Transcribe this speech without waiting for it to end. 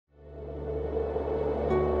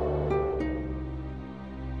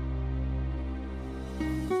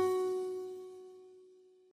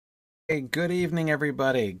Hey, good evening,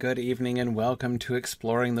 everybody. Good evening, and welcome to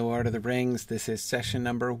Exploring the Lord of the Rings. This is session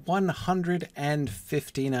number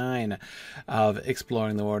 159 of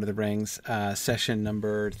Exploring the Lord of the Rings. Session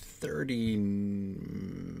number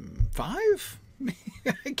 35?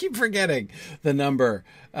 I keep forgetting the number.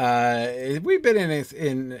 We've been in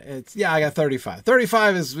it's I got 35.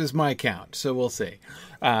 35 is my count, so we'll see.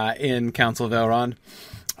 In Council of Elrond.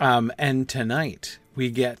 And tonight we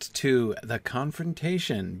get to the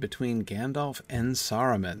confrontation between Gandalf and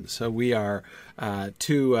Saruman. So we are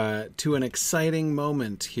to an exciting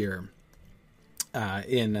moment here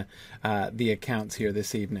in the accounts here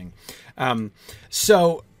this evening.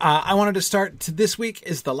 So I wanted to start. This week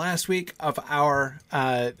is the last week of our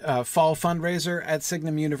fall fundraiser at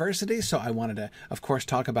Signum University. So I wanted to, of course,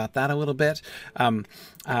 talk about that a little bit. And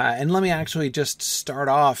let me actually just start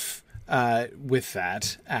off with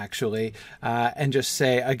that, actually, and just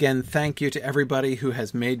say, again, thank you to everybody who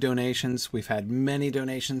has made donations. We've had many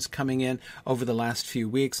donations coming in over the last few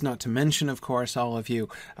weeks, not to mention, of course, all of you,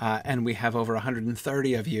 and we have over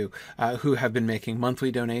 130 of you who have been making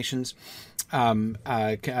monthly donations.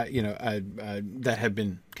 That have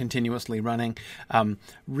been continuously running.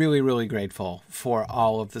 Really grateful for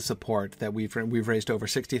all of the support that we've raised over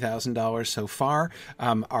 $60,000 so far.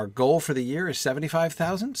 Our goal for the year is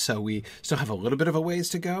 $75,000, so we still have a little bit of a ways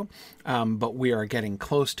to go, but we are getting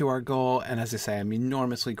close to our goal. And as I say, I'm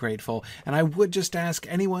enormously grateful. And I would just ask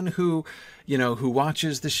anyone who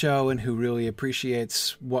watches the show and who really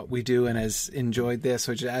appreciates what we do and has enjoyed this,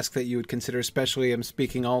 I would just ask that you would consider, especially I'm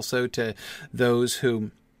speaking also to those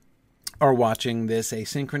who are watching this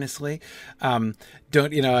asynchronously.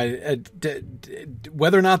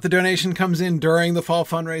 Whether or not the donation comes in during the fall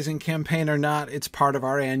fundraising campaign or not, it's part of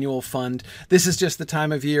our annual fund. This is just the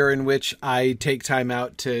time of year in which I take time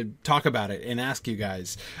out to talk about it and ask you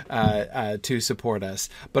guys to support us.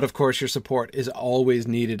 But of course, your support is always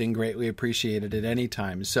needed and greatly appreciated at any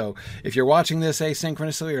time. So if you're watching this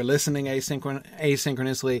asynchronously or listening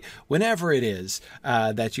asynchronously, whenever it is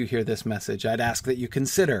that you hear this message, I'd ask that you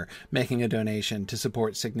consider making a donation to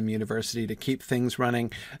support Signum University to keep things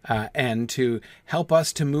running and to help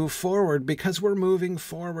us to move forward, because we're moving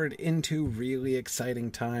forward into really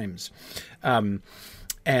exciting times. That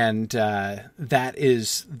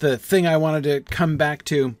is the thing I wanted to come back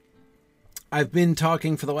to. I've been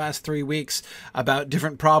talking for the last 3 weeks about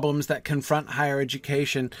different problems that confront higher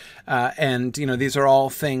education. These are all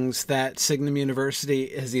things that Signum University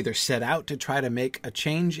has either set out to try to make a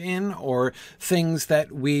change in, or things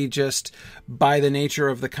that we just, by the nature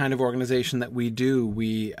of the kind of organization that we do,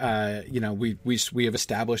 we have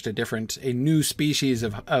established a new species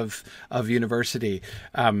of university.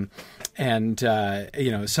 Some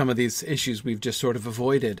of these issues we've just sort of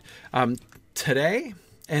avoided. Today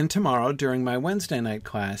and tomorrow, during my Wednesday night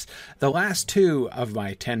class, the last 2 of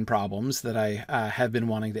my 10 problems that I have been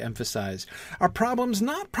wanting to emphasize are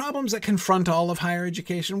not problems that confront all of higher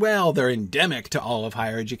education. Well, they're endemic to all of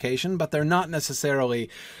higher education, but they're not necessarily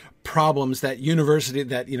problems that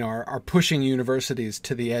are pushing universities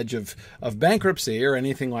to the edge of bankruptcy or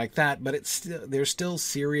anything like that. But they're still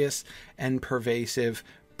serious and pervasive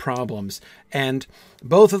problems. And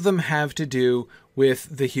both of them have to do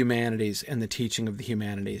with the humanities and the teaching of the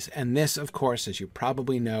humanities. And this, of course, as you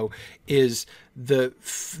probably know, is the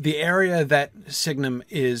area that Signum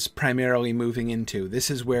is primarily moving into.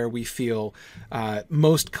 This is where we feel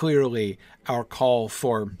most clearly our call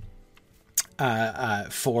for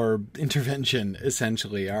intervention,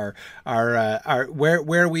 essentially, where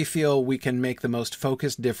we feel we can make the most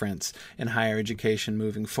focused difference in higher education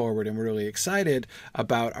moving forward. And we're really excited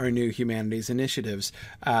about our new humanities initiatives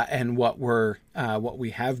and what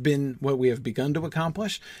we have begun to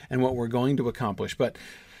accomplish and what we're going to accomplish. But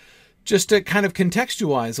just to kind of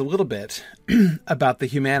contextualize a little bit about the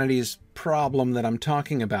humanities problem that I'm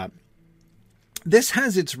talking about, this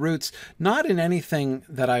has its roots not in anything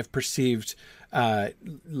that I've perceived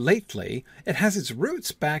lately. It has its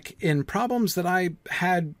roots back in problems that I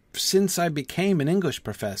had since I became an English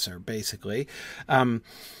professor, basically.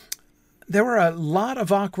 There were a lot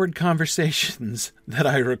of awkward conversations that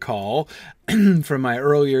I recall from my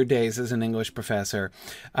earlier days as an English professor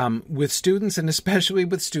with students, and especially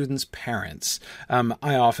with students' parents.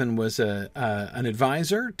 I often was an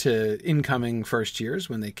advisor to incoming first years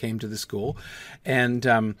when they came to the school, and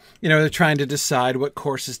they're trying to decide what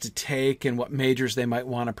courses to take and what majors they might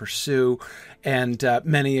want to pursue. And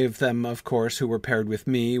many of them, of course, who were paired with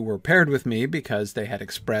me because they had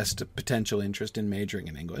expressed a potential interest in majoring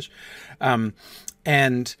in English.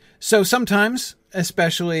 And so sometimes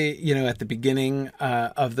especially, at the beginning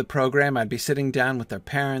of the program, I'd be sitting down with their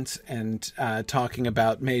parents and talking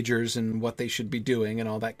about majors and what they should be doing and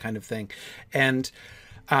all that kind of thing. And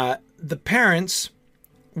the parents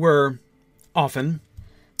were often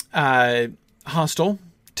hostile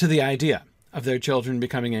to the idea of their children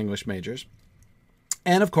becoming English majors.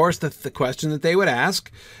 And of course, the question that they would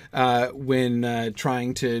ask when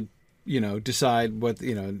trying to, decide what,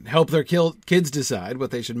 help their kids decide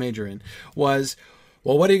what they should major in was,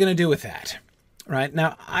 well, what are you going to do with that? Right?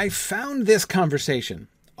 Now, I found this conversation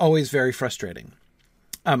always very frustrating.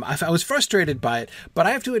 I was frustrated by it, but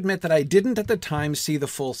I have to admit that I didn't at the time see the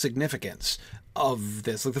full significance of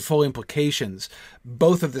this, like the full implications,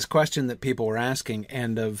 both of this question that people were asking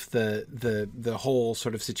and of the whole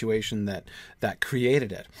sort of situation that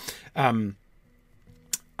created it.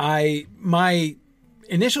 My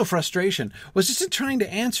initial frustration was just in trying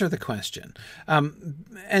to answer the question,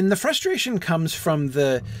 and the frustration comes from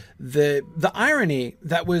the irony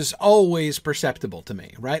that was always perceptible to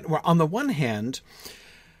me. Right, where on the one hand,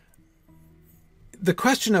 the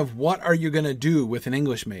question of what are you going to do with an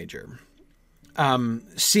English major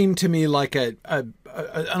seemed to me like an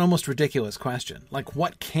almost ridiculous question. Like,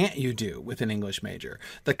 what can't you do with an English major?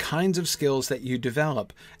 The kinds of skills that you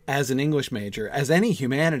develop as an English major, as any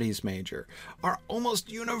humanities major, are almost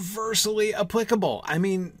universally applicable. I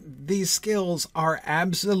mean, these skills are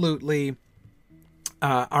absolutely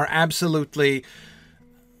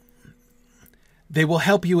they will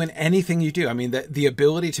help you in anything you do. I mean, the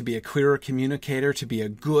ability to be a clearer communicator, to be a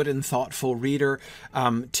good and thoughtful reader,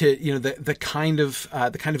 the kind of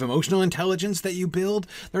emotional intelligence that you build.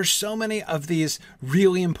 There's so many of these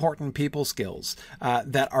really important people skills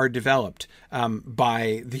that are developed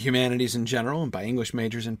by the humanities in general and by English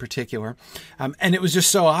majors in particular. And it was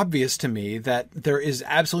just so obvious to me that there is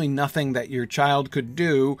absolutely nothing that your child could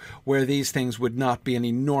do where these things would not be an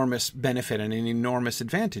enormous benefit and an enormous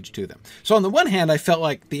advantage to them. So on the one hand, I felt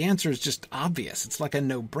like the answer is just obvious. It's like a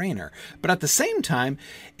no-brainer. But at the same time,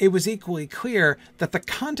 it was equally clear that the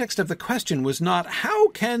context of the question was not how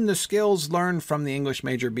can the skills learned from the English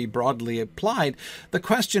major be broadly applied? The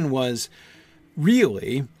question was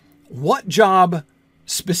really, what job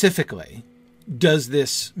specifically does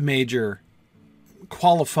this major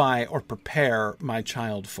qualify or prepare my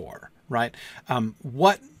child for, right?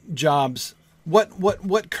 What jobs...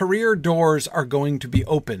 What career doors are going to be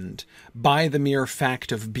opened by the mere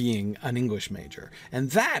fact of being an English major?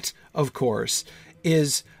 And that, of course,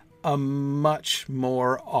 is a much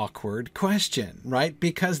more awkward question, right?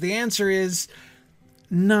 Because the answer is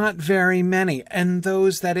not very many. And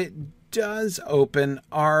those that it does open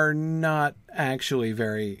are not actually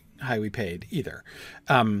very highly paid either.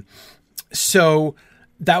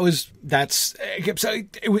 It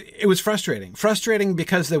was frustrating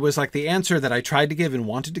because there was like the answer that I tried to give and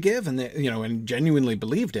wanted to give and genuinely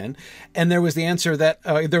believed in. And there was the answer that,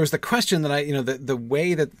 there was the question that the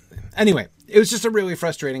way that, anyway, it was just a really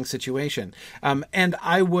frustrating situation. And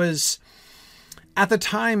I was at the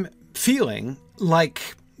time feeling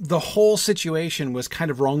like the whole situation was kind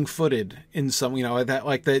of wrong-footed in some, that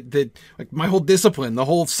like my whole discipline, the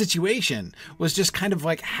whole situation was just kind of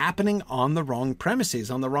like happening on the wrong premises,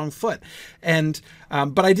 on the wrong foot. And,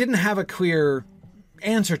 but I didn't have a clear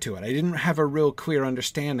answer to it. I didn't have a real clear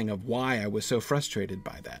understanding of why I was so frustrated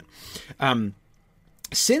by that.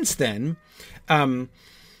 Since then,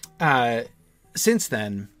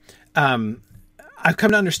 I've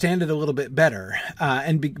come to understand it a little bit better,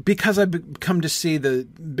 because I've come to see the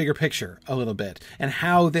bigger picture a little bit and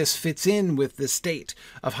how this fits in with the state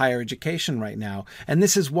of higher education right now. And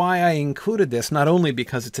this is why I included this, not only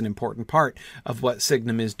because it's an important part of what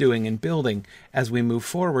Signum is doing and building as we move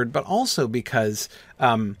forward, but also because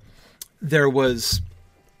there was...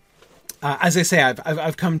 as I say,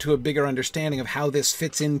 I've come to a bigger understanding of how this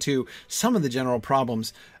fits into some of the general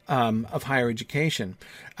problems of higher education.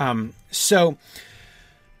 So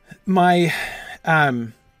my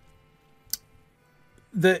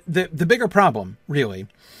the bigger problem really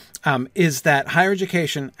is that higher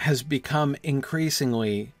education has become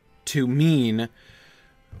increasingly to mean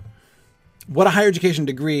what a higher education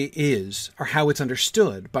degree is, or how it's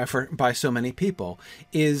understood by so many people,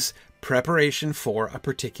 is preparation for a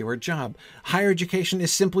particular job. Higher education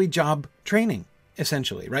is simply job training.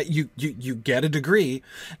 essentially, right? You get a degree,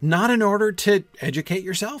 not in order to educate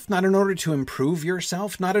yourself, not in order to improve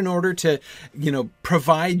yourself, not in order to,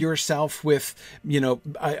 provide yourself with,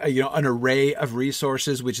 an array of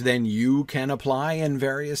resources, which then you can apply in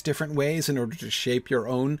various different ways in order to shape your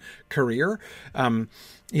own career.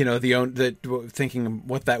 Thinking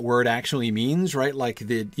what that word actually means, right? Like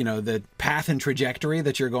the path and trajectory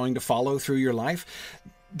that you're going to follow through your life.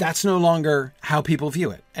 That's no longer how people view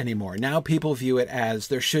it anymore. Now people view it as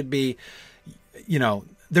there should be a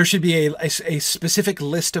specific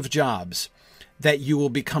list of jobs that you will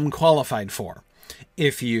become qualified for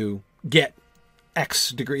if you get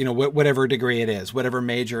X degree, whatever degree it is, whatever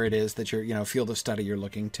major it is that your, field of study you're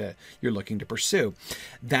looking to pursue.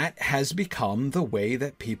 That has become the way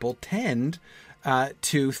that people tend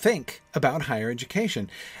to think about higher education.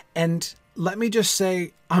 And let me just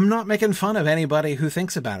say, I'm not making fun of anybody who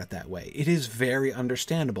thinks about it that way. It is very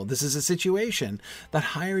understandable. This is a situation that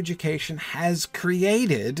higher education has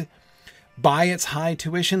created by its high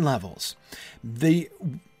tuition levels.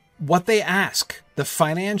 What they ask, the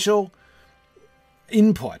financial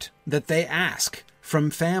input that they ask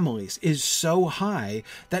from families is so high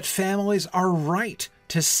that families are right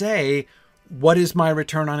to say, what is my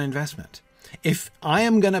return on investment? If I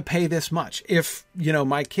am going to pay this much, if,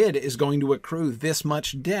 my kid is going to accrue this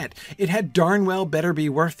much debt, it had darn well better be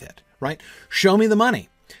worth it, right? Show me the money.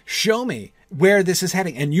 Show me where this is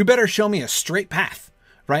heading. And you better show me a straight path,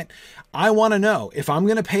 right? I want to know if I'm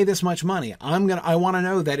going to pay this much money, I want to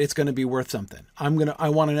know that it's going to be worth something. I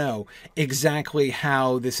want to know exactly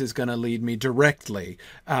how this is going to lead me directly,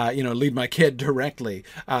 lead my kid directly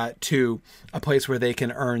to a place where they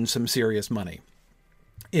can earn some serious money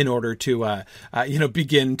in order to,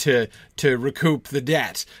 begin to recoup the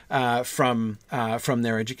debt from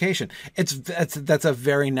their education. That's a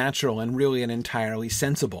very natural and really an entirely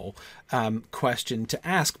sensible question to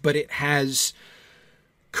ask, but it has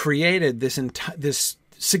created this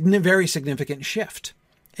very significant shift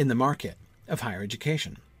in the market of higher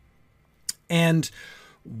education. And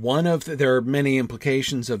there are many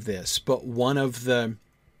implications of this, but one of the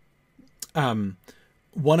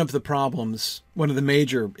problems, one of the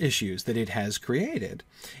major issues that it has created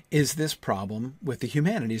is this problem with the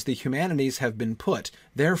humanities. The humanities have been put,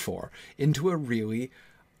 therefore, into a really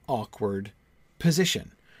awkward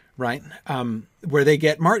position, right? Where they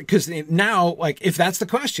get marked, because now, if that's the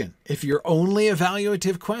question, if your only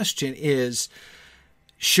evaluative question is,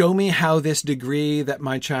 show me how this degree that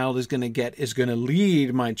my child is going to get is going to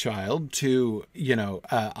lead my child to,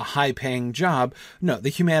 a high-paying job. No, the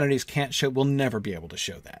humanities will never be able to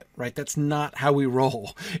show that, right? That's not how we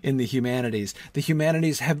roll in the humanities. The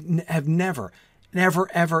humanities have never,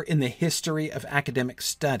 ever in the history of academic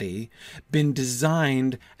study been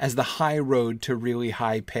designed as the high road to really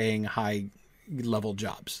high-paying, high-level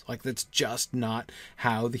jobs. That's just not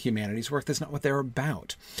how the humanities work. That's not what they're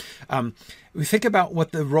about. We think about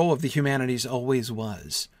what the role of the humanities always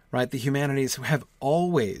was, right? The humanities have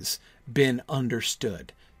always been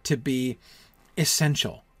understood to be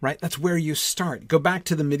essential, right? That's where you start. Go back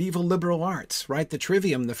to the medieval liberal arts, right? The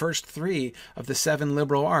trivium, the first three of the 7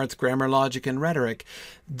 liberal arts, grammar, logic, and rhetoric.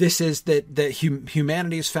 This is the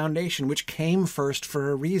humanities foundation, which came first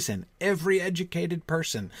for a reason. Every educated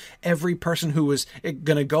person, every person who was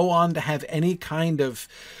going to go on to have any kind of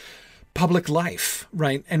public life,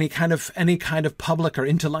 right? Any kind of public or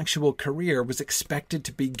intellectual career was expected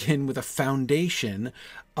to begin with a foundation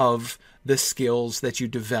of the skills that you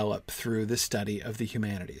develop through the study of the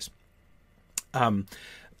humanities.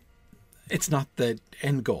 It's not the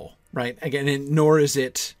end goal, right? Again, nor is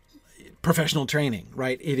it professional training,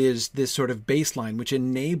 right? It is this sort of baseline which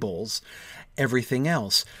enables everything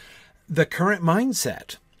else. The current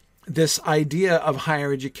mindset, this idea of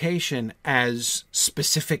higher education as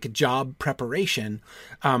specific job preparation,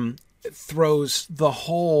 throws the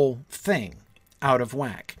whole thing out of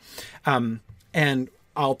whack. And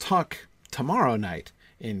I'll talk tomorrow night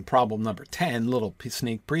in problem number 10, little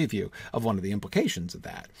sneak preview of one of the implications of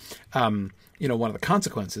that. One of the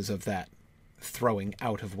consequences of that throwing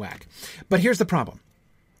out of whack. But here's the problem.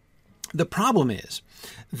 The problem is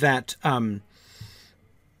that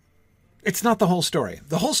it's not the whole story.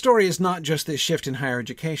 The whole story is not just this shift in higher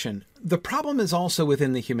education. The problem is also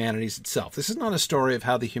within the humanities itself. This is not a story of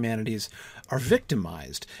how the humanities are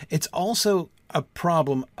victimized. It's also a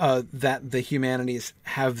problem that the humanities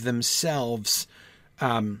have themselves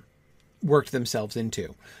worked themselves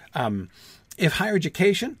into. If higher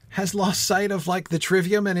education has lost sight of the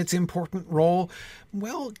trivium and its important role,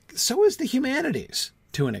 well, so is the humanities.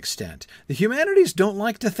 to an extent. The humanities don't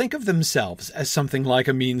like to think of themselves as something like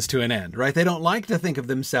a means to an end, right? They don't like to think of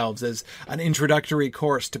themselves as an introductory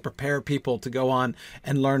course to prepare people to go on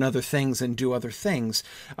and learn other things and do other things.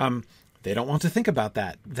 They don't want to think about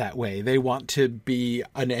that way. They want to be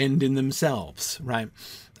an end in themselves, right?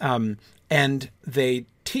 And they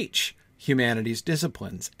teach humanities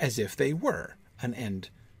disciplines as if they were an end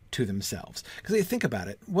to themselves. Because you think about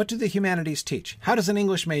it, what do the humanities teach? How does an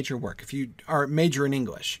English major work? If you are major in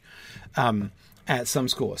English at some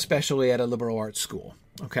school, especially at a liberal arts school,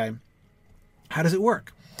 okay? How does it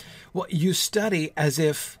work? Well, you study as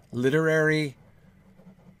if literary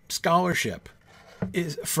scholarship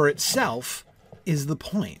is for itself is the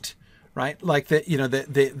point, right? Like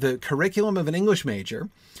the curriculum of an English major,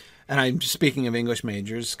 and I'm speaking of English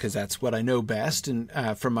majors because that's what I know best and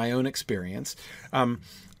from my own experience.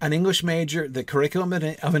 An English major, the curriculum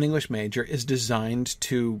of an English major is designed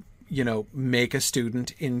to, make a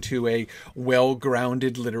student into a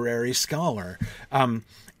well-grounded literary scholar.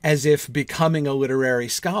 As if becoming a literary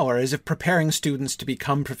scholar, as if preparing students to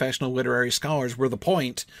become professional literary scholars were the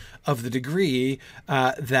point of the degree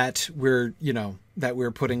that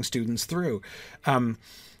we're putting students through. But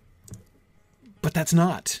that's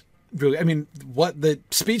not really, what the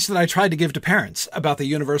speech that I tried to give to parents about the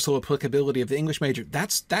universal applicability of the English major,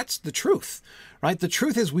 that's the truth, right? The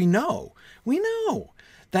truth is we know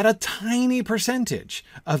that a tiny percentage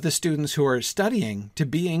of the students who are studying to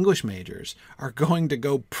be English majors are going to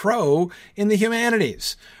go pro in the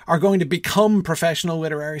humanities, are going to become professional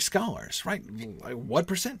literary scholars, right? What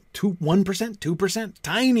percent? 1%, 2%,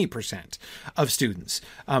 tiny percent of students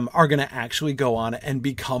are going to actually go on and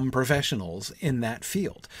become professionals in that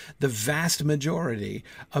field. The vast majority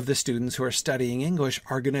of the students who are studying English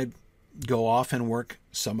are going to go off and work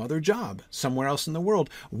some other job somewhere else in the world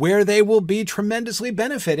where they will be tremendously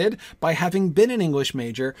benefited by having been an English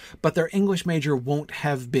major, but their English major won't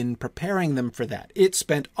have been preparing them for that. It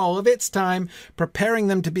spent all of its time preparing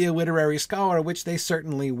them to be a literary scholar, which they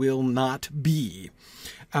certainly will not be.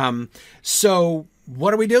 So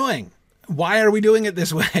what are we doing? Why are we doing it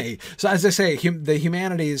this way? So as I say, the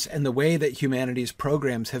humanities and the way that humanities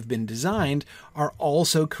programs have been designed are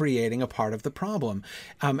also creating a part of the problem.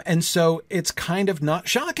 And so it's kind of not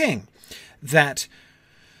shocking that,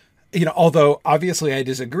 although obviously I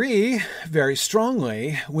disagree very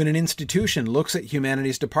strongly when an institution looks at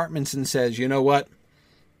humanities departments and says, you know what,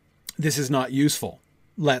 this is not useful.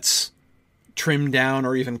 Let's trim down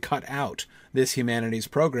or even cut out this humanities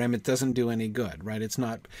program. It doesn't do any good, right? It's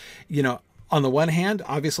not, on the one hand,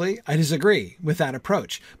 obviously, I disagree with that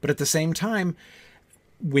approach. But at the same time,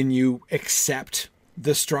 when you accept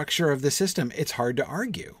the structure of the system, it's hard to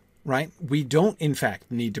argue, right? We don't, in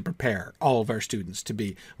fact, need to prepare all of our students to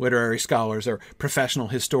be literary scholars or professional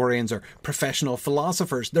historians or professional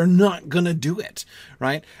philosophers. They're not going to do it,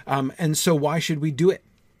 right? And so why should we do it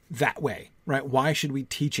that way, right? Why should we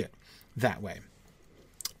teach it that way?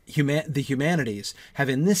 The humanities have,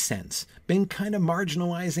 in this sense, been kind of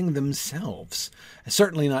marginalizing themselves,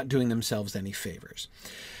 certainly not doing themselves any favors.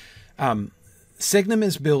 Signum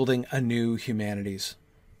is building a new humanities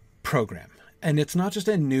program. And it's not just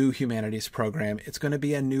a new humanities program, it's going to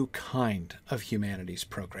be a new kind of humanities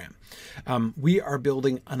program. We are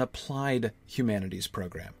building an applied humanities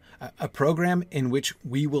program. A program in which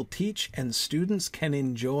we will teach and students can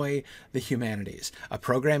enjoy the humanities. A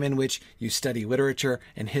program in which you study literature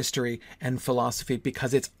and history and philosophy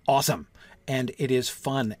because it's awesome and it is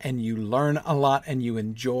fun and you learn a lot and you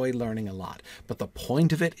enjoy learning a lot. But the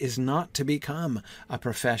point of it is not to become a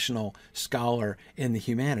professional scholar in the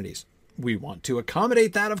humanities. We want to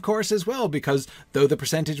accommodate that, of course, as well, because though the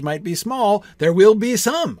percentage might be small, there will be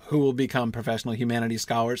some who will become professional humanities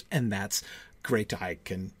scholars, and that's great. I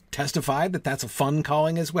can testify that that's a fun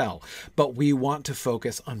calling as well. But we want to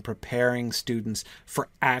focus on preparing students for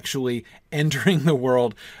actually entering the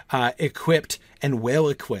world equipped and well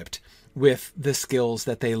equipped with the skills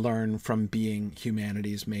that they learn from being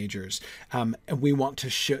humanities majors. And we want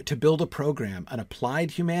to build a program, an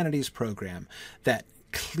applied humanities program that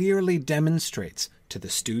clearly demonstrates to the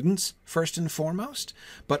students, first and foremost,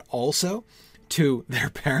 but also to their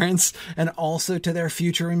parents and also to their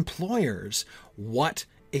future employers, what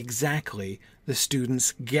exactly the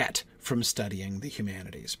students get from studying the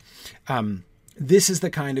humanities. This is the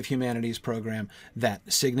kind of humanities program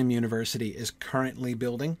that Signum University is currently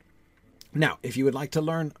building. Now, if you would like to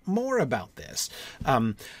learn more about this,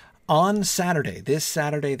 on Saturday, this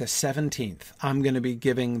Saturday the 17th, I'm going to be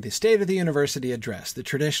giving the State of the University address, the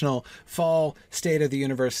traditional fall State of the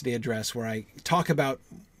University address, where I talk about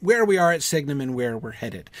where we are at Signum and where we're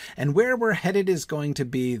headed. And where we're headed is going to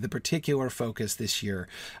be the particular focus this year.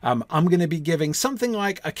 I'm going to be giving something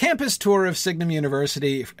like a campus tour of Signum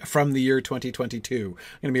University from the year 2022. I'm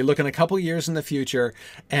going to be looking a couple years in the future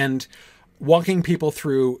and walking people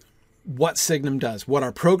through what Signum does, what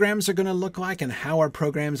our programs are going to look like, and how our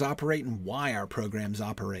programs operate, and why our programs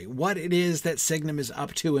operate, what it is that Signum is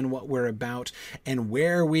up to and what we're about, and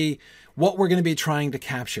what we're going to be trying to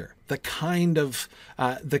capture, the kind of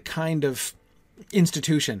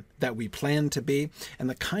institution that we plan to be, and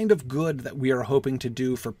the kind of good that we are hoping to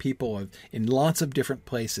do for people in lots of different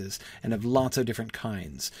places and of lots of different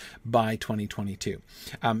kinds by 2022.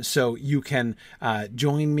 So you can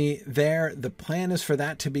join me there. The plan is for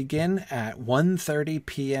that to begin at 1:30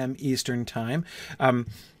 p.m. Eastern Time.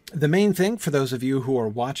 The main thing for those of you who are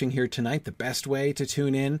watching here tonight, the best way to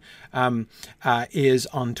tune in is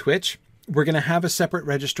on Twitch. We're going to have a separate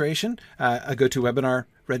registration, a GoToWebinar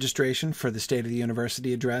registration for the State of the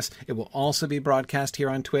University address. It will also be broadcast here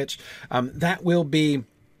on Twitch. That will be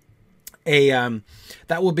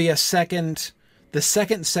the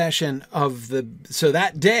second session of so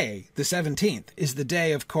that day, the 17th, is the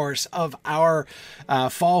day, of course, of our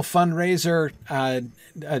fall fundraiser,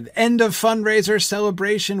 end of fundraiser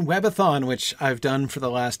celebration webathon, which I've done for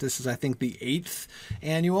this is, I think, the 8th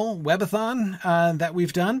annual webathon that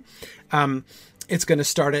we've done. It's going to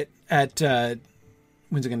start at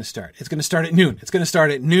when's it going to start? It's going to start at noon. It's going to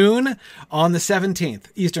start at noon on the 17th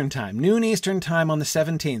Eastern Time, noon Eastern Time on the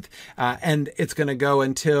 17th. And it's going to go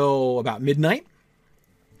until about midnight.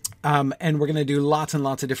 And we're going to do lots and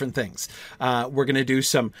lots of different things. We're going to do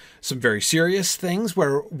some very serious things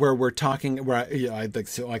where we're talking, like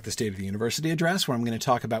the State of the University address, where I'm going to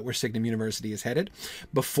talk about where Signum University is headed.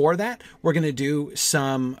 Before that, we're going to do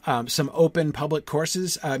some open public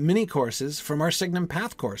courses, mini courses from our Signum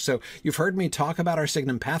Path course. So you've heard me talk about our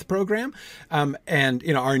Signum Path program, and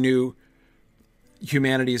our new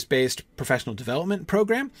humanities-based professional development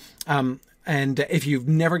program. And if you've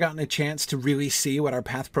never gotten a chance to really see what our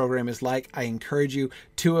PATH program is like, I encourage you.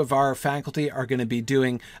 2 of our faculty are going to be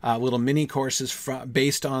doing little mini courses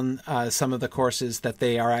based on some of the courses that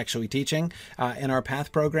they are actually teaching in our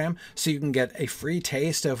PATH program. So you can get a free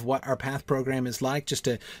taste of what our PATH program is like, just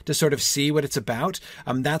to sort of see what it's about.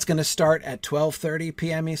 That's going to start at 12:30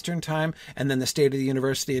 p.m. Eastern Time. And then the State of the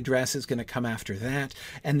University address is going to come after that.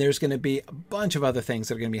 And there's going to be a bunch of other things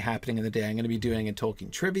that are going to be happening in the day. I'm going to be doing a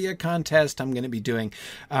Tolkien trivia contest. I'm going to be doing,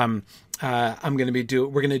 we're going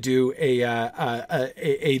to do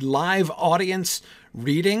a live audience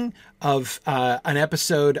reading of an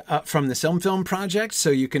episode from the Film Project.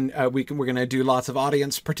 So you can, we're going to do lots of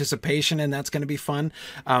audience participation, and that's going to be fun.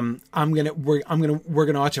 We're going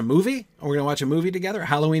to watch a movie. We're going to watch a movie together, a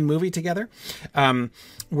Halloween movie together.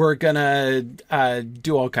 We're going to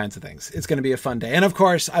do all kinds of things. It's going to be a fun day. And of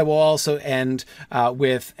course, I will also end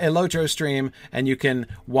with a Lotro stream, and you can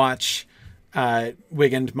watch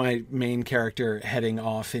Wigand, my main character, heading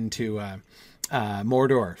off into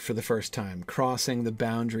Mordor for the first time, crossing the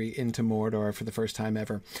boundary into Mordor for the first time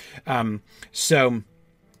ever.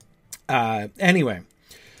 Anyway,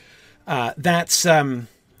 that's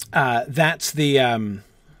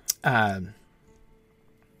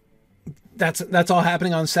all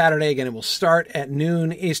happening on Saturday. Again, it will start at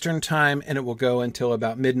noon Eastern Time, and it will go until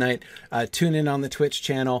about midnight. Tune in on the Twitch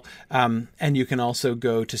channel, and you can also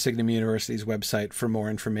go to Signum University's website for more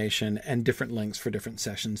information and different links for different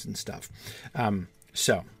sessions and stuff.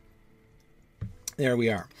 So there we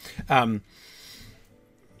are.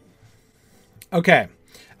 Okay.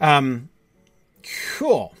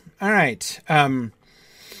 Cool. All right.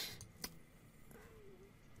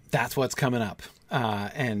 That's what's coming up.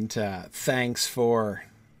 And thanks for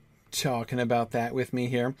talking about that with me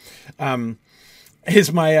here.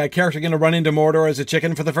 Is my character going to run into Mordor as a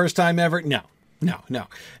chicken for the first time ever? No.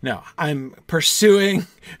 I'm pursuing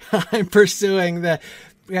the,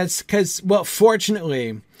 because, well,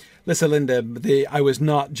 fortunately, Lissalinda, I was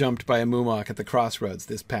not jumped by a Moomock at the crossroads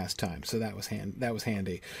this past time, so that was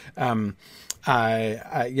handy.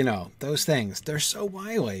 Those things, they're so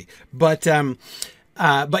wily, but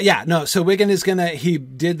yeah, no. So Wigan is he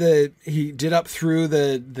did up through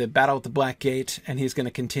the battle at the Black Gate, and he's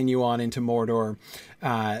gonna continue on into Mordor.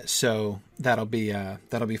 So that'll be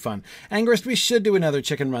fun. Angrist, we should do another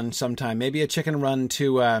chicken run sometime. Maybe a chicken run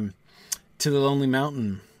to the Lonely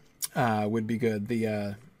Mountain would be good.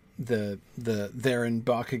 The there in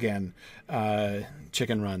Buck again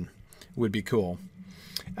chicken run would be cool.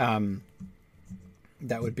 That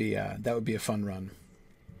would be a fun run.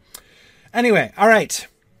 Anyway, all right.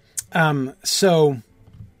 So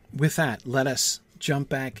with that, let us jump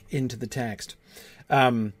back into the text.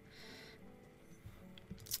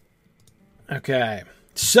 Okay,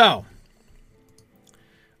 so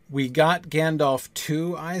we got Gandalf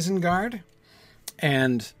to Isengard,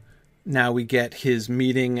 and now we get his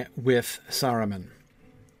meeting with Saruman.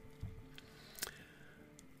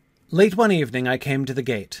 Late one evening I came to the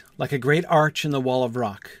gate, like a great arch in the wall of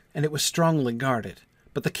rock, and it was strongly guarded.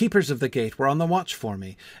 But the keepers of the gate were on the watch for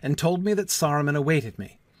me, and told me that Saruman awaited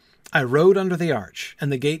me. I rode under the arch,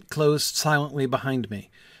 and the gate closed silently behind me,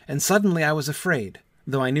 and suddenly I was afraid,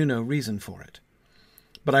 though I knew no reason for it.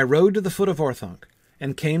 But I rode to the foot of Orthanc,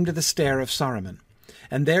 and came to the stair of Saruman,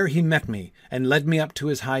 and there he met me, and led me up to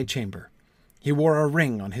his high chamber. He wore a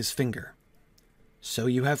ring on his finger. "So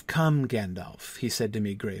you have come, Gandalf," he said to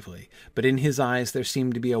me gravely, but in his eyes there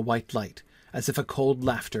seemed to be a white light, as if a cold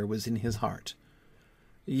laughter was in his heart.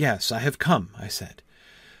 "Yes, I have come," I said.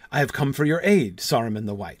 "I have come for your aid, Saruman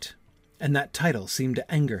the White." And that title seemed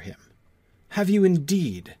to anger him. "Have you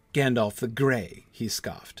indeed, Gandalf the Grey," he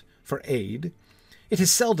scoffed, "for aid? It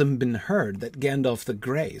has seldom been heard that Gandalf the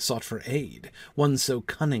Grey sought for aid, one so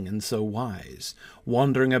cunning and so wise,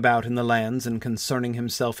 wandering about in the lands and concerning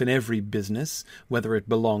himself in every business, whether it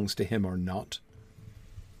belongs to him or not."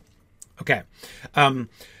 Okay.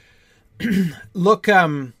 Look,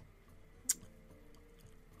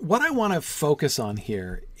 what I want to focus on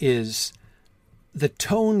here is the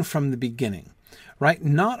tone from the beginning, right?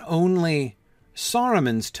 Not only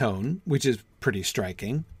Saruman's tone, which is pretty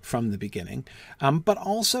striking from the beginning, but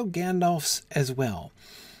also Gandalf's as well.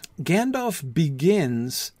 Gandalf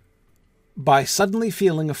begins by suddenly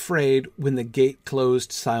feeling afraid when the gate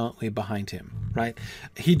closed silently behind him, right?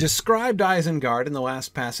 He described Isengard in the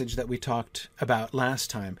last passage that we talked about last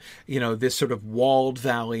time, this sort of walled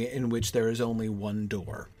valley in which there is only one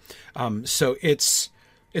door. So it's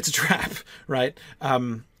a trap, right?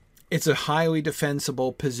 It's a highly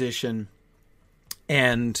defensible position.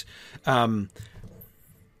 And,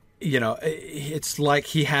 it's like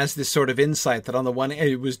he has this sort of insight that on the one hand,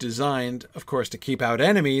 it was designed, of course, to keep out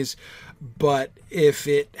enemies, but if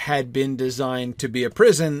it had been designed to be a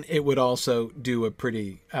prison, it would also do a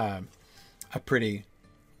pretty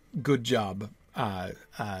good job at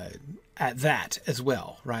that as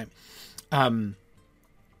well, right?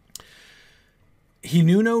 He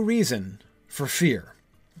knew no reason for fear,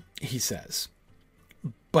 he says,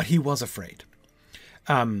 but he was afraid.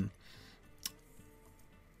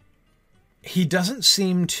 He doesn't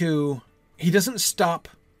stop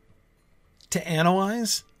to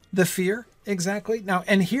analyze the fear exactly. Now,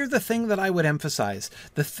 and here the thing that I would emphasize,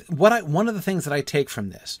 one of the things that I take from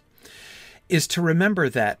this is to remember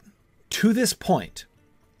that to this point,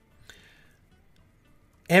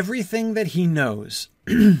 everything that he knows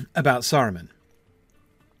about Saruman,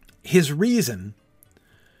 his reason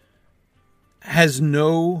has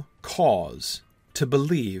no cause to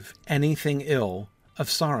believe anything ill of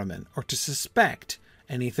Saruman or to suspect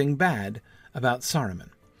anything bad about Saruman.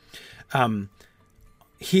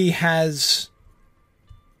 He has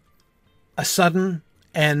a sudden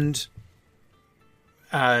and,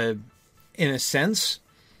 in a sense,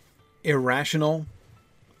 irrational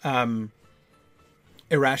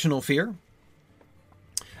fear.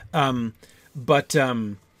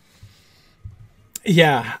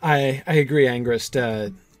 Yeah, I agree,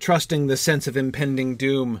 Angrist. Trusting the sense of impending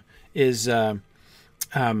doom is often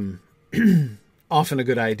a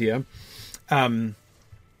good idea. But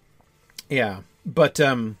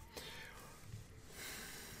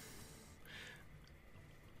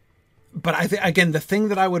I think, again, the thing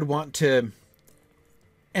that I would want to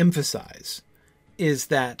emphasize is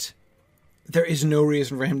that there is no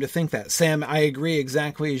reason for him to think that. Sam, I agree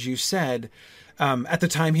exactly as you said. At the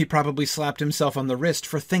time, he probably slapped himself on the wrist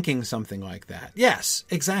for thinking something like that. Yes,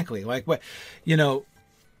 exactly. Like what,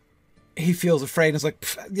 he feels afraid and is like,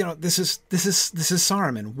 this is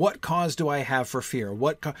Saruman. What cause do I have for fear?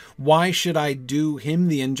 Why should I do him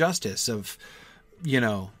the injustice of,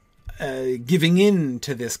 giving in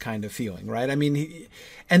to this kind of feeling, right? I mean,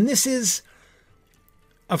 and this is,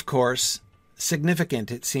 of course, significant,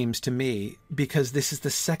 it seems to me, because this is the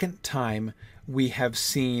second time we have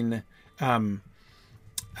seen,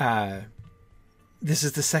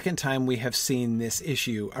 this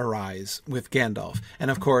issue arise with Gandalf.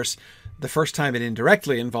 And of course, the first time it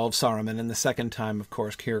indirectly involved Saruman, and the second time, of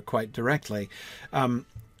course, here quite directly. A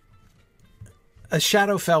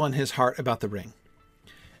shadow fell on his heart about the ring.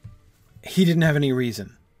 He didn't have any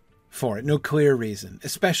reason for it, no clear reason,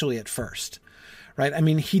 especially at first, right? I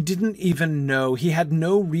mean, he didn't even know, he had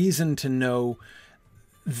no reason to know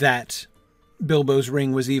that Bilbo's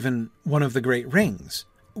ring was even one of the great rings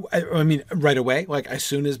I mean, right away, like as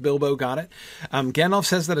soon as Bilbo got it. Gandalf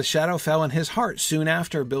says that a shadow fell on his heart soon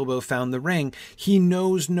after Bilbo found the ring. He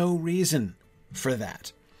knows no reason for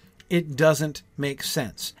that. It doesn't make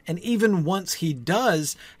sense. And even once he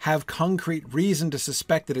does have concrete reason to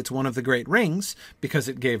suspect that it's one of the great rings, because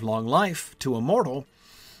it gave long life to a mortal,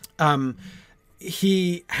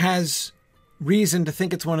 he has reason to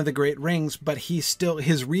think it's one of the great rings, but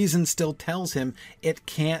his reason still tells him it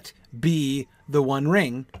can't be the One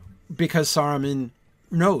Ring, because Saruman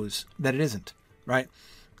knows that it isn't, right?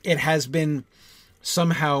 It has been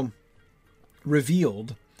somehow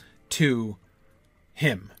revealed to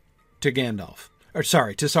him, to Gandalf, to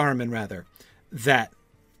Saruman rather, that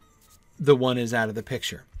the one is out of the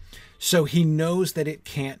picture. So he knows that it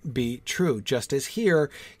can't be true. Just as here,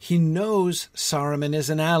 he knows Saruman is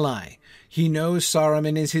an ally. He knows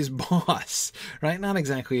Saruman is his boss, right? Not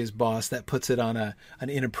exactly his boss. That puts it on an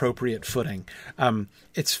inappropriate footing.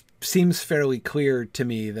 It seems fairly clear to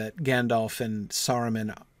me that Gandalf and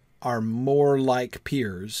Saruman are more like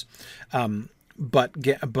peers, but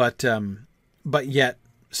yet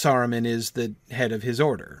Saruman is the head of his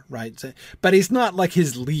order, right? But he's not like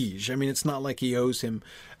his liege. I mean, it's not like he owes him,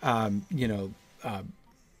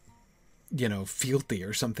 fealty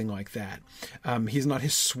or something like that. He's not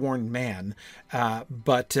his sworn man,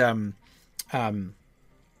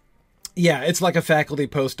 it's like a faculty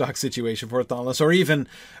postdoc situation for Thales, or even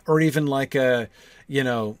like a,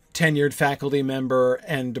 tenured faculty member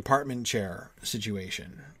and department chair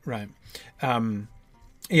situation, right?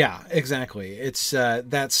 Yeah, exactly. It's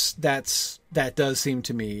that does seem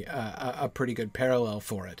to me a pretty good parallel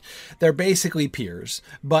for it. They're basically peers,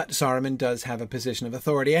 but Saruman does have a position of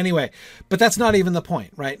authority anyway. But that's not even the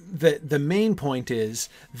point, right? The main point is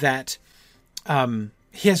that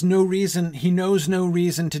he has no reason. He knows no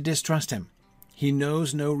reason to distrust him. He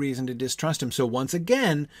knows no reason to distrust him. So once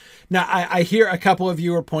again, now I hear a couple of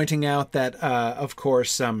you are pointing out that, of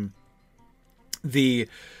course,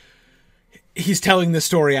 he's telling the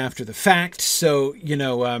story after the fact, so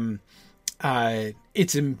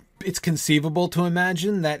it's conceivable to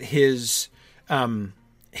imagine that his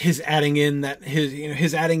adding in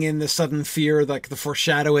the sudden fear, like the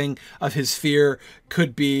foreshadowing of his fear,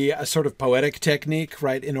 could be a sort of poetic technique,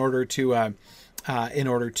 right? In order to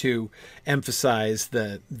emphasize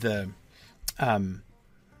to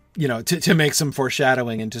make some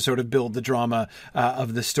foreshadowing and to sort of build the drama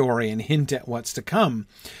of the story and hint at what's to come.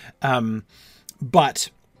 But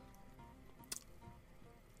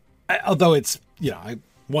although it's,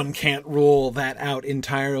 one can't rule that out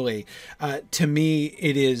entirely, to me,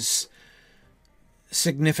 it is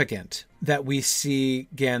significant that we see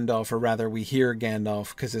Gandalf, or rather we hear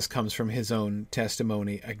Gandalf, because this comes from his own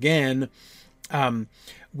testimony again.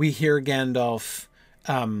 We hear Gandalf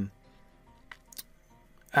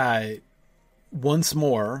once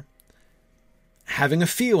more having a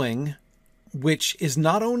feeling which is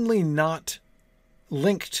not only not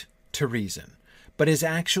linked to reason, but is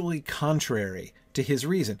actually contrary to his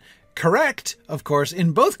reason. Correct, of course,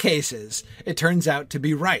 in both cases, it turns out to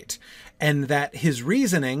be right. And that his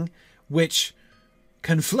reasoning, which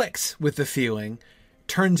conflicts with the feeling,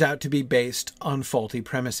 turns out to be based on faulty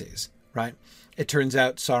premises, right? It turns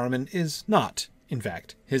out Saruman is not, in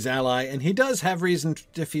fact, his ally, and he does have reason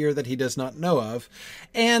to fear that he does not know of.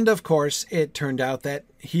 And, of course, it turned out that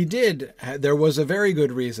there was a very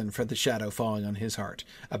good reason for the shadow falling on his heart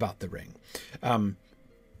about the ring.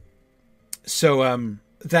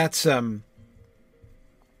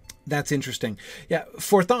 That's interesting. Yeah,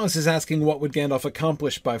 Forthalis is asking what would Gandalf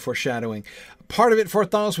accomplish by foreshadowing. Part of it,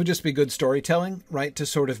 Forthalis, would just be good storytelling, right? To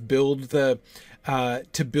sort of build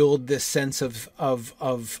this sense of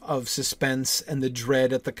suspense and the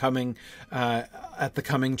dread at the coming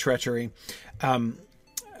treachery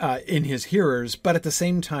in his hearers, but at the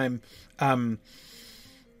same time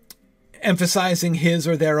emphasizing his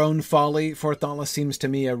or their own folly. Forthalis seems to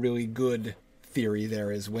me a really good theory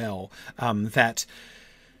there as well. That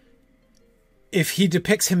if he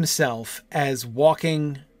depicts himself as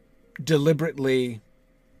walking deliberately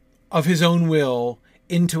of his own will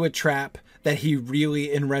into a trap that he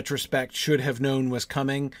really, in retrospect, should have known was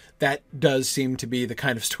coming, that does seem to be the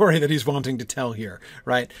kind of story that he's wanting to tell here,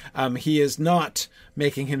 right? He is not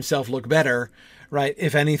making himself look better, right?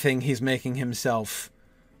 If anything, he's making himself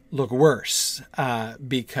look worse.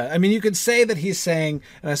 Because, I mean, you could say that he's saying,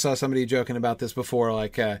 and I saw somebody joking about this before,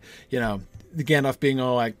 like, the Gandalf being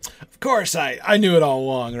all like, of course I knew it all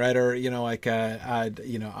along, right? Or,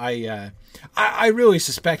 I really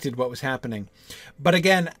suspected what was happening. But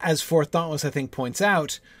again, as Forthalis, I think, points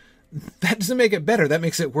out, that doesn't make it better. That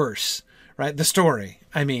makes it worse, right? The story.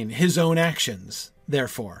 I mean, his own actions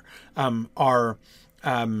therefore, are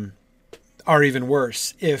even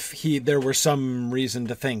worse if there were some reason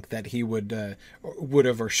to think that he would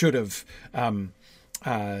have or should have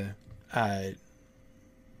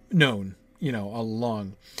known, all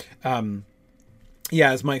along.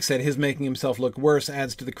 As Mike said, his making himself look worse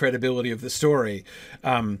adds to the credibility of the story.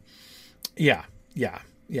 Yeah,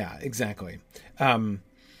 exactly.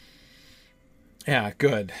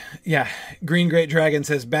 Good. Yeah, Green Great Dragon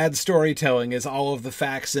says bad storytelling is all of the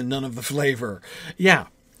facts and none of the flavor. Yeah,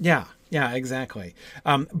 exactly.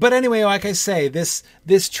 But anyway, like I say, this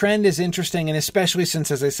trend is interesting, and especially since,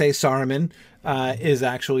 as I say, Saruman is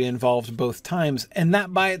actually involved both times, and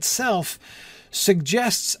that by itself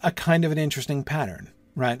suggests a kind of an interesting pattern,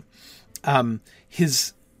 right?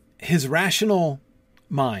 His rational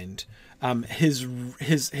mind, his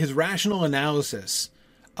rational analysis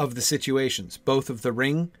of the situations, both of the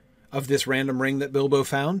ring, of this random ring that Bilbo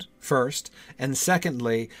found first, and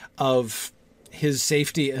secondly of his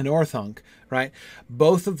safety in Orthanc, right?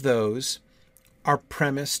 Both of those are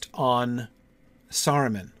premised on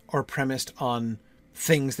Saruman, or premised on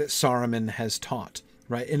things that Saruman has taught,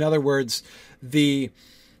 right? In other words, these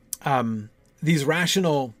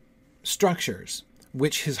rational structures,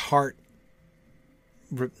 which his heart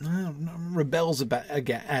rebels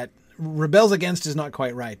against is not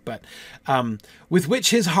quite right, but with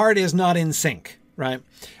which his heart is not in sync, right?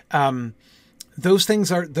 Those things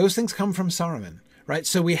come from Saruman, right?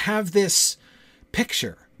 So we have this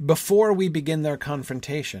picture before we begin their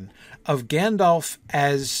confrontation of Gandalf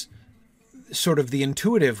as sort of the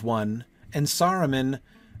intuitive one, and Saruman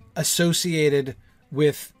associated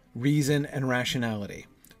with reason and rationality,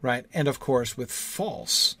 right? And of course with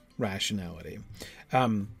false rationality.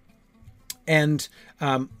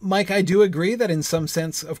 Mike, I do agree that in some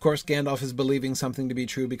sense, of course, Gandalf is believing something to be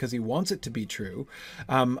true because he wants it to be true.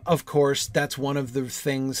 Of course, that's one of the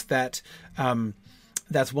things that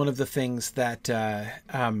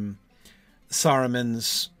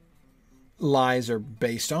Saruman's lies are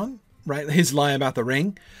based on, right? His lie about the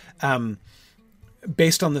ring,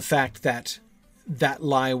 based on the fact that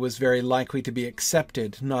lie was very likely to be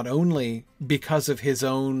accepted, not only because of his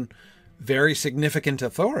own very significant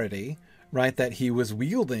authority, right, that he was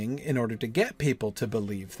wielding in order to get people to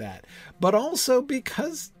believe that, but also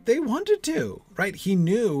because they wanted to, right? He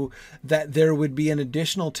knew that there would be an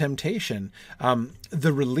additional temptation,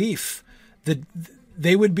 the relief,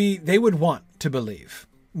 they would want to believe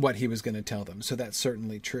what he was going to tell them. So that's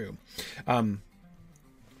certainly true.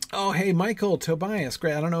 Oh, hey, Michael, Tobias,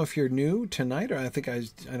 great. I don't know if you're new tonight, or I think I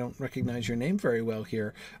don't recognize your name very well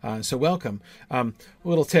here. So welcome.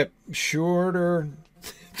 Little tip, shorter.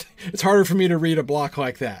 It's harder for me to read a block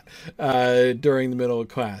like that during the middle of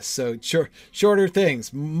class. So shorter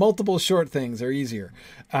things, multiple short things are easier.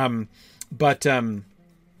 Yeah.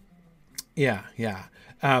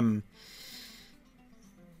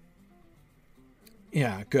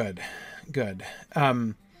 Yeah, good.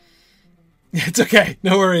 It's okay.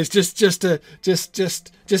 No worries. Just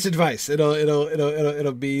advice.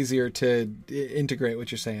 It'll be easier to integrate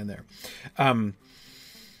what you're saying there.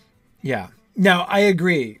 Yeah. Now, I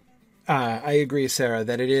agree, Sarah,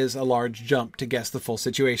 that it is a large jump to guess the full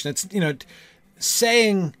situation. It's,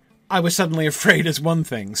 saying I was suddenly afraid is one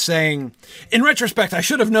thing. Saying, in retrospect, I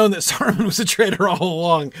should have known that Saruman was a traitor all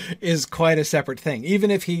along is quite a separate thing.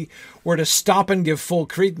 Even if he were to stop and give full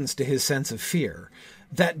credence to his sense of fear,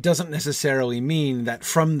 that doesn't necessarily mean that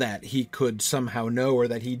from that he could somehow know, or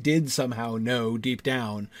that he did somehow know deep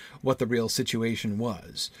down what the real situation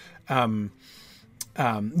was.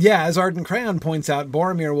 As Ardent Crayon points out,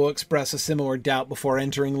 Boromir will express a similar doubt before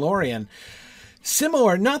entering Lorien.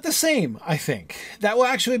 Similar, not the same, I think. That will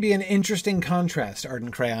actually be an interesting contrast,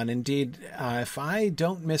 Ardent Crayon. Indeed, if I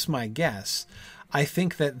don't miss my guess, I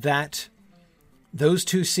think that those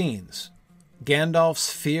two scenes,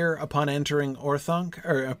 Gandalf's fear upon entering Orthanc,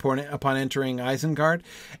 or upon entering Isengard,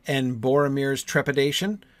 and Boromir's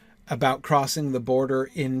trepidation about crossing the border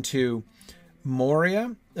into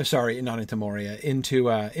Moria, into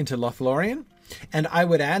Lothlorien. And I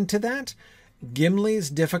would add to that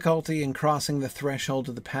Gimli's difficulty in crossing the threshold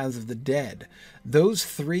of the Paths of the Dead. Those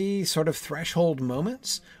three sort of threshold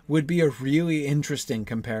moments would be a really interesting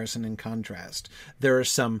comparison and contrast. There are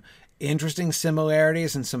some interesting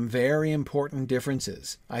similarities and some very important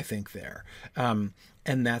differences, I think, there. And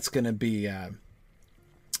that's going to be...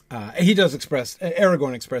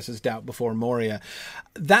 Aragorn expresses doubt before Moria.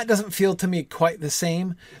 That doesn't feel to me quite the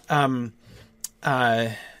same.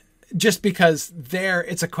 Just because there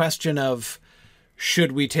it's a question of,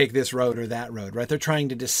 should we take this road or that road, right? They're trying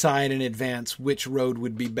to decide in advance which road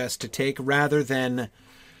would be best to take, rather than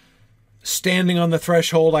standing on the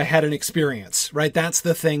threshold, I had an experience, right? That's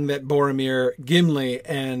the thing that Boromir, Gimli,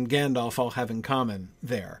 and Gandalf all have in common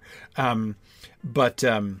there.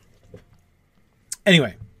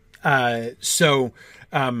 Anyway,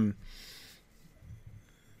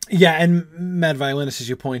 yeah, and Mad Violinist, as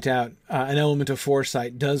you point out, an element of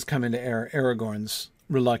foresight does come into Aragorn's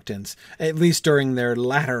reluctance, at least during their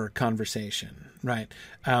latter conversation, right?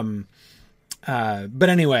 But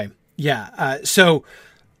anyway, yeah. So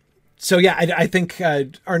yeah, I think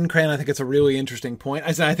Arden Cran, I think it's a really interesting point.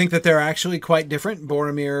 I think that they're actually quite different.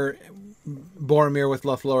 Boromir with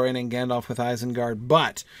Lothlorien and Gandalf with Isengard,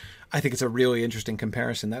 but I think it's a really interesting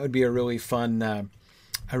comparison. That would be a really fun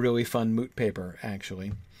moot paper,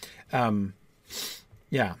 actually.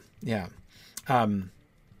 Yeah.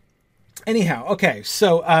 Anyhow, okay,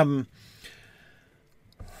 so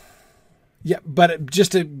yeah, but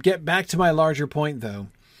just to get back to my larger point, though,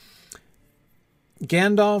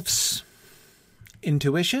 Gandalf's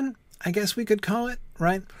intuition, I guess we could call it,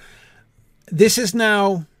 right? This is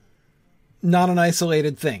now not an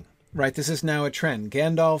isolated thing, right? This is now a trend.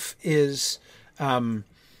 Gandalf is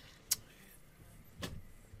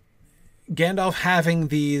Gandalf having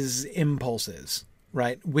these impulses,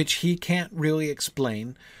 right, which he can't really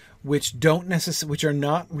explain, which are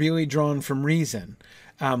not really drawn from reason,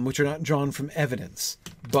 which are not drawn from evidence,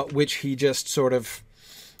 but which he just sort of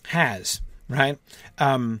has, right?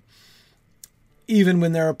 Even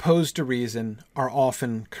when they're opposed to reason, are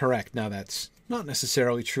often correct. Now, that's not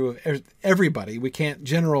necessarily true of everybody. We can't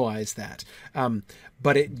generalize that.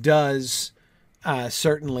 But it does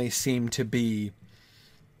certainly seem to be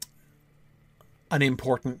an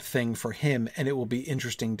important thing for him, and it will be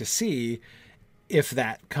interesting to see if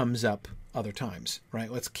that comes up other times,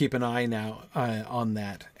 right? Let's keep an eye now on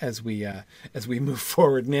that as we move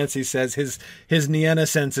forward. Nancy says his Nienna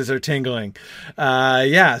senses are tingling.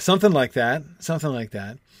 Yeah, something like that.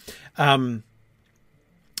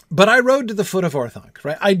 But I rode to the foot of Orthanc,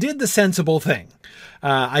 right? I did the sensible thing.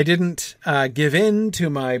 I didn't give in to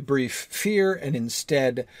my brief fear, and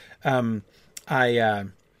instead, I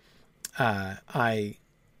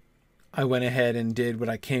went ahead and did what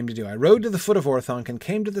I came to do. I rode to the foot of Orthanc and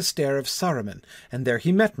came to the stair of Saruman, and there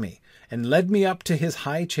he met me, and led me up to his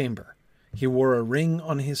high chamber. He wore a ring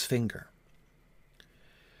on his finger.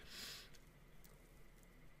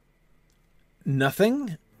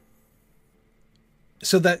 Nothing.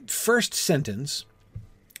 So that first sentence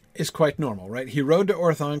is quite normal, right? He rode to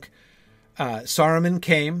Orthanc. Saruman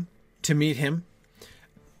came to meet him.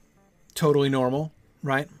 Totally normal,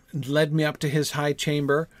 right? And led me up to his high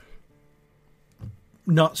chamber.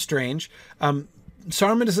 Not strange.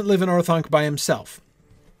 Saruman doesn't live in Orthanc by himself.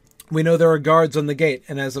 We know there are guards on the gate,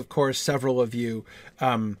 and as of course several of you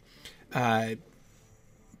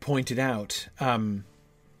pointed out,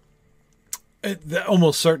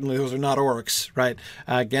 almost certainly those are not orcs, right?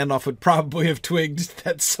 Gandalf would probably have twigged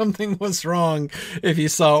that something was wrong if he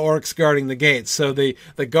saw orcs guarding the gate. So the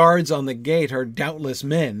guards on the gate are doubtless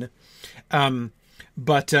men.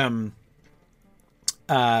 But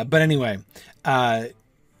anyway,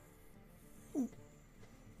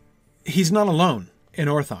 he's not alone in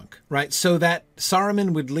Orthanc, right? So that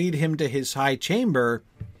Saruman would lead him to his high chamber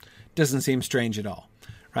doesn't seem strange at all,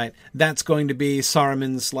 right? That's going to be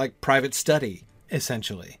Saruman's private study,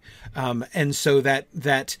 essentially. And so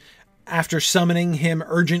that after summoning him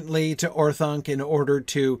urgently to Orthanc in order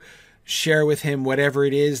to share with him whatever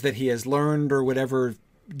it is that he has learned or whatever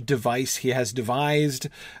device he has devised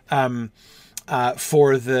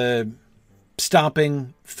for the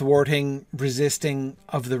stopping, thwarting, resisting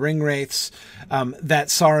of the Ringwraiths, that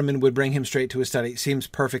Saruman would bring him straight to his study seems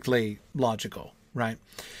perfectly logical, right?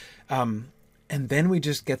 And then we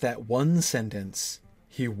just get that one sentence,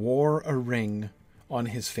 he wore a ring on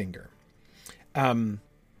his finger.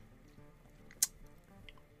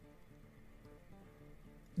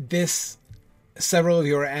 Several of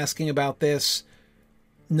you are asking about this.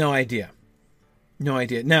 No idea.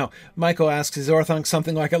 Now, Michael asks, is Orthanc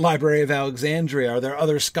something like a Library of Alexandria? Are there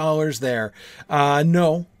other scholars there?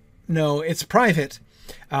 No, it's private.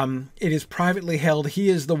 It is privately held. He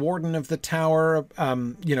is the warden of the tower.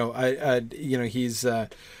 He's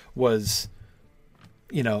was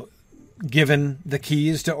given the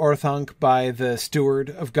keys to Orthanc by the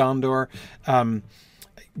steward of Gondor.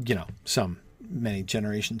 Many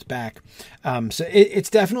generations back. So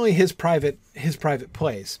it's definitely his private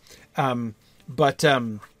place. But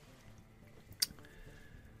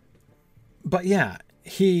yeah,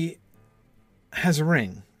 he has a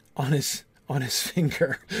ring on his on his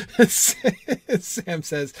finger. Sam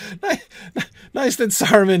says, nice that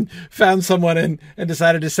Saruman found someone and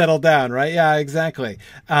decided to settle down, right? Yeah, exactly.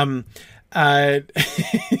 Sam, I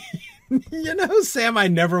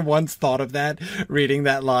never once thought of that reading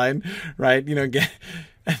that line, right?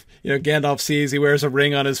 Gandalf sees he wears a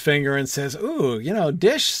ring on his finger and says, ooh,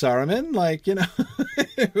 dish, Saruman, like,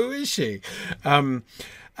 who is she?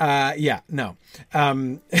 Yeah, no.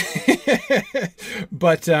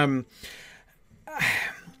 But,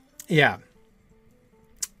 yeah.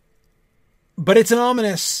 But it's an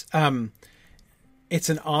ominous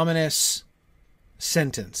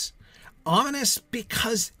sentence. Ominous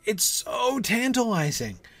because it's so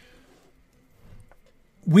tantalizing.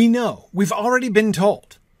 We've already been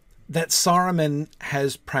told that Saruman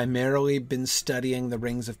has primarily been studying the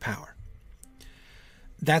Rings of Power.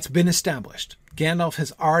 That's been established. Gandalf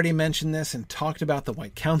has already mentioned this and talked about the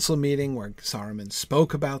White Council meeting where Saruman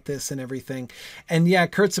spoke about this and everything. And yeah,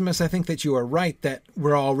 Kurtzimus, I think that you are right that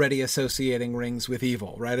we're already associating rings with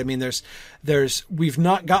evil, right? I mean, we've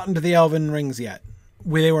not gotten to the Elven rings yet.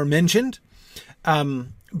 They were mentioned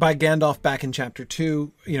by Gandalf back in chapter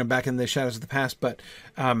 2, back in the Shadows of the Past, but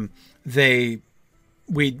the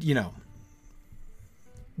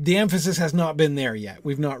emphasis has not been there yet.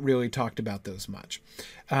 We've not really talked about those much.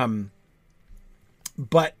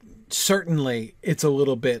 But certainly it's a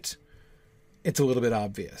little bit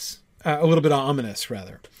obvious, a little bit ominous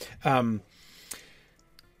rather.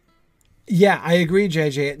 Yeah, I agree,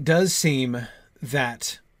 JJ. It does seem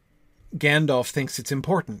that Gandalf thinks it's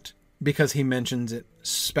important because he mentions it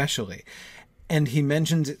specially. And he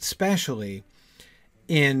mentions it specially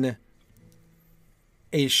in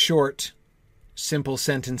a short, simple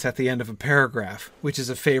sentence at the end of a paragraph, which is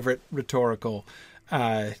a favorite rhetorical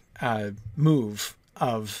move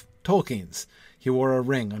of Tolkien's. He wore a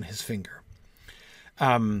ring on his finger.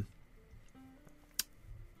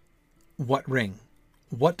 What ring?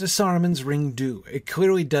 What does Saruman's ring do? It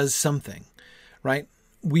clearly does something, right?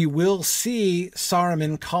 We will see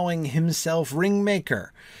Saruman calling himself Ringmaker.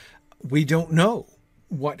 We don't know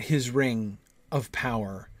what his ring of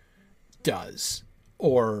power does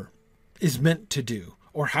or is meant to do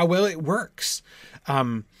or how well it works.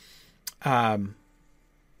 But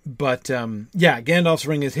Gandalf's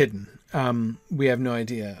ring is hidden. We have no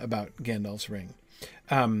idea about Gandalf's ring.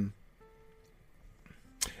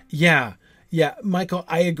 Yeah, Michael,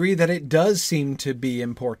 I agree that it does seem to be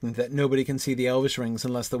important that nobody can see the Elvish rings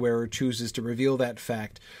unless the wearer chooses to reveal that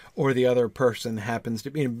fact or the other person happens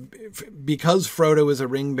to be. Because Frodo is a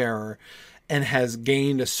ring bearer and has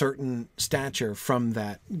gained a certain stature from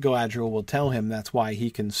that, Galadriel will tell him that's why he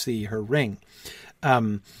can see her ring.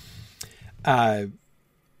 Gandalf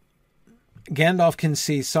can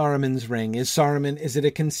see Saruman's ring. Is it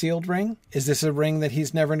a concealed ring? Is this a ring that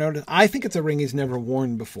he's never noticed? I think it's a ring he's never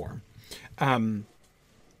worn before. And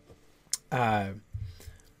no,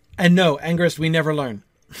 Angrist, we never learn.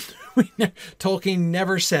 Tolkien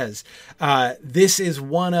never says, this is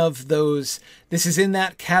one of those, this is in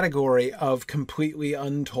that category of completely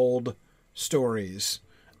untold stories,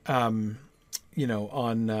 on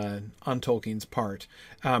Tolkien's part.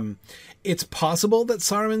 It's possible that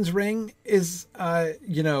Saruman's ring is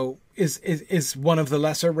one of the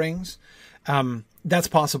lesser rings. That's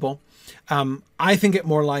possible. I think it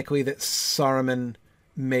more likely that Saruman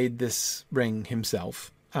made this ring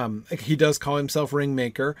himself. He does call himself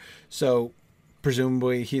Ringmaker, so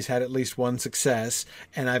presumably he's had at least one success,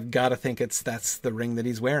 and I've got to think that's the ring that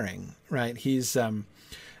he's wearing, right? He's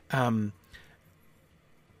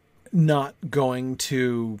not going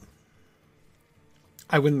to...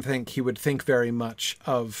 I wouldn't think he would think very much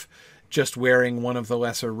of just wearing one of the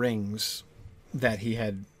lesser rings that he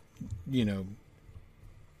had,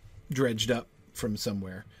 dredged up from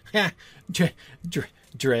somewhere.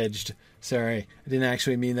 Dredged. Sorry, I didn't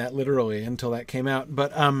actually mean that literally until that came out.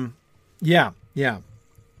 But, yeah.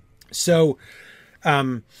 So,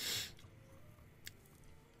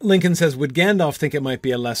 Lincoln says, would Gandalf think it might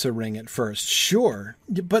be a lesser ring at first? Sure.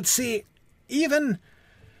 But see, even...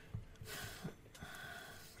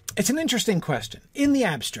 It's an interesting question. In the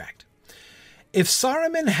abstract, if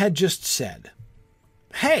Saruman had just said,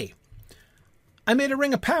 hey, I made a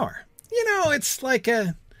ring of power. It's like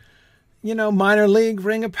a, minor league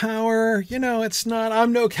ring of power. It's not,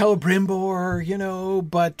 I'm no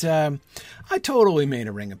Celebrimbor, but I totally made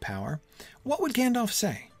a ring of power. What would Gandalf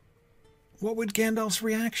say? What would Gandalf's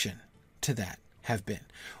reaction to that have been?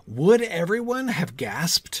 Would everyone have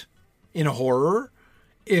gasped in horror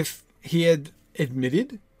if he had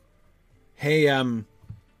admitted, hey, I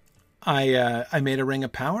made a ring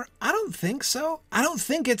of power? I don't think so. I don't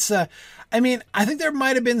think it's I think there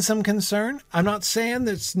might have been some concern. I'm not saying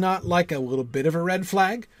that it's not like a little bit of a red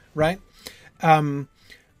flag, right?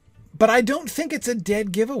 But I don't think it's a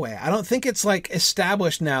dead giveaway. I don't think it's like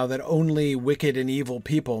established now that only wicked and evil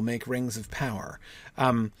people make rings of power.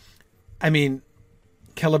 Celebrimbor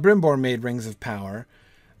made rings of power.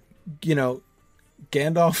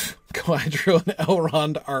 Gandalf, Galadriel, and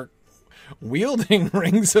Elrond are wielding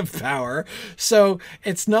rings of power. So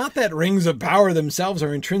it's not that rings of power themselves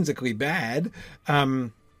are intrinsically bad.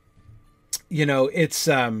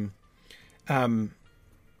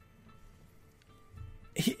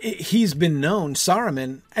 He's been known,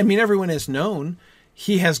 Saruman, everyone has known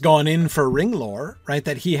he has gone in for ring lore, right?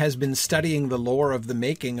 That he has been studying the lore of the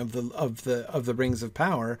making of the rings of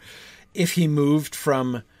power. If he moved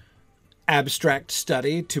from abstract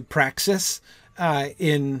study to praxis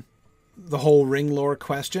in the whole ring lore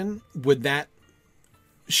question, would that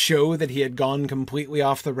show that he had gone completely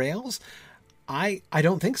off the rails? I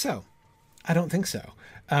don't think so. I don't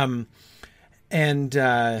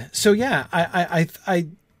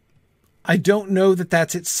know that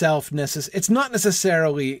that's itself it's not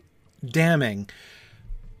necessarily damning,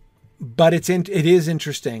 but it is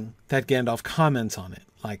interesting that Gandalf comments on it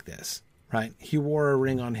like this, right? He wore a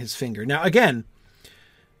ring on his finger. Now, again,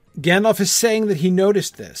 Gandalf is saying that he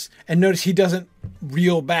noticed this, and notice he doesn't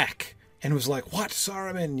reel back and was like, "What,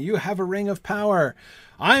 Saruman? You have a ring of power.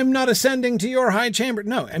 I'm not ascending to your high chamber."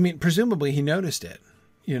 No, presumably he noticed it,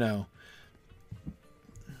 I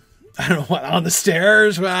don't know what, on the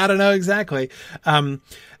stairs. Well, I don't know exactly. But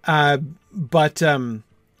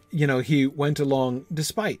he went along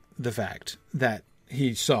despite the fact that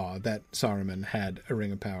he saw that Saruman had a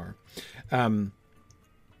ring of power.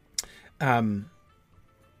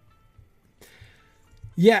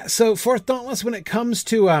 So Fourth Dauntless, when it comes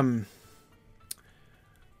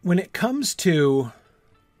to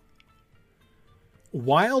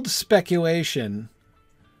wild speculation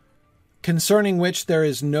concerning which there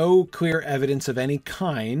is no clear evidence of any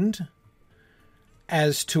kind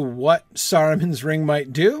as to what Saruman's ring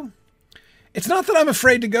might do, it's not that I'm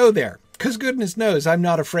afraid to go there, because goodness knows I'm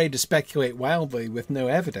not afraid to speculate wildly with no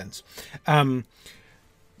evidence.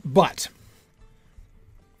 But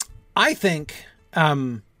I think,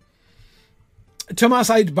 Tomas,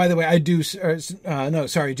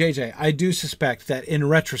 JJ, I do suspect that in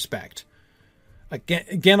retrospect,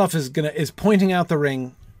 Gandalf is pointing out the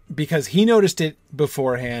ring because he noticed it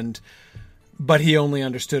beforehand, but he only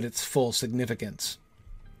understood its full significance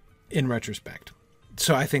in retrospect.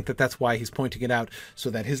 So I think that that's why he's pointing it out, so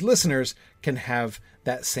that his listeners can have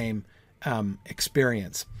that same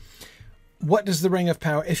experience. What does the Ring of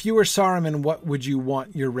Power... If you were Saruman, what would you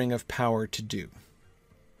want your Ring of Power to do?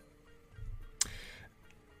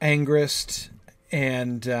 Angrist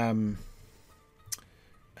and...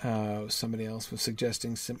 somebody else was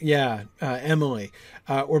suggesting Emily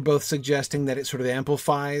were both suggesting that it sort of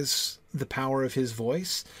amplifies the power of his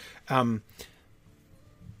voice.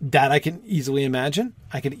 That I can easily imagine.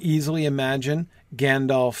 I could easily imagine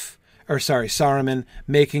Saruman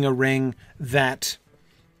making a ring that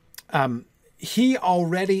he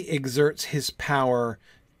already exerts his power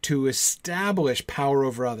to establish power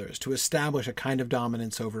over others, to establish a kind of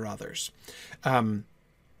dominance over others.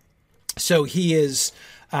 So he is,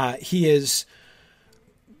 and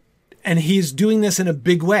he's doing this in a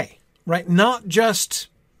big way, right? Not just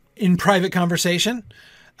in private conversation.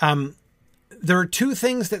 There are two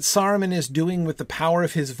things that Saruman is doing with the power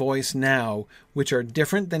of his voice now, which are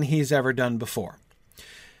different than he's ever done before.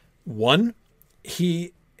 One,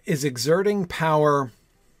 he is exerting power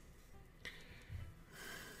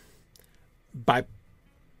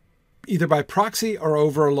either by proxy or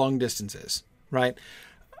over long distances, right?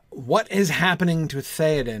 What is happening to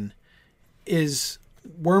Theoden is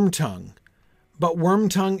Wormtongue, but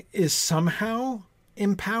Wormtongue is somehow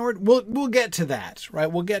empowered. We'll get to that,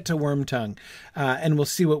 right? We'll get to Wormtongue, and we'll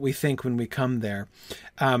see what we think when we come there.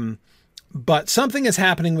 But something is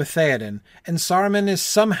happening with Theoden, and Saruman is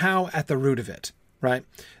somehow at the root of it, right?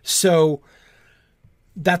 So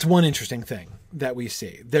that's one interesting thing that we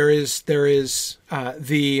see. There is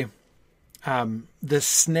the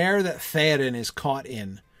snare that Theoden is caught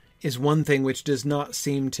in is one thing which does not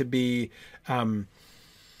seem to be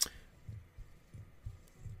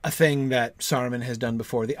a thing that Saruman has done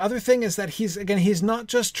before. The other thing is that he's not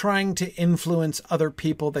just trying to influence other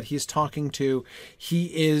people that he's talking to. He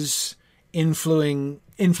is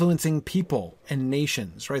influencing people and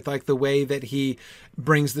nations, right? Like the way that he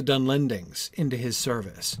brings the Dunlendings into his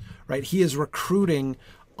service, right? He is recruiting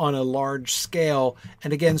on a large scale.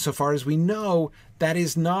 And again, so far as we know, that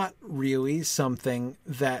is not really something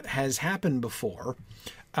that has happened before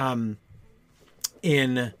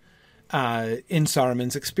in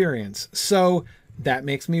Saruman's experience. So that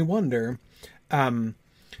makes me wonder.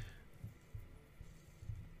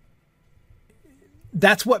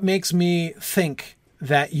 That's what makes me think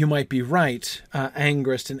that you might be right,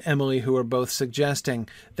 Angrist and Emily, who are both suggesting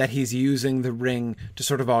that he's using the ring to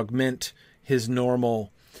sort of augment his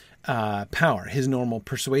normal power, his normal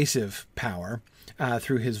persuasive power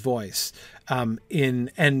through his voice,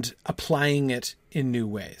 and applying it in new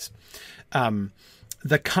ways.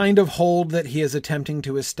 The kind of hold that he is attempting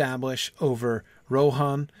to establish over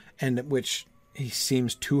Rohan, and which he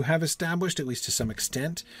seems to have established, at least to some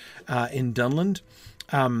extent, in Dunland,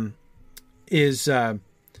 is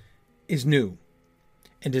new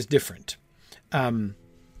and is different.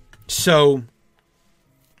 So,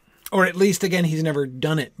 or at least, again, he's never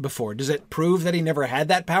done it before. Does it prove that he never had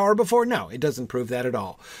that power before? No, it doesn't prove that at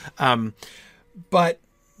all. But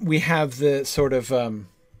we have the sort of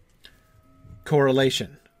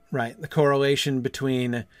correlation, right? The correlation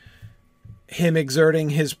between him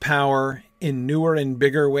exerting his power in newer and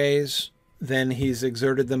bigger ways than he's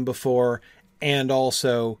exerted them before, and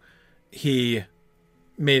also he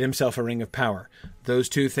made himself a ring of power. Those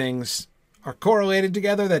two things are correlated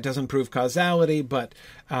together. That doesn't prove causality, but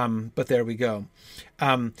there we go.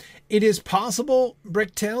 It is possible,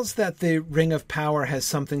 Bricktails, that the ring of power has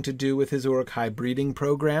something to do with his Uruk-hai breeding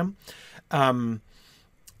program.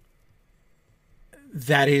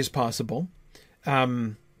 That is possible.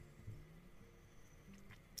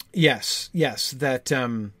 Yes,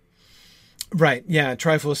 that... Right, yeah,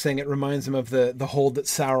 Trifle is saying it reminds him of the hold that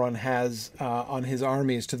Sauron has on his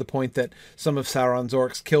armies, to the point that some of Sauron's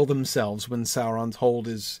orcs kill themselves when Sauron's hold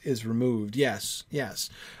is removed. Yes.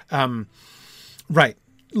 Right,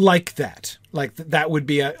 like that. Like that would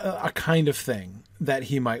be a kind of thing that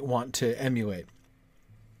he might want to emulate.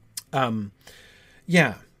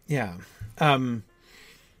 Yeah.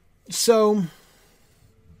 So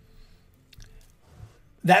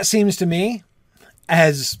that seems to me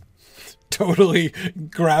as totally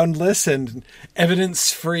groundless and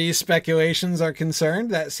evidence-free speculations are concerned.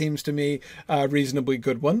 That seems to me a reasonably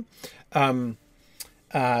good one.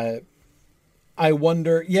 I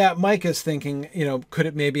wonder, Mike is thinking, could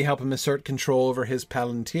it maybe help him assert control over his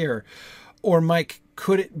Palantir? Or Mike,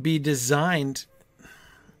 could it be designed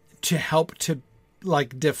to help to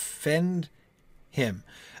defend him?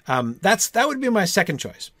 That would be my second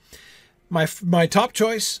choice. My top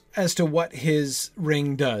choice as to what his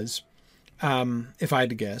ring does, if I had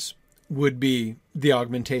to guess, would be the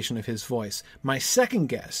augmentation of his voice. My second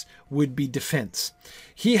guess would be defense.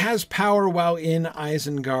 He has power while in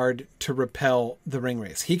Isengard to repel the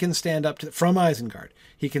Ringwraiths. He can stand up from Isengard.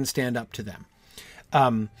 He can stand up to them.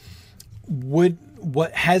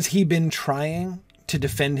 Has he been trying to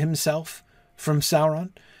defend himself from Sauron?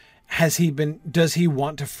 Does he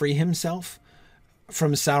want to free himself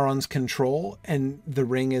from Sauron's control, and the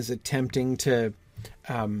ring is attempting to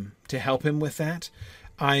help him with that?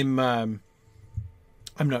 I'm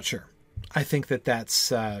not sure. I think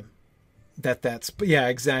that's yeah,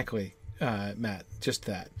 exactly, Matt, just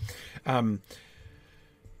that.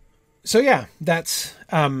 So yeah, that's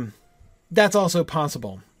also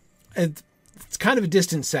possible. It's kind of a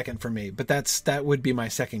distant second for me, but that would be my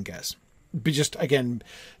second guess. Be just, again,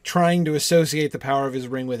 trying to associate the power of his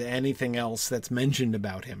ring with anything else that's mentioned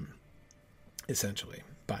about him, essentially.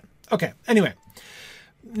 But, okay, anyway.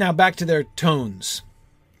 Now back to their tones,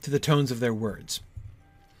 to the tones of their words.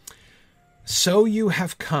 "So you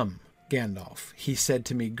have come, Gandalf," he said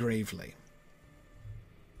to me gravely.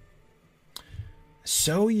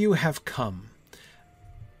 "So you have come."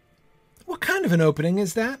 What kind of an opening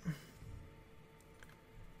is that?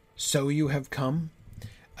 "So you have come."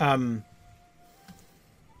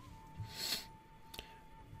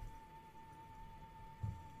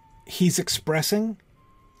 He's expressing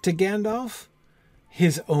to Gandalf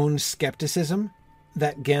his own skepticism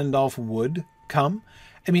that Gandalf would come.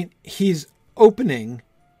 I mean, he's opening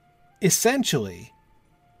essentially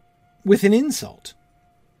with an insult,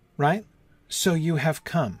 right? "So you have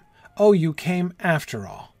come. Oh, you came after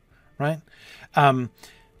all," right? To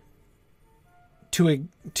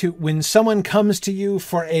when someone comes to you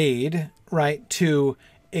for aid, right? To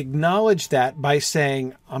acknowledge that by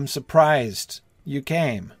saying, "I'm surprised you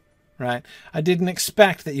came." Right? "I didn't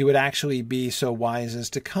expect that you would actually be so wise as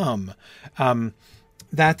to come."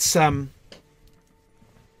 That's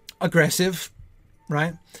aggressive,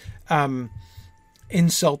 right?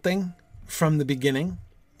 Insulting from the beginning.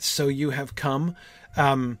 "So you have come."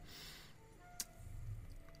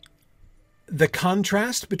 The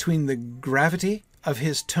contrast between the gravity of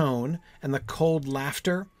his tone and the cold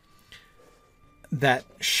laughter that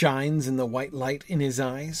shines in the white light in his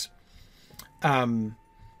eyes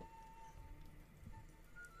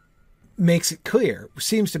makes it clear,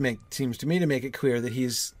 seems to me to make it clear that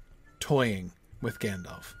he's toying with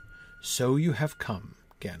Gandalf. So you have come,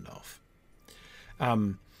 Gandalf.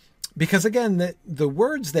 Because again, the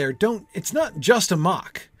words there it's not just a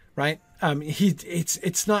mock, right?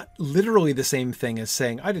 It's not literally the same thing as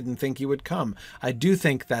saying, I didn't think you would come. I do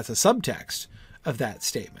think that's a subtext of that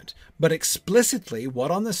statement. But explicitly,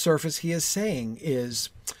 what on the surface he is saying is,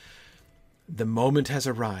 the moment has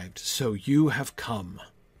arrived, so you have come,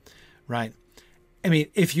 right? I mean,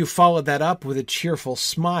 if you followed that up with a cheerful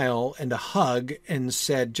smile and a hug and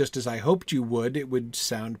said, just as I hoped you would, it would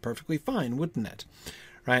sound perfectly fine, wouldn't it?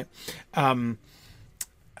 Right?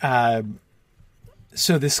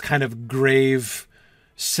 So this kind of grave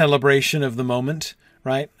celebration of the moment,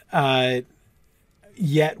 right?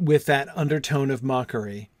 Yet with that undertone of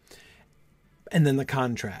mockery. And then the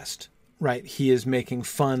contrast, right? He is making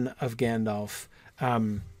fun of Gandalf,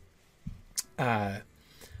 from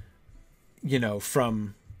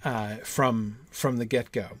the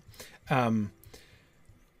get-go.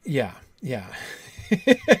 Yeah.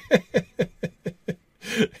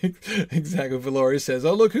 Exactly. Valori says,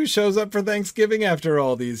 oh, look who shows up for Thanksgiving after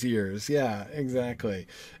all these years. Yeah, exactly.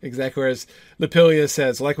 Whereas Lepilia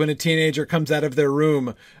says, like when a teenager comes out of their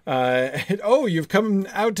room, oh, you've come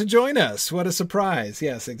out to join us. What a surprise.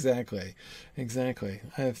 Yes, exactly. I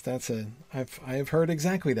have heard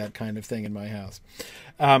exactly that kind of thing in my house.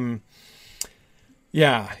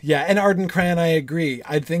 Yeah. And Arden Cran, I agree.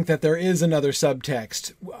 I think that there is another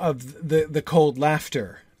subtext of the cold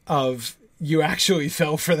laughter of, you actually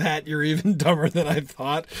fell for that. You're even dumber than I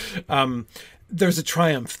thought. There's a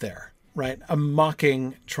triumph there, right? A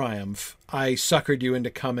mocking triumph. I suckered you into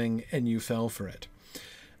coming and you fell for it.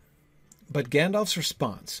 But Gandalf's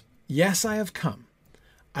response, yes, I have come.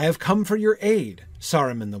 I have come for your aid,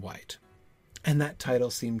 Saruman the White. And that title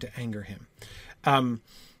seemed to anger him.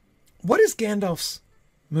 What is Gandalf's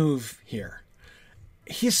move here?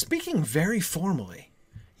 He's speaking very formally.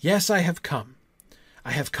 Yes, I have come.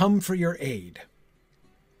 I have come for your aid.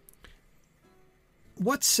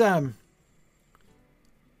 Who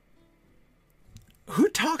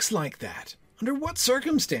talks like that? Under what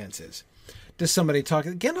circumstances does somebody talk?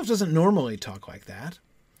 Gandalf doesn't normally talk like that.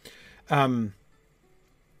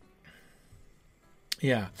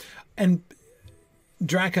 Yeah. And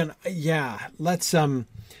Drakon, yeah, let's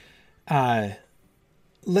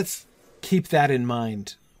keep that in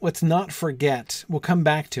mind. Let's not forget. We'll come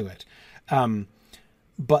back to it.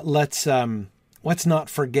 But let's not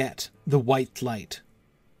forget the white light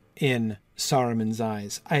in Saruman's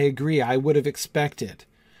eyes. I agree. I would have expected,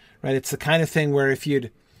 right? It's the kind of thing where if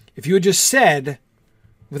you had just said,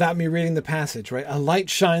 without me reading the passage, right? A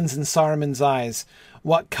light shines in Saruman's eyes.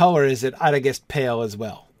 What color is it? I'd have guessed pale as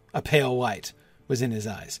well. A pale white was in his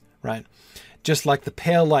eyes, right? Just like the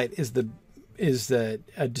pale light is a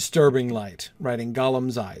disturbing light, right? In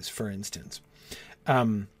Gollum's eyes, for instance.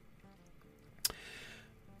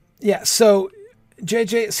 Yeah, so,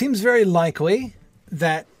 JJ, it seems very likely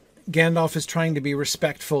that Gandalf is trying to be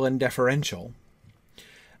respectful and deferential.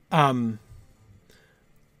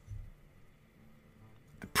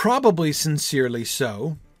 Probably sincerely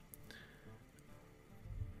so.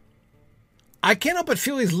 I can't help but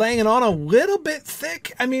feel he's laying it on a little bit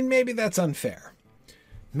thick. I mean, maybe that's unfair.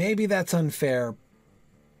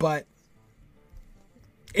 But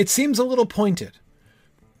it seems a little pointed.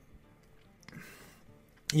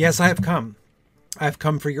 Yes, I have come. I have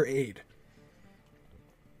come for your aid.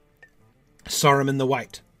 Saruman the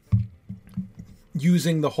White.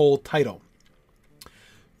 Using the whole title.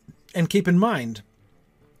 And keep in mind,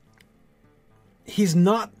 he is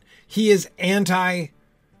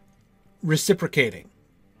anti-reciprocating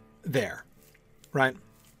there, right?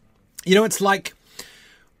 You know, it's like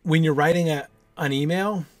when you're writing an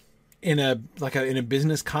email in a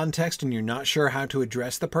business context and you're not sure how to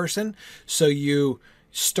address the person. So you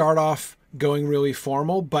start off going really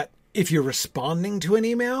formal, but if you're responding to an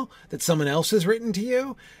email that someone else has written to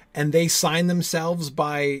you and they sign themselves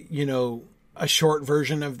by, a short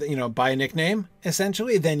version of by a nickname,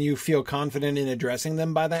 essentially, then you feel confident in addressing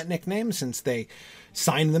them by that nickname since they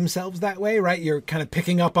signed themselves that way, right? You're kind of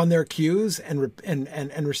picking up on their cues and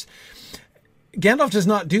Gandalf does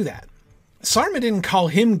not do that. Saruman didn't call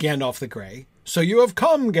him Gandalf the Grey. So you have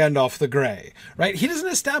come, Gandalf the Grey, right? He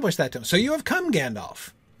doesn't establish that to him. So you have come,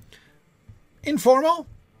 Gandalf. Informal,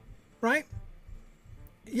 right?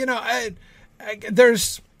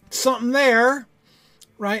 There's something there,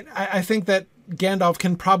 right? I think that Gandalf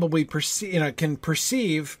can probably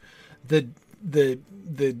perceive the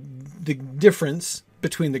difference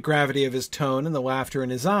between the gravity of his tone and the laughter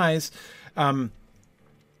in his eyes. But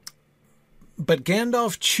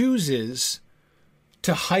Gandalf chooses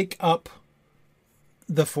to hike up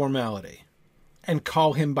the formality and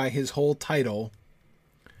call him by his whole title,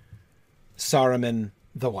 Saruman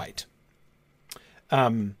the White.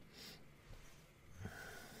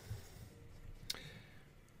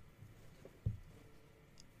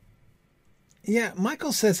 Yeah,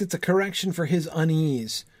 Michael says it's a correction for his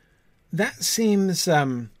unease. That seems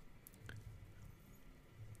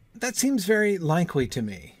very likely to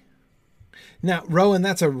me. Now, Rowan,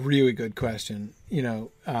 that's a really good question.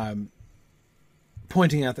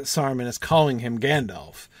 Pointing out that Saruman is calling him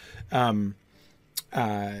Gandalf rather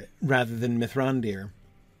than Mithrandir.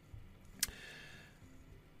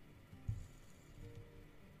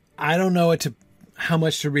 I don't know how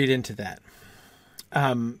much to read into that.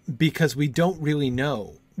 Because we don't really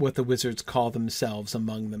know what the wizards call themselves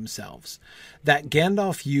among themselves. That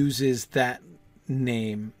Gandalf uses those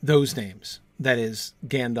names, that is,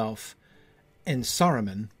 Gandalf and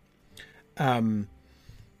Saruman.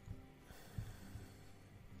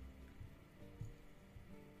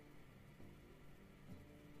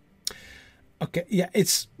 Okay, yeah,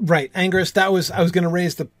 it's right. Angus, I was going to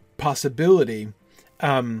raise the possibility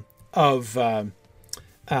of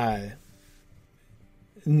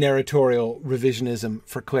narratorial revisionism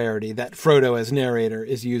for clarity, that Frodo as narrator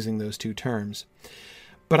is using those two terms.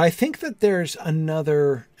 But I think that there's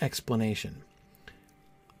another explanation.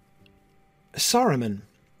 Saruman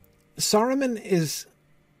is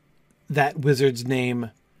that wizard's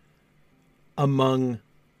name among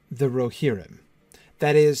the Rohirrim.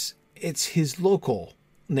 That is, it's his local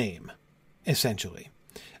name, essentially.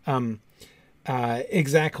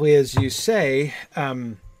 Exactly as you say,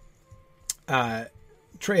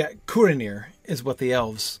 Curanir is what the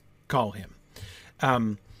elves call him.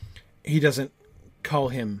 He doesn't call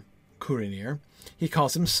him Curanir. He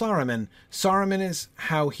calls him Saruman. Saruman is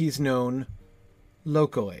how he's known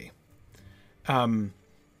locally. Gandalf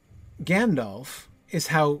is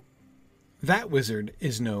how that wizard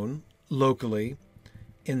is known locally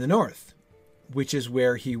in the north, which is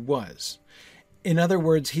where he was. In other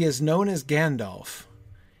words, he is known as Gandalf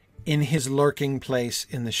in his lurking place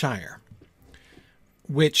in the Shire,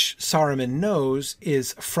 which Saruman knows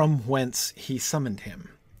is from whence he summoned him,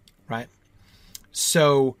 right?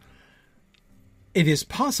 So it is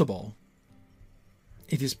possible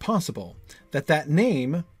that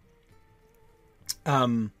name,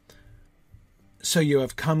 so you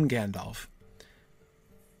have come Gandalf,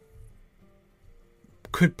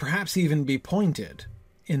 could perhaps even be pointed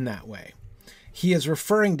in that way. He is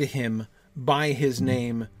referring to him by his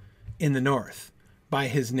name in the north, by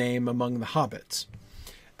his name among the hobbits.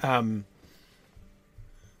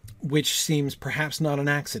 Which seems perhaps not an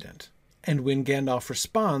accident. And when Gandalf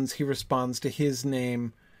responds, he responds to his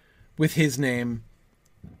name with his name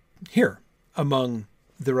here among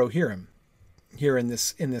the Rohirrim, here in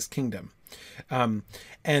this kingdom.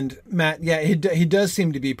 And Matt, yeah, he does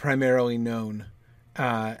seem to be primarily known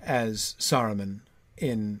as Saruman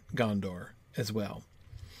in Gondor as well,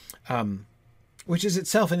 which is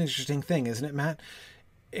itself an interesting thing, isn't it, Matt?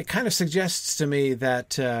 It kind of suggests to me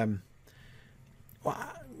that,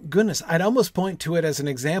 goodness, I'd almost point to it as an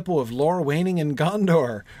example of lore waning in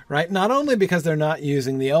Gondor, right? Not only because they're not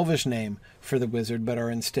using the Elvish name for the wizard, but are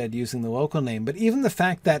instead using the local name. But even the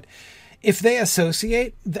fact that if they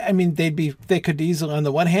associate, I mean, they could easily, on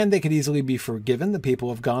the one hand, they could easily be forgiven. The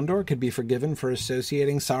people of Gondor could be forgiven for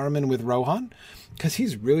associating Saruman with Rohan, because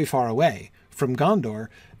he's really far away from Gondor.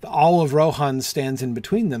 All of Rohan stands in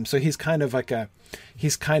between them. So he's kind of a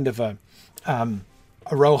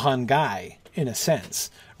Rohan guy in a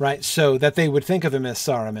sense, right? So that they would think of him as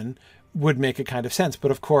Saruman would make a kind of sense.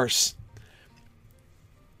 But of course,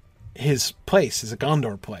 his place is a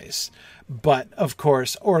Gondor place. But of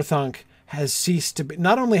course, Orthanc has ceased to be,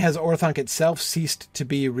 not only has Orthanc itself ceased to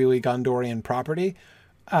be really Gondorian property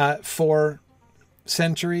for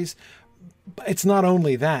centuries, it's not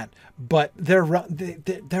only that, but their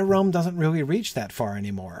realm doesn't really reach that far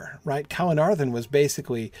anymore, right? Calenarthon was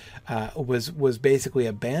basically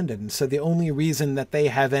abandoned. So the only reason that they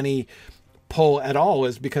have any pull at all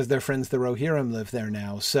is because their friends the Rohirrim live there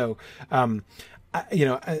now. So, as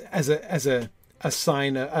a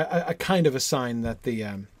sign, a kind of a sign that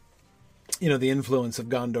the influence of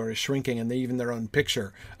Gondor is shrinking, and even their own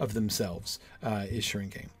picture of themselves is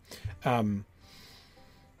shrinking.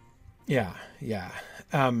 Yeah.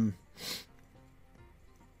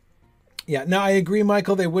 Now I agree,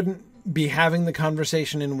 Michael. They wouldn't be having the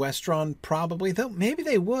conversation in Westron? Probably, though. Maybe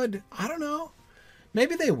they would. I don't know.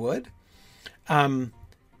 Maybe they would.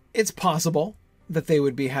 It's possible that they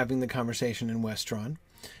would be having the conversation in Westron.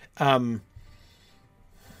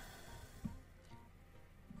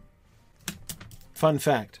 Fun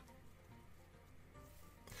fact.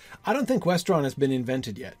 I don't think Westron has been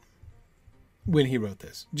invented yet when he wrote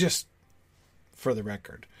this, just for the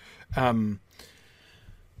record. The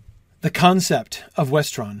concept of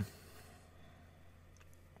Westron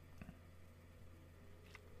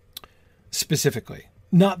specifically,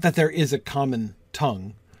 not that there is a common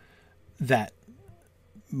tongue that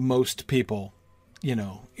most people,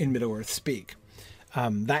 in Middle-earth speak.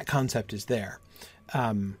 That concept is there.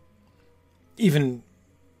 Even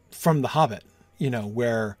from The Hobbit,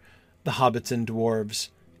 where the hobbits and dwarves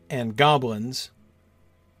and goblins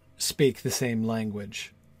speak the same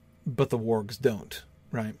language, but the wargs don't,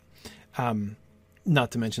 right?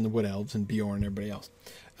 Not to mention the wood elves and Bjorn and everybody else.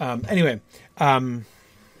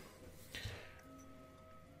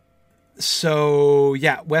 So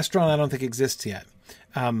yeah, Westron I don't think exists yet.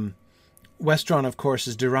 Westron, of course,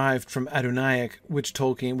 is derived from Adunaic,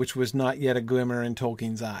 which was not yet a glimmer in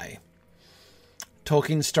Tolkien's eye.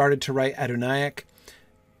 Tolkien started to write Adunaic,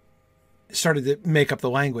 started to make up the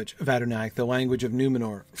language of Adunaic, the language of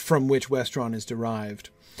Numenor, from which Westron is derived.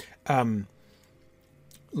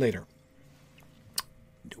 Later.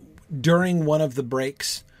 During one of the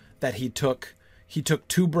breaks that he took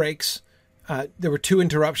 2 breaks. There were 2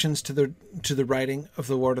 interruptions to the writing of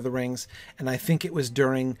The Lord of the Rings, and I think it was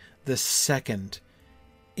during the second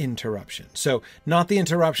interruption. So not the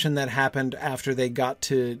interruption that happened after they got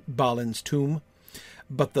to Balin's tomb,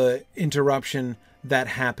 but the interruption that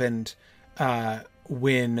happened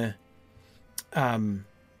when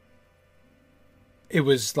it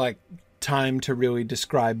was like time to really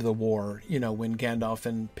describe the war. When Gandalf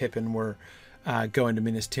and Pippin were going to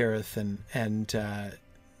Minas Tirith and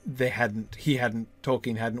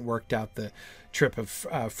Tolkien hadn't worked out the trip of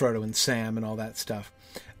Frodo and Sam and all that stuff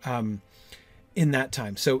in that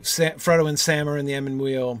time. So Frodo and Sam are in the Emyn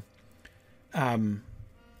Muil, and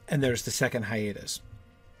there's the second hiatus.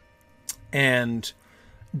 And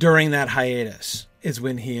during that hiatus is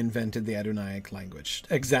when he invented the Adunaic language,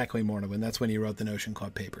 exactly Morrowind. That's when he wrote the Notion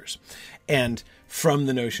Club papers. And from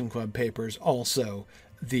the Notion Club papers, also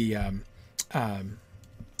the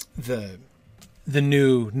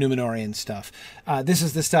new Numenorian stuff. This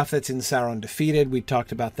is the stuff that's in Sauron Defeated. We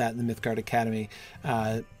talked about that in the Mythgard Academy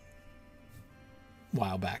a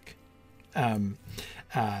while back.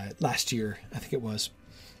 Last year, I think it was.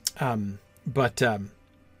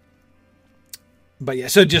 But yeah,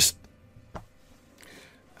 so just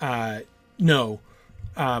no.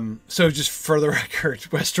 So just for the record,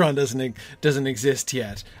 Westron doesn't exist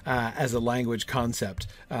yet as a language concept,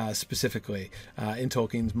 specifically in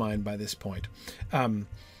Tolkien's mind by this point.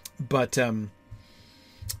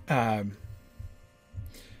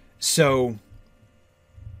 So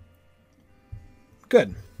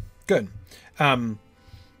good.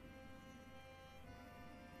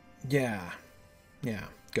 Yeah,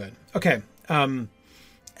 good. Okay.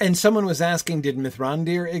 And someone was asking, did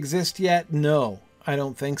Mithrandir exist yet? No, I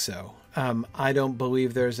don't think so. I don't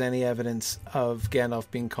believe there's any evidence of Gandalf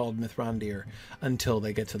being called Mithrandir until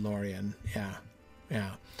they get to Lorien. Yeah.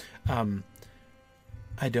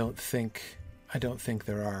 I don't think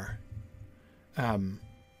there are. And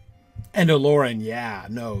Olorin, yeah,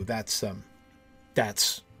 no, that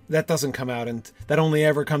doesn't come out, and that only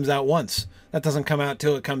ever comes out once. That doesn't come out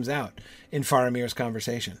till it comes out in Faramir's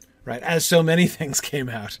conversation. Right, as so many things came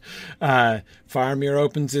out. Faramir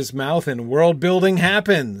opens his mouth and world building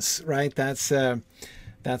happens. Right, that's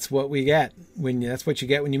what we get that's what you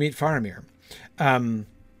get when you meet Faramir.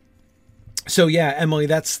 So yeah, Emily,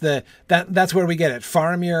 that's where we get it.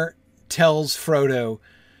 Faramir tells Frodo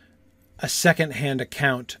a secondhand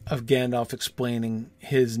account of Gandalf explaining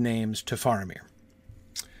his names to Faramir.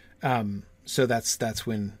 So that's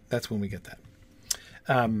when we get that.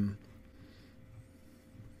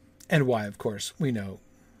 And why, of course, we know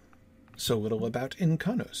so little about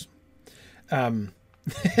Incarnos.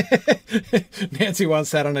 Nancy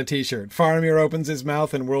wants that on a t-shirt. Faramir opens his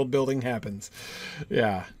mouth and world building happens.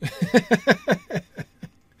 Yeah.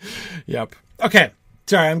 Yep. Okay.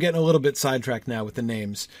 Sorry, I'm getting a little bit sidetracked now with the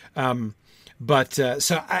names. So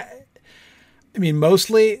I mean,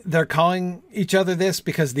 mostly they're calling each other this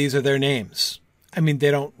because these are their names. I mean,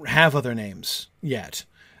 they don't have other names yet.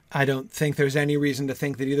 I don't think there's any reason to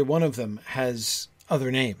think that either one of them has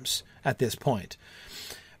other names at this point.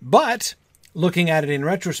 But looking at it in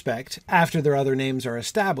retrospect, after their other names are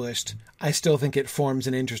established, I still think it forms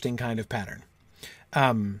an interesting kind of pattern.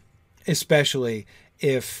 especially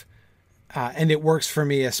if, and it works for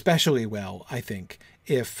me especially well, I think,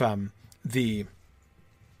 if the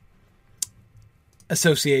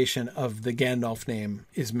association of the Gandalf name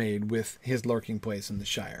is made with his lurking place in the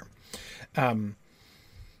Shire.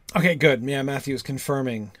 Okay, good. Yeah, Matthew is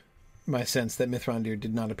confirming my sense that Mithrandir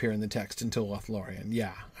did not appear in the text until Lothlorien.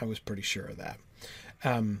 Yeah, I was pretty sure of that.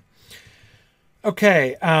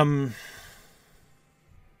 Okay.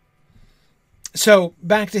 So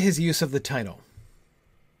back to his use of the title.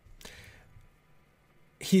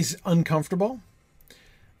 He's uncomfortable.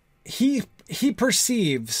 He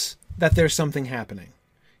perceives that there's something happening.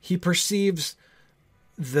 He perceives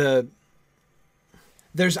there's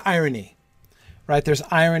irony, right? There's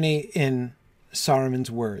irony in Saruman's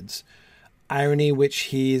words. Irony which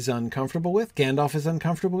he's uncomfortable with. Gandalf is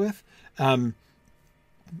uncomfortable with.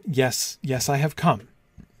 Yes, I have come.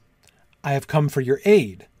 I have come for your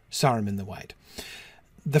aid, Saruman the White.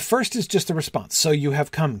 The first is just a response. So you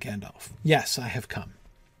have come, Gandalf. Yes, I have come.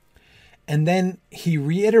 And then he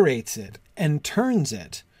reiterates it and turns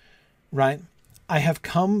it, right? I have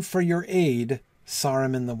come for your aid,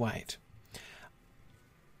 Saruman the White.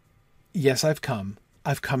 Yes, I've come.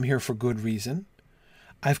 I've come here for good reason.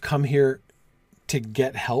 I've come here to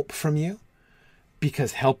get help from you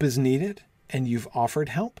because help is needed and you've offered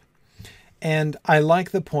help. And I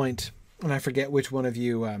like the point, and I forget which one of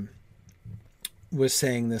you was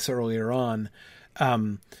saying this earlier on,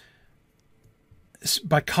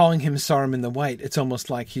 by calling him Saruman the White, it's almost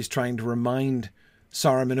like he's trying to remind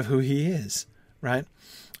Saruman of who he is, right?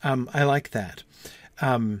 I like that.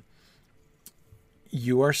 You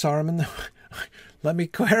are Saruman the Let me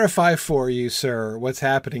clarify for you, sir, what's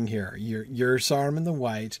happening here. You're Saruman the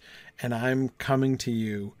White, and I'm coming to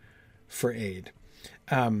you for aid.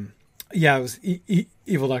 Yeah, it was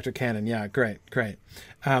Evil Dr. Cannon. Yeah, great.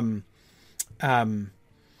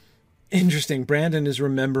 Interesting. Brandon is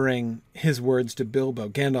remembering his words to Bilbo,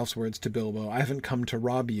 Gandalf's words to Bilbo. I haven't come to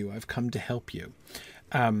rob you. I've come to help you.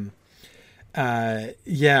 Yeah.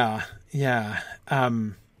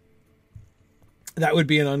 That would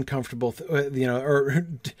be an uncomfortable, or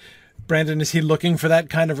Brandon, is he looking for that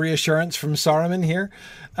kind of reassurance from Saruman here?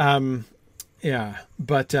 Yeah,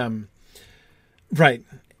 but, right.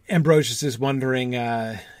 Ambrosius is wondering,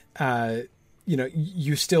 you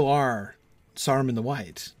still are Saruman the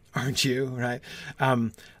White, aren't you? Right.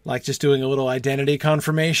 Like just doing a little identity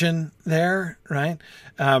confirmation there. Right.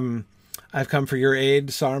 I've come for your aid,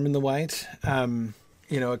 Saruman the White.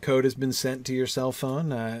 A code has been sent to your cell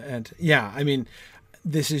phone. And yeah, I mean,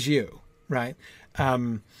 this is you, right?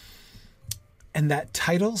 And that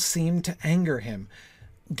title seemed to anger him.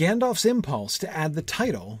 Gandalf's impulse to add the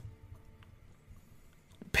title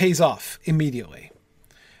pays off immediately,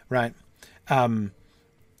 right? The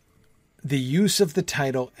use of the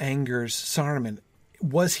title angers Saruman.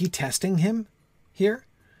 Was he testing him here?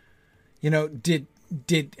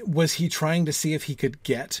 Was he trying to see if he could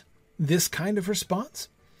get this kind of response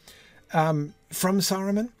from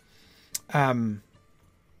Saruman?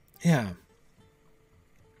 Yeah.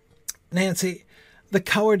 Nancy, the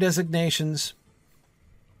color designations,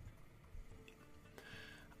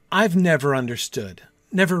 I've never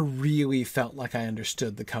really felt like I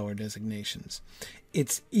understood the color designations.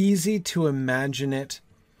 It's easy to imagine it,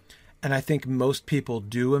 and I think most people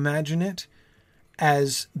do imagine it,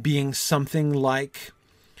 as being something like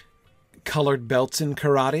colored belts in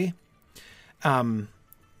karate.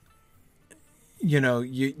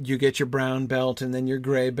 You get your brown belt and then your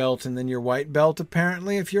gray belt and then your white belt,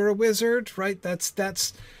 apparently, if you're a wizard, right? That's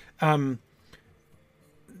the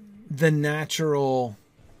natural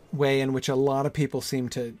way in which a lot of people seem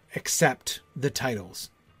to accept the titles,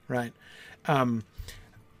 right?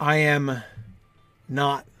 I am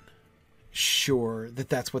not sure that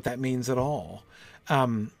that's what that means at all.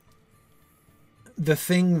 The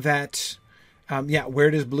thing that,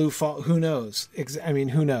 where does blue fall? Who knows?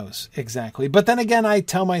 Who knows exactly? But then again, I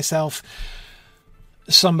tell myself,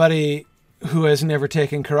 somebody who has never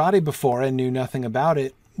taken karate before and knew nothing about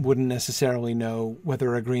it wouldn't necessarily know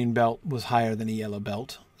whether a green belt was higher than a yellow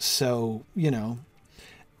belt. So,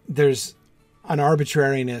 there's an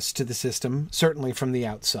arbitrariness to the system, certainly from the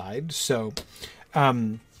outside. So,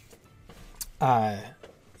 who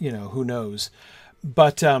knows?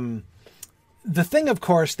 But the thing, of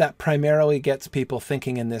course, that primarily gets people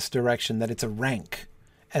thinking in this direction, that it's a rank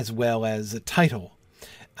as well as a title,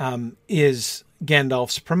 is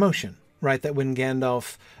Gandalf's promotion, right? That when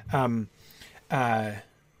Gandalf,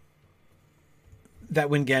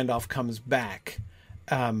 comes back,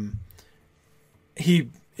 he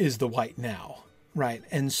is the White now, right?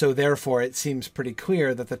 And so therefore it seems pretty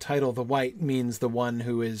clear that the title the White means the one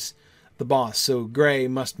who is the boss. So gray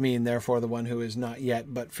must mean, therefore, the one who is not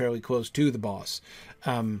yet, but fairly close to the boss.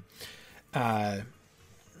 And I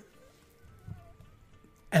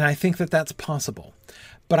think that that's possible.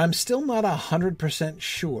 But I'm still not 100%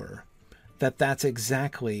 sure that that's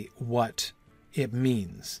exactly what it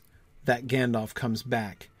means, that Gandalf comes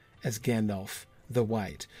back as Gandalf the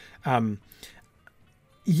White.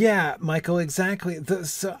 Yeah, Michael, exactly.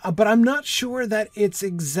 But I'm not sure that it's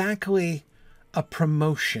exactly a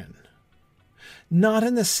promotion. Not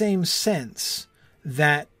in the same sense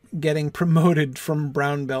that getting promoted from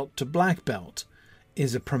brown belt to black belt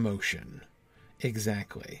is a promotion.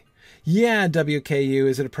 Exactly. Yeah, WKU,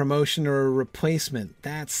 is it a promotion or a replacement?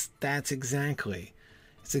 That's exactly.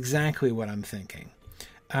 It's exactly what I'm thinking.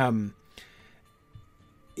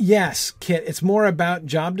 Yes, Kit, it's more about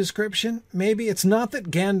job description. Maybe it's not that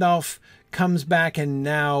Gandalf comes back and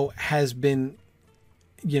now has been,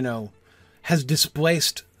 has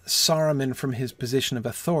displaced Saruman from his position of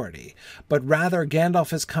authority, but rather Gandalf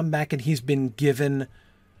has come back and he's been given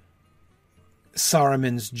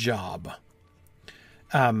Saruman's job.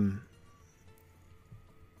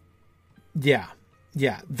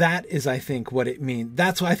 Yeah, that is, I think, what it means.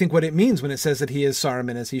 That's what I think what it means when it says that he is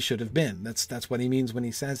Saruman as he should have been. That's what he means when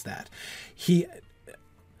he says that.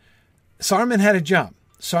 Saruman had a job.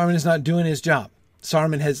 Saruman is not doing his job.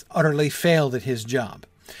 Saruman has utterly failed at his job.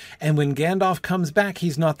 And when Gandalf comes back,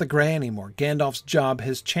 he's not the Grey anymore. Gandalf's job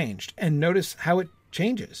has changed. And notice how it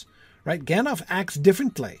changes, right? Gandalf acts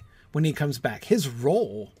differently when he comes back. His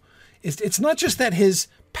role it's not just that his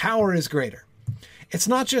power is greater. It's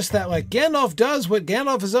not just that, like, Gandalf does what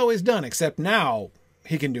Gandalf has always done, except now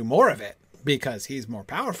he can do more of it because he's more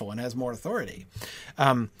powerful and has more authority.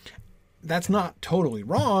 That's not totally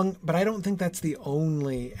wrong, but I don't think that's the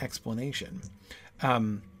only explanation.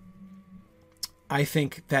 I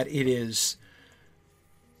think that it is,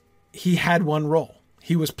 he had one role.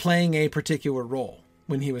 He was playing a particular role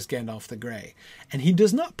when he was Gandalf the Grey, and he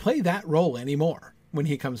does not play that role anymore when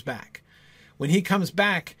he comes back. When he comes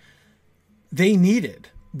back, they needed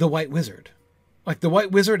the White Wizard. Like, the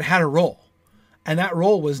White Wizard had a role, and that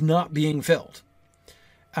role was not being filled.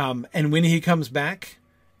 And when he comes back,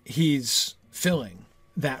 he's filling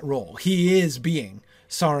that role. He is being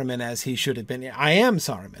Saruman as he should have been. I am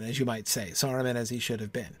Saruman, as you might say. Saruman as he should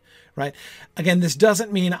have been, right? Again, this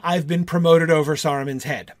doesn't mean I've been promoted over Saruman's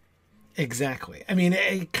head. Exactly. I mean,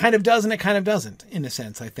 it kind of does and it kind of doesn't, in a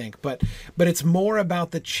sense, I think. But it's more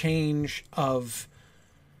about the change of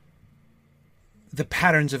the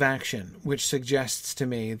patterns of action, which suggests to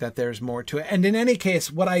me that there's more to it. And in any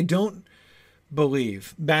case, what I don't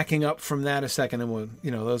believe, backing up from that a second, and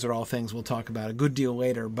those are all things we'll talk about a good deal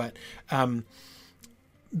later, but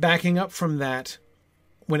backing up from that,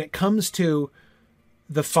 when it comes to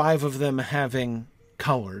the 5 of them having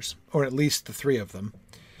colors, or at least the 3 of them,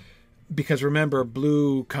 because remember,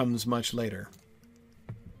 blue comes much later.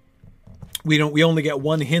 We only get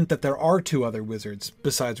one hint that there are 2 other wizards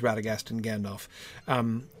besides Radagast and Gandalf.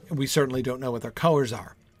 We certainly don't know what their colors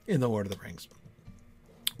are in The Lord of the Rings.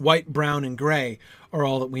 White, brown, and gray are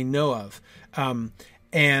all that we know of.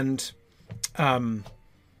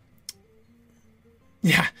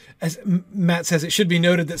 Yeah, as Matt says, it should be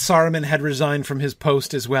noted that Saruman had resigned from his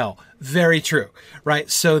post as well. Very true, right?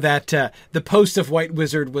 So that the post of White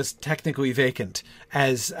Wizard was technically vacant,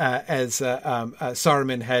 as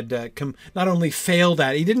Saruman had not only failed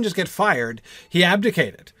at, he didn't just get fired, he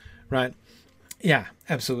abdicated, right? Yeah,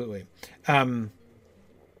 absolutely.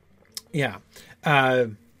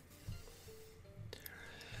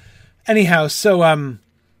 Anyhow, so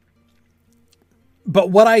but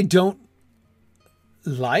what I don't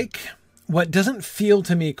like, what doesn't feel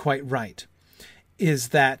to me quite right, is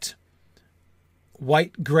that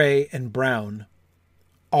white, gray, and brown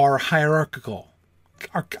are hierarchical,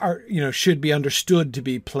 are should be understood to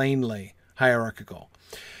be plainly hierarchical.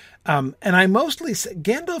 And I mostly say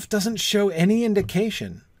Gandalf doesn't show any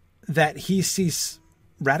indication that he sees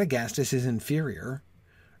Radagast as his inferior,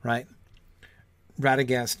 right?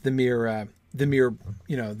 Radagast, the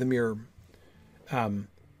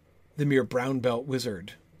mere brown belt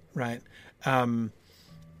wizard, right?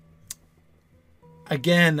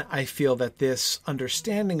 Again, I feel that this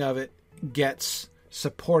understanding of it gets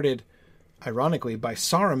supported, ironically, by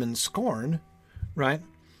Saruman's scorn, right?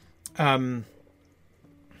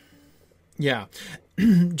 Yeah.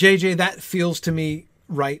 JJ, that feels to me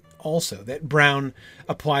right also. That brown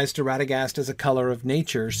applies to Radagast as a color of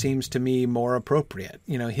nature seems to me more appropriate.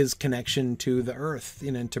 His connection to the earth,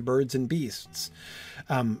 to birds and beasts.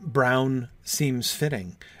 Brown seems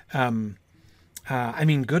fitting.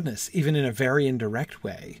 Goodness, even in a very indirect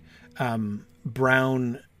way,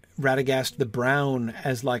 brown Radagast the Brown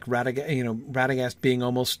as like Radagast being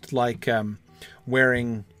almost like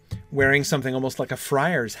wearing something almost like a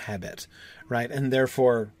friar's habit, right? And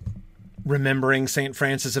therefore remembering St.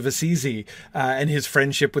 Francis of Assisi and his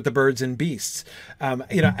friendship with the birds and beasts.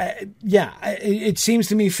 It seems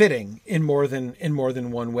to me fitting in more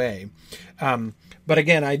than one way. But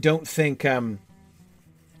again, I don't think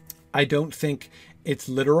it's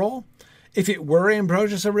literal. If it were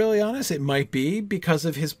Ambrosius Aurelianus, it might be because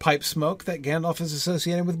of his pipe smoke that Gandalf is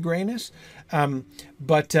associated with grayness.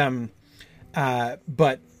 But yeah,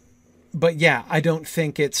 I don't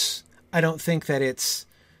think that it's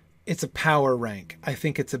a power rank. I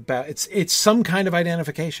think it's some kind of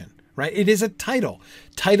identification, right? It is a title.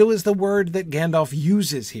 Title is the word that Gandalf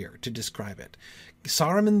uses here to describe it.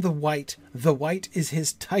 Saruman the White is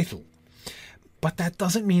his title. But that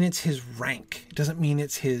doesn't mean it's his rank. It doesn't mean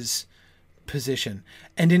it's his position.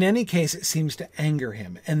 And in any case, it seems to anger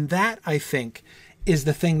him. And that, I think, is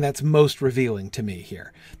the thing that's most revealing to me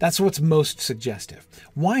here. That's what's most suggestive.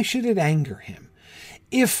 Why should it anger him?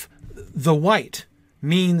 If the White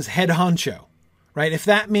means head honcho, right? If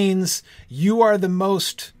that means you are the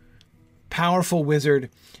most powerful wizard,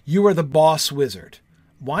 you are the boss wizard,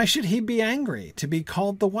 why should he be angry to be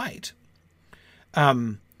called the White?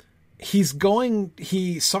 Saruman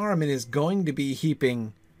is going to be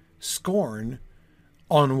heaping scorn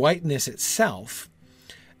on whiteness itself,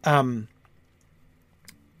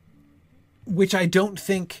 which I don't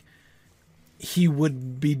think he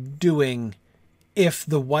would be doing if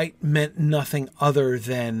the White meant nothing other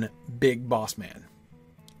than big boss man,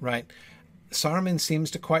 right? Saruman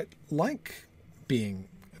seems to quite like being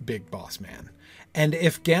a big boss man. And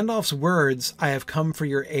if Gandalf's words, "I have come for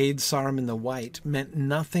your aid, Saruman the White," meant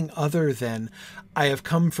nothing other than, "I have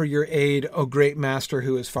come for your aid, O great master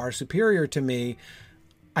who is far superior to me,"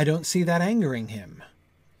 I don't see that angering him.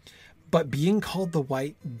 But being called the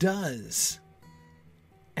White does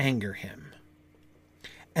anger him.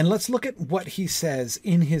 And let's look at what he says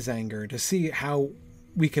in his anger to see how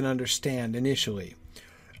we can understand initially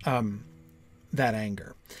that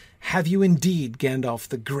anger. "Have you indeed, Gandalf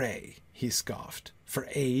the Grey," he scoffed, "for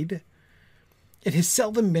aid? It has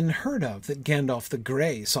seldom been heard of that Gandalf the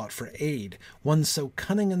Grey sought for aid, one so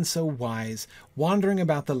cunning and so wise, wandering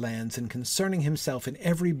about the lands and concerning himself in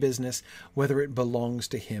every business, whether it belongs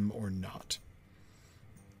to him or not."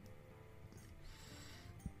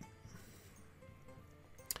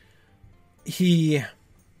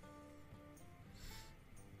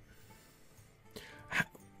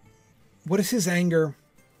 What is his anger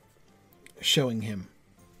showing him?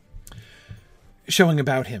 Showing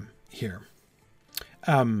about him here?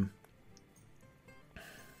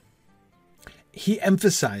 He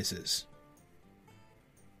emphasizes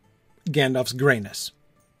Gandalf's grayness,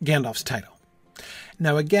 Gandalf's title.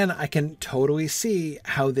 Now, again, I can totally see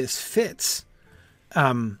how this fits.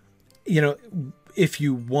 If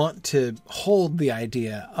you want to hold the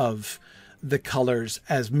idea of the colors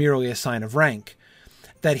as merely a sign of rank,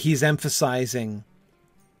 that he's emphasizing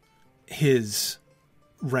his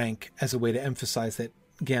rank as a way to emphasize that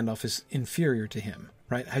Gandalf is inferior to him,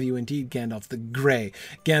 right? "Have you indeed, Gandalf the Grey,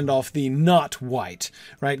 Gandalf the not white,"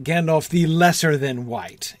 right? Gandalf the lesser than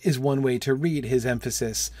white is one way to read his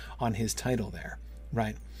emphasis on his title there,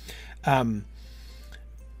 right?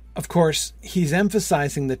 Of course, he's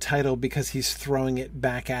emphasizing the title because he's throwing it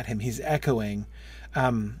back at him. He's echoing,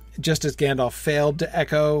 just as Gandalf failed to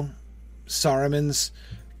echo Saruman's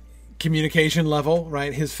communication level,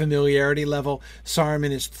 right? His familiarity level.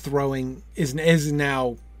 Saruman is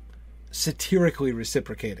now satirically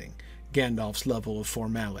reciprocating Gandalf's level of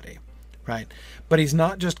formality, right? But he's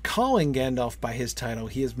not just calling Gandalf by his title,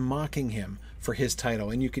 he is mocking him for his title,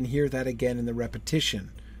 and you can hear that again in the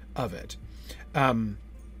repetition of it.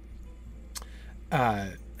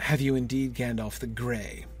 "Have you indeed, Gandalf the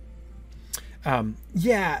Grey?"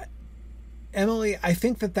 Emily, I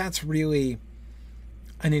think that's really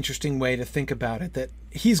an interesting way to think about it, that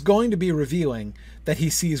he's going to be revealing that he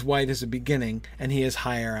sees white as a beginning and he has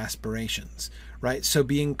higher aspirations, right? So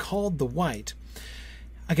being called the White,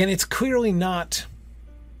 again, it's clearly not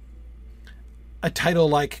a title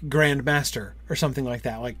like Grand Master or something like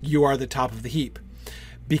that, like you are the top of the heap,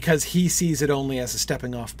 because he sees it only as a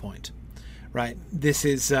stepping off point, right? This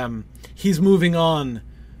is, he's moving on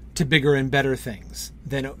to bigger and better things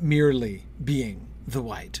than merely being the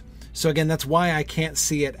White. So again, that's why I can't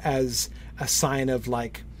see it as a sign of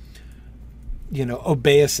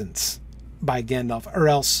obeisance by Gandalf, or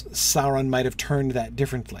else Sauron might have turned that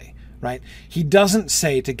differently, right? He doesn't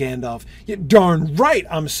say to Gandalf, "You're darn right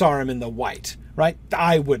I'm Saruman the White," right?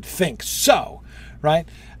 "I would think so," right?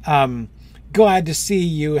 Glad to see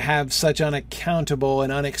you have such unaccountable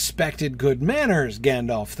and unexpected good manners,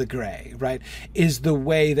 Gandalf the Grey, right? Is the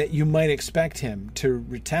way that you might expect him to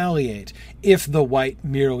retaliate if the white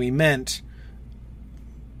merely meant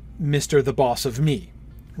Mr. the Boss of Me,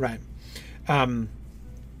 right?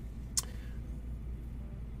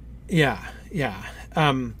 Yeah.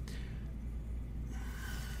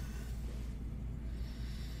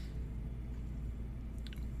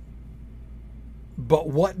 But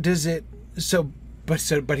what does it...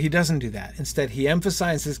 But he doesn't do that. Instead, he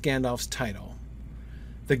emphasizes Gandalf's title.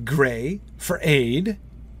 The Grey for aid.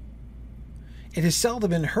 It is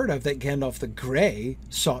seldom been heard of that Gandalf the Grey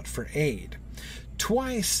sought for aid.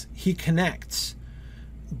 Twice he connects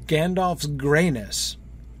Gandalf's greyness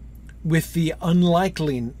with the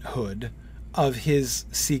unlikelihood of his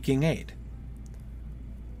seeking aid.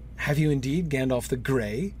 Have you indeed Gandalf the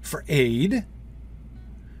Grey for aid?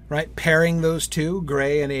 Right? Pairing those two,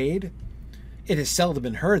 Grey and aid. It has seldom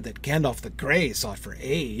been heard that Gandalf the Grey sought for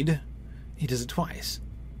aid. He does it twice.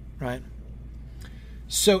 Right?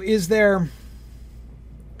 So is there...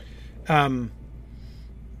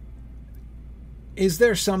 is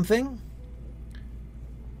there something...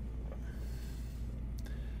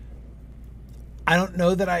 I don't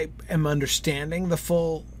know that I am understanding the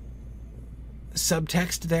full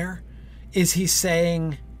subtext there. Is he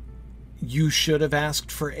saying you should have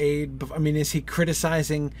asked for aid? I mean, is he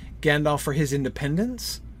criticizing Gandalf for his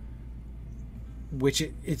independence? Which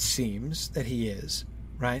it seems that he is,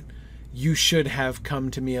 right? You should have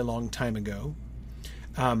come to me a long time ago.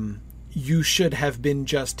 You should have been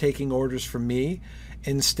just taking orders from me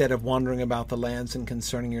instead of wandering about the lands and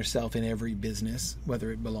concerning yourself in every business,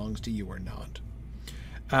 whether it belongs to you or not.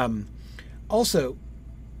 Also,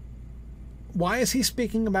 why is he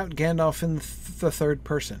speaking about Gandalf in the third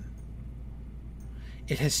person?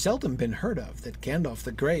 It has seldom been heard of that Gandalf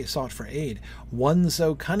the Grey sought for aid, one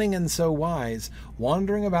so cunning and so wise,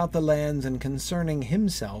 wandering about the lands and concerning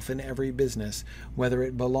himself in every business, whether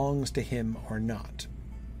it belongs to him or not.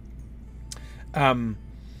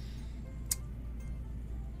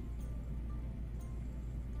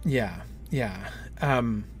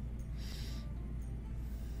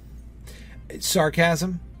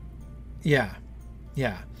 Sarcasm? Yeah.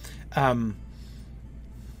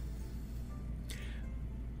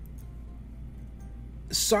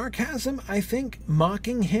 Sarcasm, I think,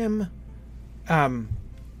 mocking him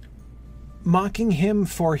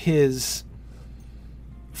for his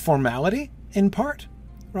formality, in part,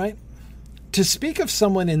 right? To speak of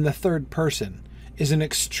someone in the third person is an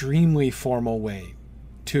extremely formal way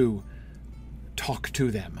to talk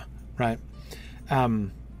to them, right?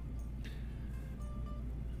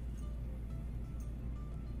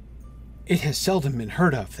 It has seldom been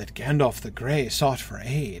heard of that Gandalf the Grey sought for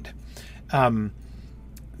aid.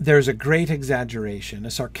 There's a great exaggeration, a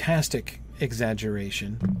sarcastic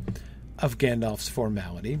exaggeration of Gandalf's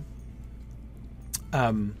formality.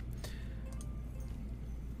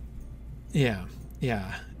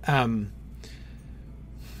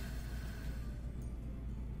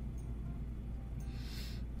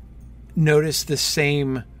 Notice the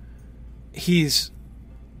same... He's...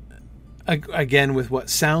 Again, with what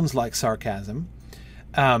sounds like sarcasm,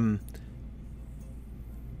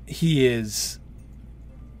 he is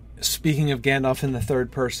speaking of Gandalf in the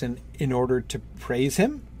third person in order to praise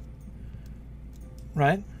him,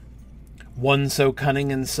 right? One so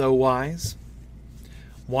cunning and so wise,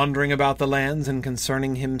 wandering about the lands and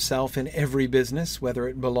concerning himself in every business, whether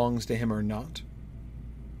it belongs to him or not.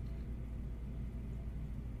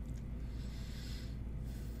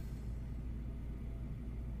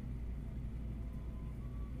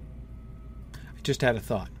 Just had a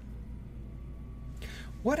thought.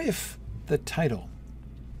 What if the title...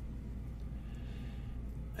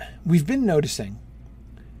 We've been noticing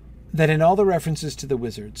that in all the references to the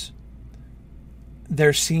wizards,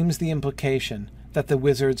 there seems the implication that the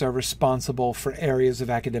wizards are responsible for areas of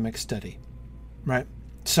academic study, right?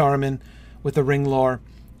 Saruman with the ring lore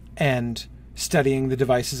and studying the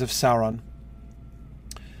devices of Sauron.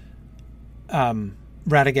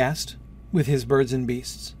 Radagast with his birds and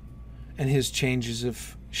beasts and his changes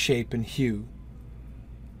of shape and hue.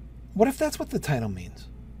 What if that's what the title means?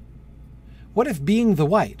 What if being the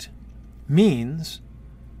White means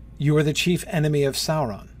you are the chief enemy of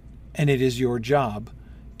Sauron, and it is your job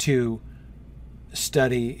to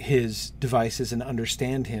study his devices and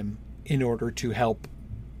understand him in order to help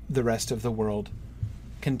the rest of the world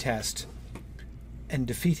contest and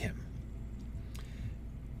defeat him?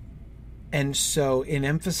 And so in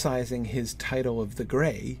emphasizing his title of the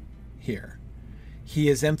Grey here, he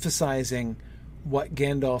is emphasizing what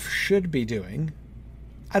Gandalf should be doing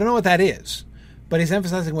I don't know what that is, but he's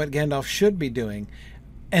emphasizing what Gandalf should be doing,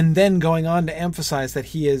 and then going on to emphasize that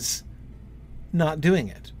he is not doing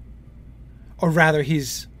it. Or rather,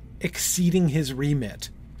 he's exceeding his remit,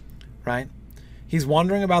 right? He's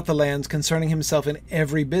wandering about the lands, concerning himself in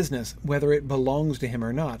every business, whether it belongs to him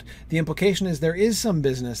or not. The implication is there is some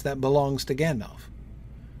business that belongs to Gandalf.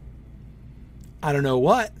 I don't know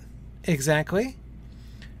what exactly,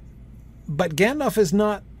 but Gandalf is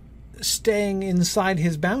not staying inside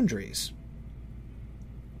his boundaries.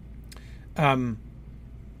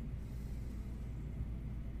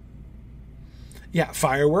 Yeah,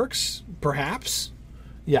 fireworks, perhaps.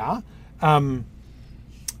 Yeah.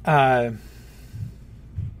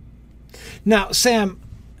 Now, Sam,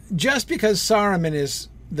 just because Saruman is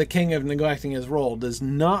the king of neglecting his role does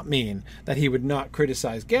not mean that he would not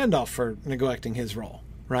criticize Gandalf for neglecting his role,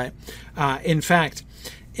 right? In fact,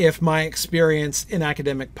 if my experience in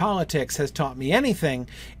academic politics has taught me anything,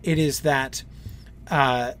 it is that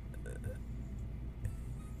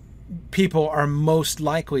people are most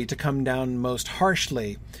likely to come down most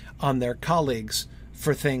harshly on their colleagues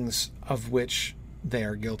for things of which they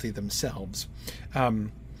are guilty themselves.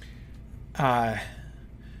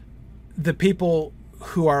 The people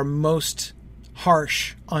who are most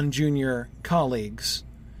harsh on junior colleagues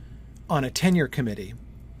on a tenure committee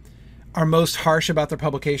are most harsh about their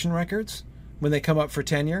publication records when they come up for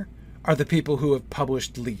tenure are the people who have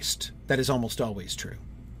published least. That is almost always true.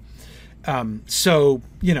 So,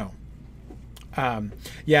 as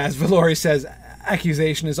Valori says,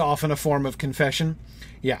 accusation is often a form of confession.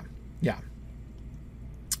 Yeah.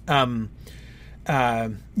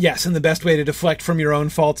 Yes, and the best way to deflect from your own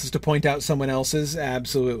faults is to point out someone else's.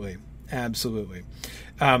 Absolutely.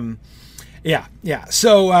 Yeah.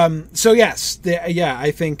 So yes,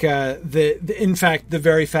 I think in fact, the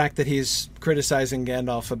very fact that he's criticizing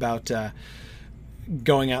Gandalf about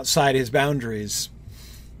going outside his boundaries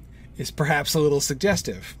is perhaps a little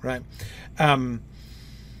suggestive, right? So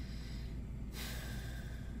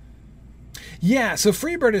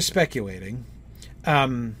Freebird is speculating.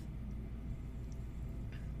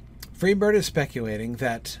 Freebird is speculating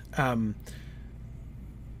that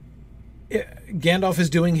Gandalf is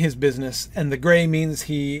doing his business, and the Grey means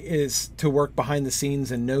he is to work behind the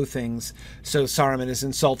scenes and know things, so Saruman is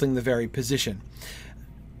insulting the very position.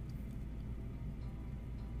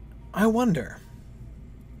 I wonder.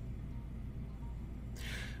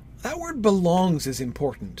 That word belongs is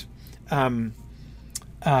important.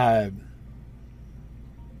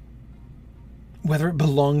 Whether it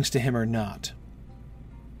belongs to him or not.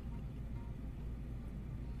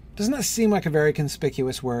 Doesn't that seem like a very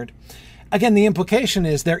conspicuous word? Again, the implication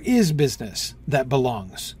is there is business that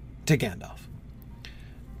belongs to Gandalf.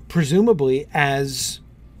 Presumably as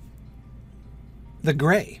the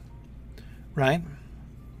Grey, right?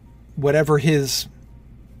 Whatever his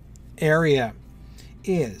area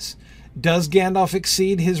is. Does Gandalf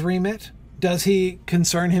exceed his remit? Does he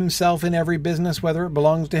concern himself in every business, whether it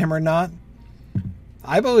belongs to him or not?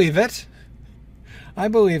 I believe it. I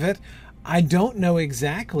don't know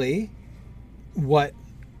exactly what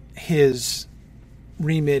his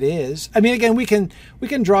remit is. I mean, again, we can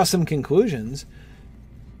draw some conclusions,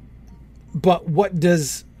 but what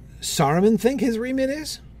does Saruman think his remit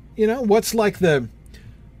is? What's like the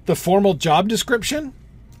formal job description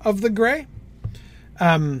of the Grey?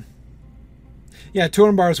 Turenbar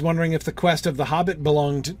is wondering if the quest of the Hobbit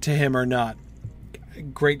belonged to him or not.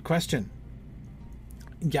 Great question.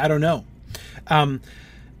 I don't know.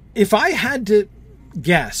 If I had to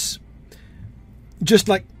guess,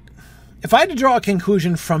 if I had to draw a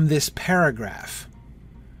conclusion from this paragraph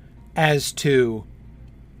as to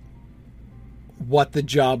what the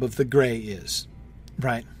job of the Grey is,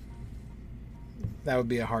 right? That would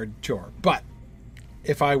be a hard chore. But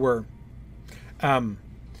if I were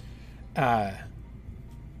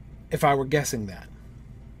guessing that,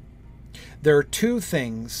 there are three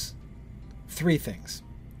things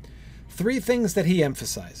that he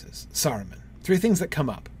emphasizes, Saruman. Three things that come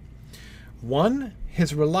up. One,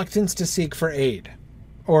 his reluctance to seek for aid,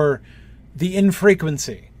 or the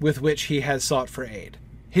infrequency with which he has sought for aid.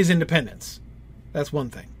 His independence. That's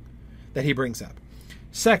one thing that he brings up.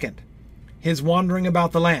 Second, his wandering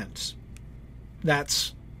about the lands.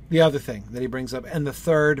 That's the other thing that he brings up. And the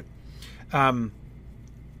third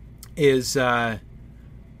is... what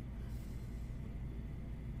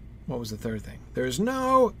was the third thing? There's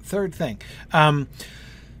no third thing. I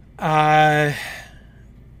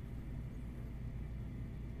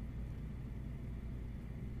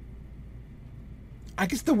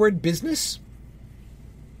guess the word business.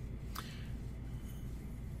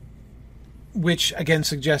 which again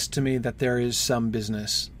suggests to me that there is some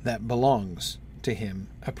business that belongs to him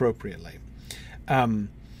appropriately.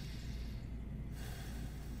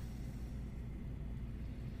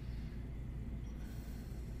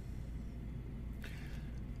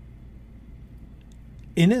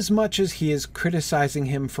 Inasmuch as he is criticizing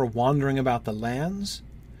him for wandering about the lands,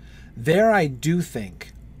 there I do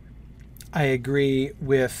think I agree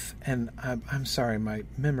with, and I'm sorry, my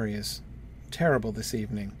memory is terrible this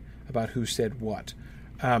evening about who said what.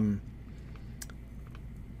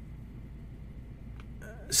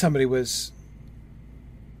 Somebody was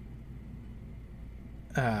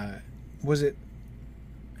it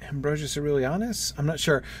Ambrosius Aurelianus? I'm not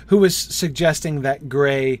sure, who was suggesting that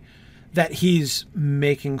Grey, that he's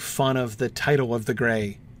making fun of the title of the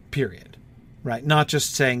Grey, period. Right? Not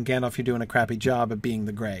just saying, Gandalf, you're doing a crappy job of being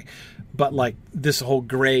the Grey, but like this whole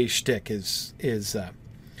Grey shtick is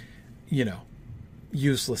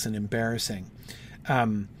useless and embarrassing.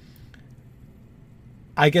 I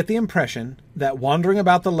get the impression that wandering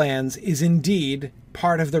about the lands is indeed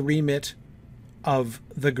part of the remit of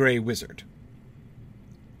the Grey Wizard.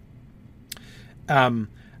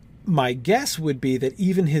 My guess would be that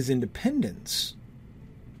even his independence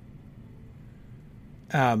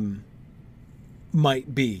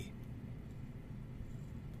might be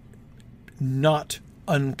not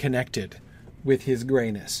unconnected with his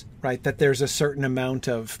grayness, right? That there's a certain amount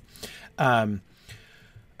of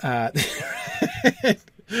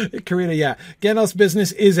Karina, yeah. Gandalf's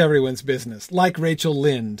business is everyone's business, like Rachel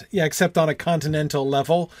Lynde. Yeah, except on a continental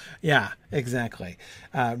level. Yeah, exactly.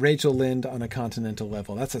 Rachel Lynde on a continental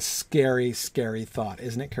level. That's a scary, scary thought,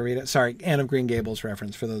 isn't it, Karina? Sorry, Anne of Green Gables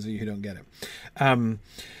reference for those of you who don't get it.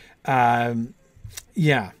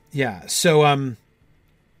 Yeah. So,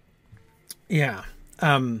 yeah.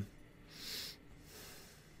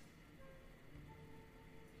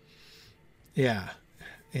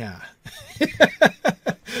 Yeah.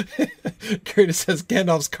 Curtis says,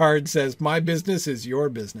 Gandalf's card says, my business is your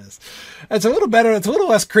business. It's a little better. It's a little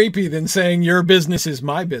less creepy than saying your business is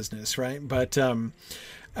my business, right? But,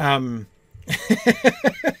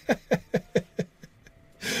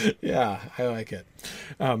 yeah, I like it.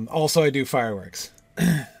 Also, I do fireworks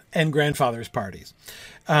and grandfather's parties.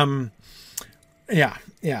 Yeah.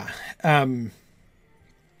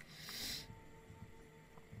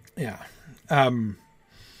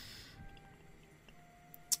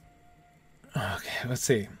 Okay, let's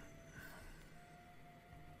see.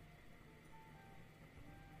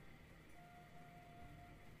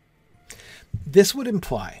 This would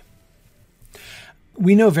imply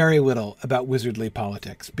we know very little about wizardly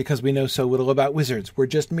politics because we know so little about wizards. We're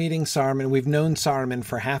just meeting Saruman. We've known Saruman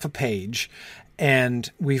for half a page, and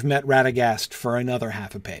we've met Radagast for another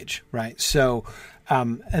half a page, right? So,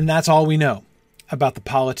 and that's all we know about the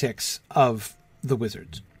politics of the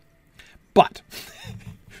wizards. But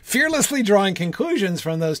fearlessly drawing conclusions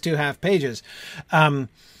from those two half pages,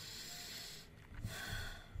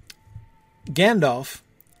 Gandalf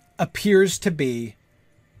appears to be...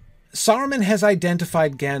 Saruman has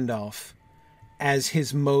identified Gandalf as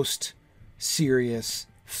his most serious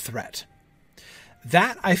threat.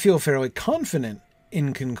 That I feel fairly confident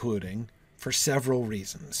in concluding for several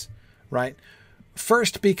reasons, right?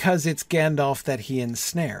 First, because it's Gandalf that he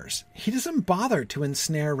ensnares. He doesn't bother to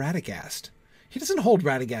ensnare Radagast. He doesn't hold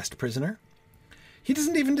Radagast prisoner. He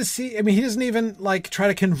doesn't even he doesn't even try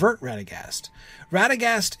to convert Radagast.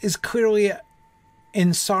 Radagast is clearly,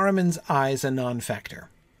 in Saruman's eyes, a non-factor.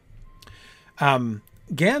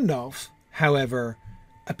 Gandalf, however,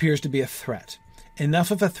 appears to be a threat.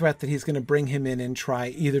 Enough of a threat that he's going to bring him in and try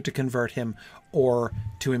either to convert him or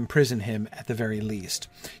to imprison him at the very least.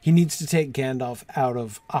 He needs to take Gandalf out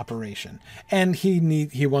of operation. And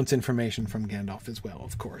he wants information from Gandalf as well,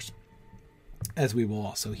 of course, as we will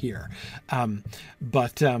also hear.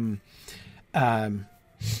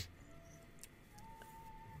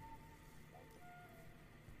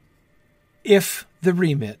 If the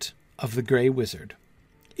remit of the Grey Wizard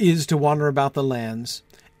is to wander about the lands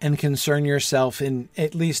and concern yourself in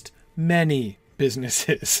at least many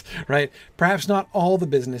businesses, right? Perhaps not all the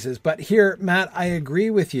businesses, but here, Matt, I agree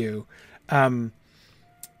with you. I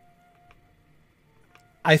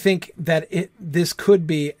think that this could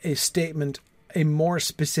be a statement, a more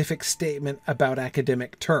specific statement about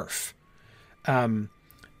academic turf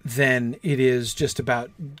than it is just about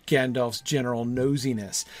Gandalf's general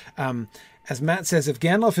nosiness. As Matt says, if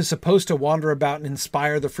Gandalf is supposed to wander about and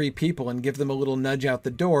inspire the free people and give them a little nudge out the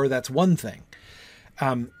door, that's one thing.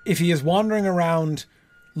 If he is wandering around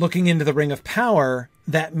looking into the Ring of Power,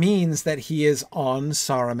 that means that he is on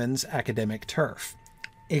Saruman's academic turf.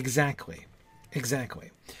 Exactly.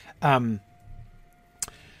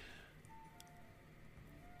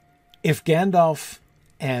 If Gandalf,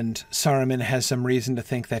 and Saruman has some reason to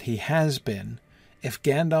think that he has been, if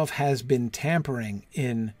Gandalf has been tampering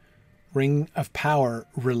in Ring of Power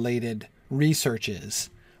related researches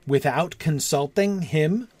without consulting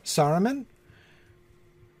him, Saruman,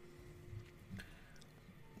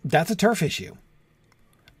 that's a turf issue.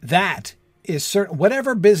 That is certain.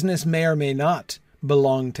 Whatever business may or may not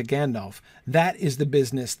belong to Gandalf, that is the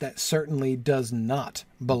business that certainly does not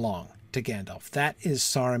belong to Gandalf. That is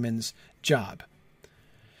Saruman's job.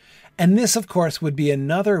 And this, of course, would be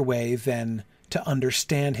another way then to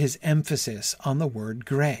understand his emphasis on the word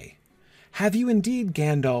grey. Have you indeed,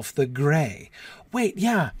 Gandalf the Grey? Wait,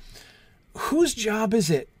 yeah. Whose job is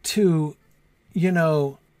it to,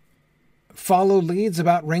 follow leads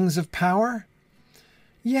about rings of power?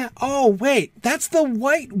 Yeah. Oh, wait. That's the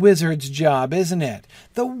White Wizard's job, isn't it?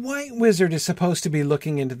 The White Wizard is supposed to be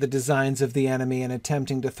looking into the designs of the enemy and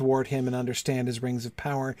attempting to thwart him and understand his rings of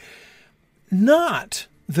power. Not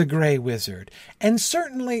the Grey Wizard. And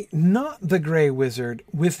certainly not the Grey Wizard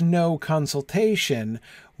with no consultation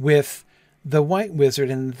with the White Wizard.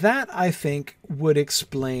 And that, I think, would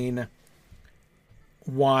explain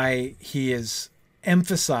why he is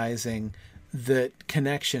emphasizing the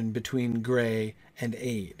connection between Grey and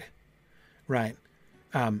aid, right?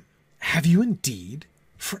 Have you indeed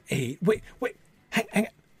for aid? Wait, hang on.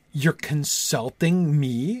 You're consulting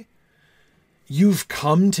me? You've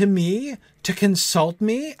come to me to consult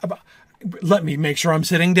me about, let me make sure I'm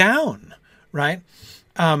sitting down, right?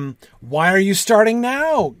 Why are you starting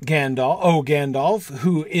now, Gandalf? Oh, Gandalf,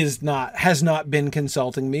 who has not been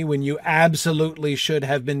consulting me when you absolutely should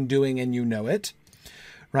have been doing, and you know it,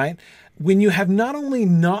 right? When you have not only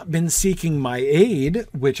not been seeking my aid,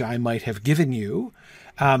 which I might have given you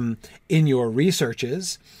in your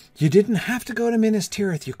researches, you didn't have to go to Minas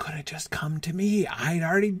Tirith. You could have just come to me. I'd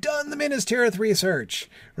already done the Minas Tirith research,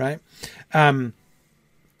 right?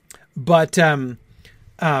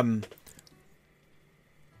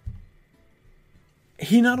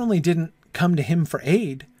 He not only didn't come to him for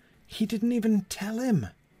aid, he didn't even tell him.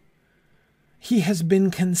 He has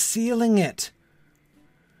been concealing it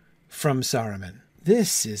from Saruman.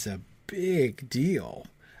 This is a big deal.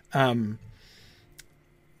 Yes,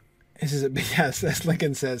 as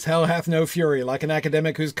Lincoln says, hell hath no fury, like an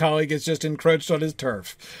academic whose colleague has just encroached on his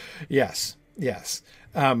turf. Yes. Yes,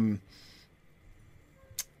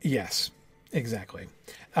 exactly.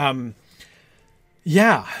 That's,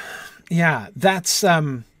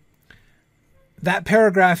 that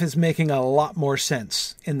paragraph is making a lot more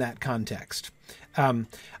sense in that context.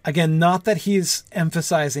 Again, not that he's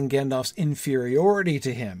emphasizing Gandalf's inferiority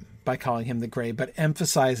to him by calling him the Grey, but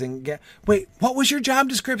emphasizing, wait, what was your job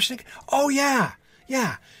description? Oh, yeah,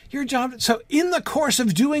 your job. So in the course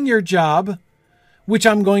of doing your job, which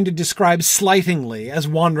I'm going to describe slightingly as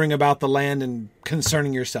wandering about the land and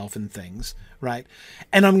concerning yourself in things, right?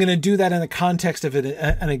 And I'm going to do that in the context of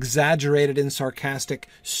an exaggerated and sarcastic,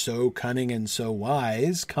 so cunning and so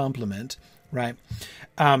wise compliment, right?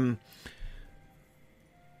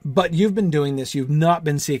 But you've been doing this. You've not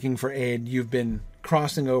been seeking for aid. You've been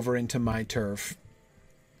crossing over into my turf.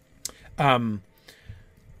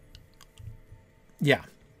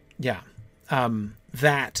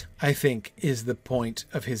 That, I think, is the point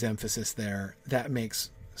of his emphasis there. That makes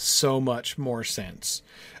so much more sense.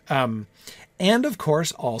 And, of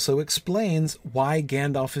course, also explains why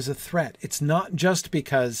Gandalf is a threat. It's not just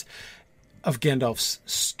because of Gandalf's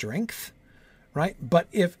strength, right? But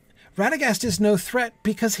if Radagast is no threat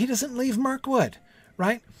because he doesn't leave Mirkwood,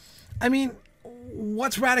 right? I mean,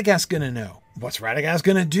 what's Radagast going to know? What's Radagast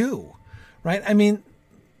going to do, right? I mean,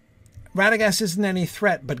 Radagast isn't any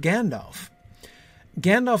threat, but Gandalf.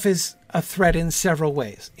 Gandalf is a threat in several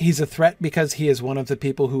ways. He's a threat because he is one of the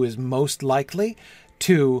people who is most likely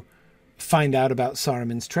to find out about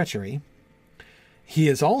Saruman's treachery. He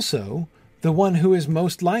is also the one who is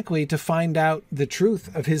most likely to find out the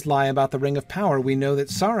truth of his lie about the Ring of Power. We know that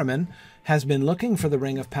Saruman has been looking for the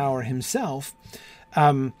Ring of Power himself.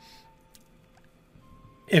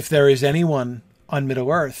 If there is anyone on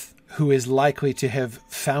Middle-earth who is likely to have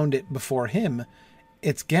found it before him,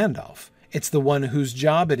 it's Gandalf. It's the one whose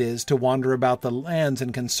job it is to wander about the lands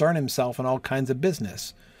and concern himself in all kinds of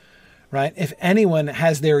business, right? If anyone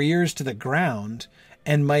has their ears to the ground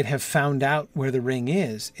and might have found out where the ring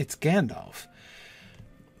is, it's Gandalf.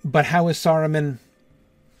 But how is Saruman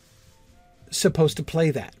supposed to play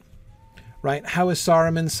that, right? How is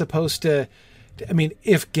Saruman supposed to... I mean,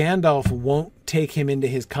 if Gandalf won't take him into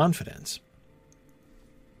his confidence,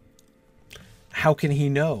 how can he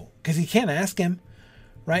know? Because he can't ask him,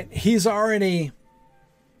 right? He's already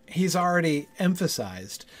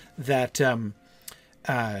emphasized that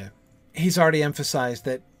he's already emphasized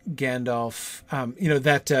that Gandalf,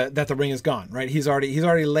 that the ring is gone, right? He's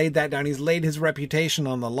already laid that down. He's laid his reputation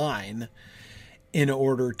on the line in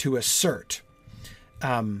order to assert,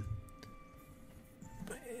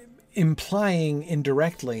 implying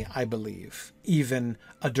indirectly, I believe, even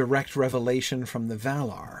a direct revelation from the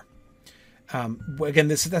Valar. Again,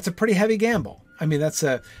 that's a pretty heavy gamble. I mean, as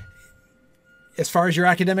far as your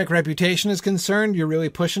academic reputation is concerned, you're really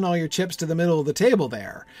pushing all your chips to the middle of the table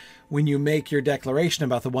there when you make your declaration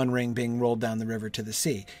about the One Ring being rolled down the river to the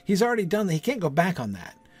sea. He's already done that. He can't go back on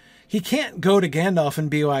that. He can't go to Gandalf and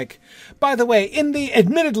be like, by the way, in the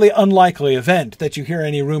admittedly unlikely event that you hear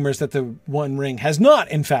any rumors that the One Ring has not,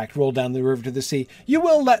 in fact, rolled down the river to the sea, you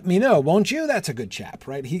will let me know, won't you? That's a good chap,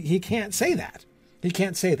 right? He can't say that. He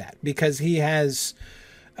can't say that because he has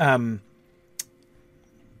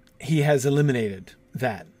eliminated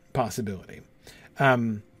that possibility.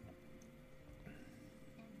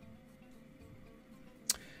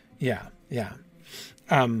 Yeah.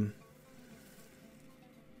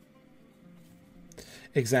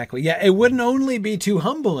 Exactly. Yeah, it wouldn't only be too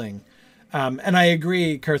humbling. And I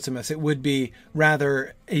agree, Kurtzimus, it would be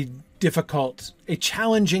rather a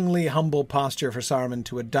challengingly humble posture for Saruman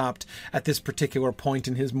to adopt at this particular point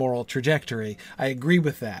in his moral trajectory. I agree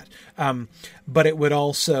with that. But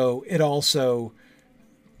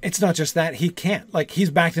it's not just that. He can't, he's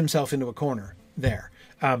backed himself into a corner there.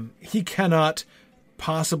 He cannot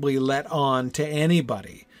possibly let on to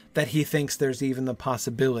anybody that he thinks there's even the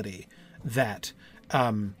possibility that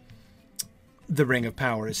the Ring of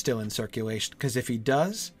Power is still in circulation. Because if he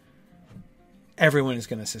does, everyone is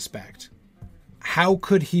going to suspect. How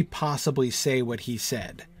could he possibly say what he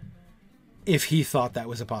said if he thought that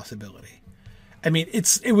was a possibility? I mean,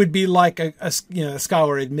 it would be like a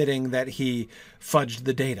scholar admitting that he fudged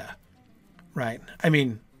the data, right? I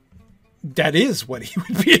mean, that is what he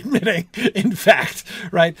would be admitting, in fact,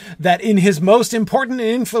 right? That in his most important and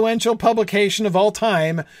influential publication of all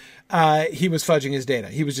time, he was fudging his data.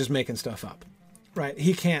 He was just making stuff up, right?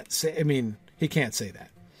 He can't say that.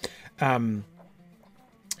 And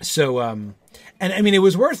I mean, it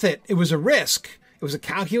was worth it. It was a risk. It was a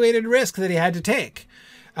calculated risk that he had to take,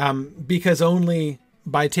 because only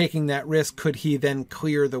by taking that risk could he then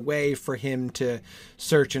clear the way for him to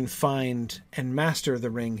search and find and master the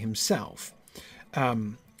ring himself.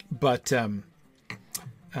 But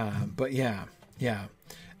yeah.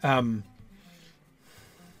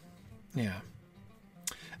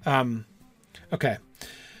 Okay.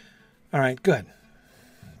 All right, good.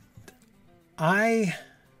 Can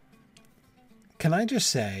I just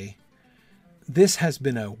say, this has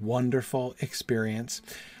been a wonderful experience.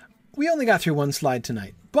 We only got through one slide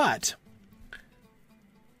tonight, but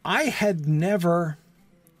I had never,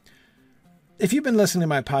 if you've been listening to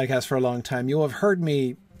my podcast for a long time, you'll have heard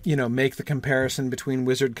me, make the comparison between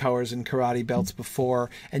wizard colors and karate belts before,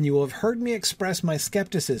 and you will have heard me express my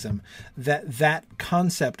skepticism that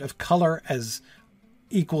concept of color as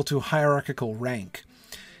equal to hierarchical rank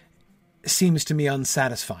seems to me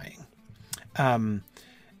unsatisfying,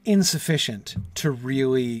 insufficient to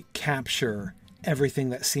really capture everything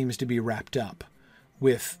that seems to be wrapped up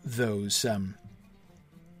with those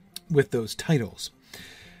titles.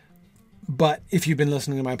 But if you've been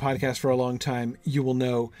listening to my podcast for a long time, you will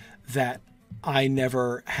know that I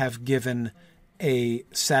never have given a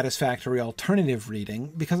satisfactory alternative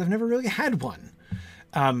reading because I've never really had one.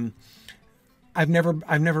 I've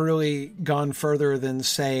never really gone further than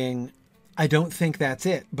saying, I don't think that's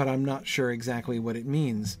it, but I'm not sure exactly what it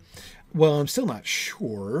means. Well, I'm still not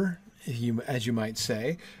sure, as you might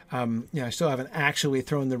say. I still haven't actually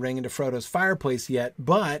thrown the ring into Frodo's fireplace yet,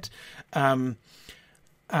 but I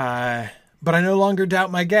no longer doubt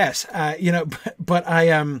my guess.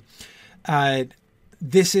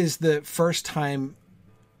 This is the first time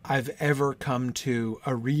I've ever come to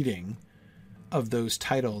a reading of those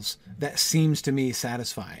titles that seems to me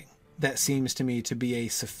satisfying. That seems to me to be a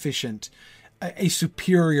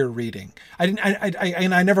superior reading.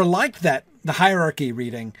 I never liked the hierarchy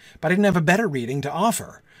reading, but I didn't have a better reading to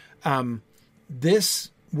offer. This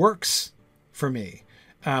works for me.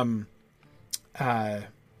 I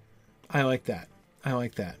like that.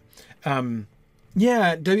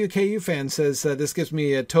 WKU fan says this gives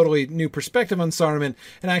me a totally new perspective on Saruman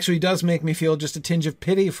and actually does make me feel just a tinge of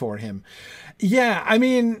pity for him. Yeah, I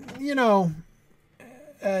mean,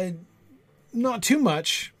 not too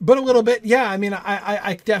much, but a little bit. Yeah, I mean,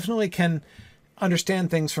 I definitely can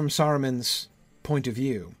understand things from Saruman's point of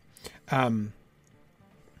view.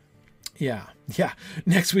 Yeah.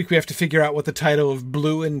 Next week we have to figure out what the title of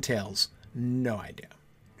Blue entails. No idea.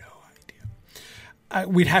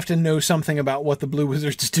 we'd have to know something about what the Blue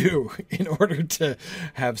Wizards do in order to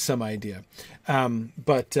have some idea.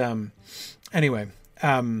 But anyway,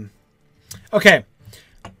 okay.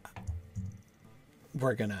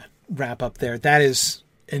 We're going to wrap up there. That is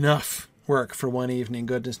enough work for one evening.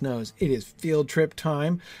 Goodness knows. It is field trip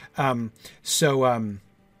time.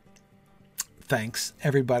 Thanks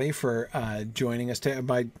everybody for joining us.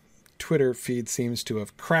 My Twitter feed seems to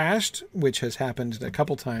have crashed, which has happened a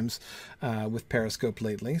couple times with Periscope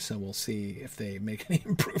lately. So we'll see if they make any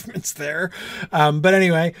improvements there. But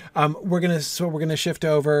anyway, we're gonna shift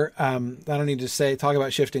over. I don't need to talk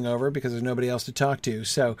about shifting over because there's nobody else to talk to.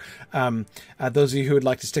 So those of you who would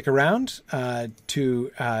like to stick around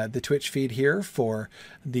to the Twitch feed here for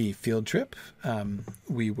the field trip,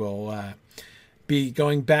 we will be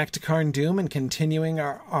going back to Karn Doom and continuing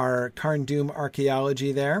our Karn Doom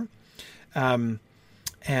archaeology there. To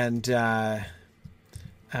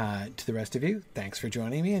the rest of you, thanks for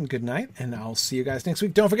joining me and good night. And I'll see you guys next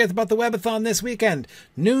week. Don't forget about the Webathon this weekend,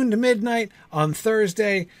 noon to midnight on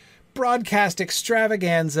Thursday. Broadcast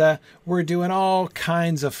extravaganza. We're doing all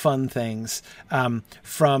kinds of fun things,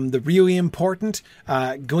 from the really important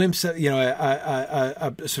glimpse, a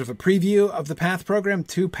sort of a preview of the Path program,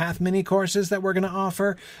 2 Path mini courses that we're going to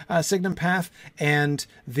offer, Signum Path, and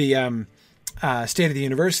the State of the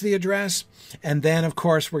University address. And then, of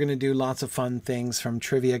course, we're going to do lots of fun things from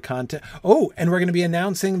trivia content. Oh, and we're going to be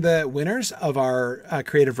announcing the winners of our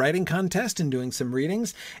creative writing contest and doing some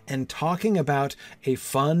readings and talking about a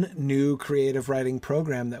fun new creative writing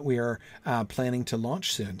program that we are planning to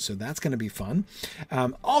launch soon. So that's going to be fun.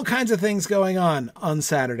 All kinds of things going on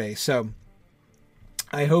Saturday. So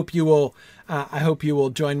I hope you will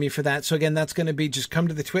join me for that. So again, that's going to be just come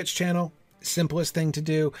to the Twitch channel. Simplest thing to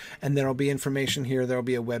do, and there'll be information here. There'll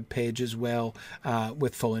be a web page as well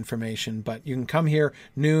with full information, but you can come here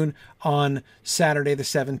noon on Saturday the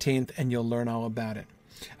 17th and you'll learn all about it.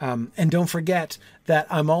 And don't forget that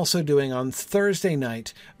I'm also doing on Thursday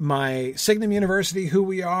night my Signum University Who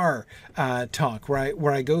We Are talk,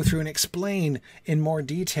 where I go through and explain in more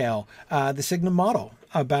detail the Signum model,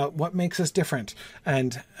 about what makes us different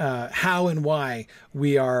and how and why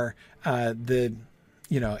we are a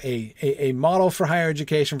model for higher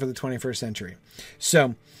education for the 21st century.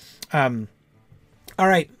 So, all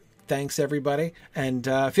right. Thanks, everybody. And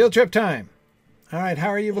field trip time. All right. How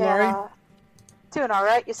are you, Valari? Yeah. Doing all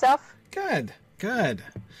right. Yourself? Good.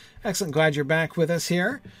 Excellent. Glad you're back with us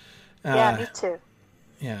here. Yeah, me too.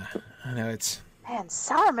 Yeah, I know it's... Man,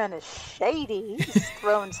 Saruman is shady. He's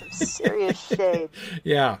throwing some serious shade.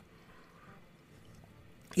 Yeah.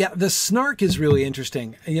 Yeah, the snark is really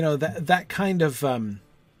interesting. You know, that kind of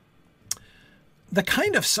the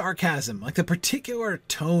kind of sarcasm, like the particular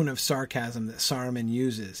tone of sarcasm that Saruman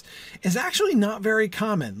uses, is actually not very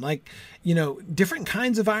common. Like, you know, different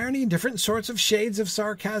kinds of irony, different sorts of shades of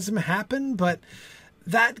sarcasm happen, but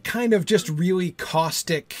that kind of just really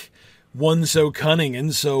caustic, one so cunning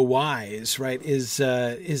and so wise, right, is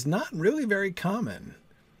not really very common.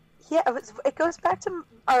 Yeah, it goes back to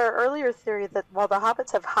our earlier theory that while the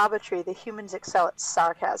hobbits have hobbitry, the humans excel at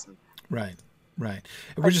sarcasm. Right.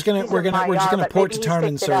 We're just gonna port Tatarn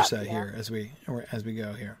and Sursa here as we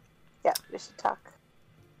go here. Yeah, we should talk.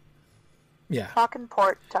 Yeah. Talking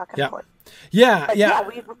port. Yeah. But yeah,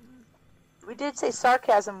 we did say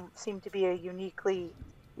sarcasm seemed to be a uniquely,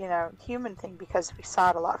 human thing because we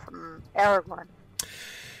saw it a lot from Aragorn.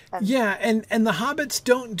 And the hobbits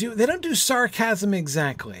don't do sarcasm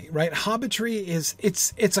exactly, right? Hobbitry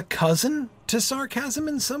it's a cousin to sarcasm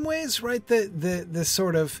in some ways, right? The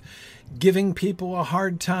sort of giving people a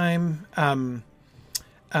hard time, there's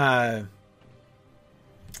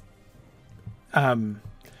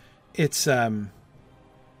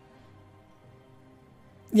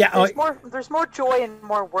more joy and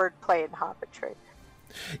more wordplay in hobbitry.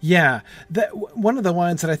 Yeah, one of the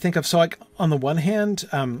lines that I think of, so like on the one hand,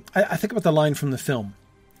 I think about the line from the film,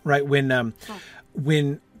 right? When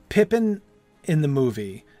Pippin in the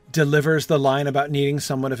movie delivers the line about needing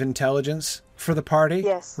someone of intelligence for the party,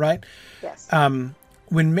 yes, right? Yes.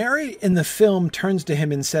 When Merry in the film turns to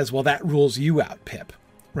him and says, "Well, that rules you out, Pip,"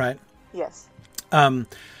 right? Yes.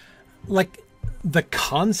 Like the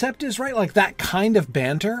concept is right, like that kind of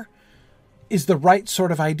banter is the right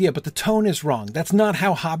sort of idea, but the tone is wrong. That's not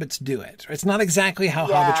how hobbits do it. It's not exactly how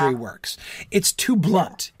hobbitry works. It's too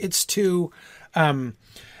blunt. Yeah. It's too, like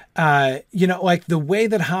the way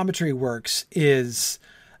that hobbitry works is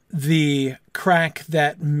the crack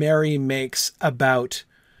that Merry makes about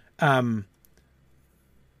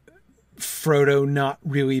Frodo not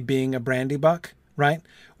really being a Brandybuck, right?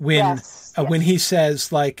 when he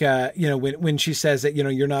says like when she says that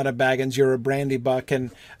you're not a Baggins, you're a Brandybuck, and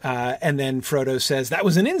then Frodo says that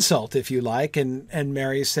was an insult if you like, and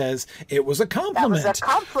Merry says it was a compliment. That was a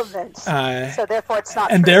compliment. So therefore it's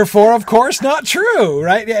not and true. Therefore of course not true,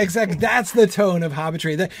 right? Yeah, exactly. That's the tone of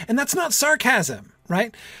hobbitry, and that's not sarcasm,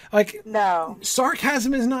 right? Like, no,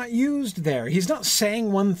 sarcasm is not used there. He's not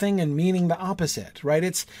saying one thing and meaning the opposite, right?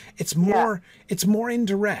 It's more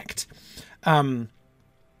indirect.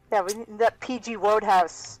 Yeah, we need that PG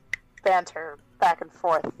Wodehouse banter back and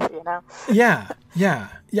forth, Yeah,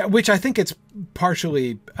 which I think it's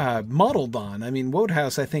partially modeled on. I mean,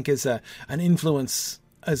 Wodehouse, I think, is an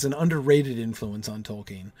underrated influence on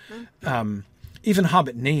Tolkien. Mm-hmm. Even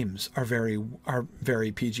Hobbit names are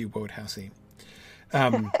very PG Wodehousey.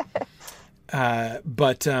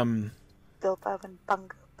 Bilbo and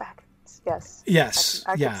Bungo Baggins, yes. Yes,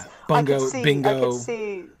 I Bungo, Bingo. I could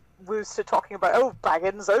see Wooster talking about,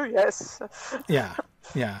 Baggins, yes.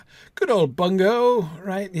 Yeah. Good old Bungo,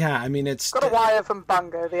 right? Yeah, I mean, it's... Got a wire from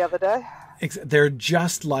Bungo the other day. They're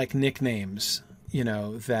just like nicknames,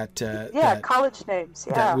 that... college names,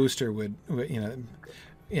 That Wooster would,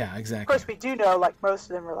 Yeah, exactly. Of course, we do know, like,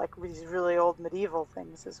 most of them are, like, these really old medieval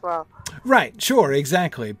things as well. Right, sure,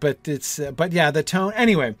 exactly. But it's... the tone...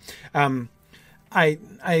 Anyway, I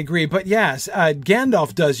agree. But yes,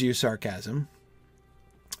 Gandalf does use sarcasm.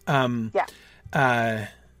 But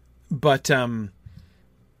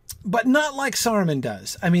not like Saruman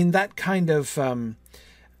does. I mean, that kind of,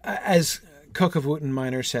 as Cook of Wootton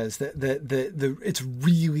Minor says, the it's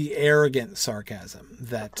really arrogant sarcasm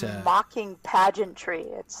that mocking pageantry.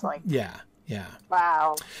 It's like wow.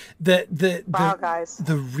 Wow, guys.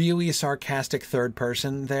 The really sarcastic third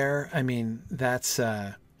person there. I mean, that's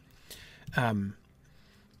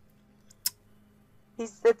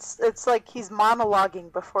It's like he's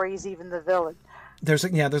monologuing before he's even the villain. There's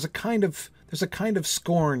a kind of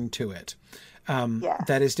scorn to it.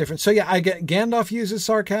 That is different. So I get Gandalf uses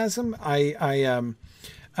sarcasm. Again,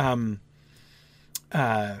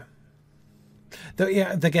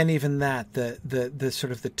 even that the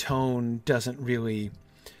sort of the tone doesn't really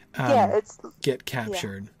get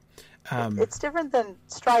captured. It's different than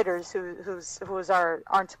Strider's, who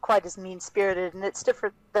aren't quite as mean spirited, and it's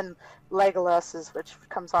different than Legolas's, which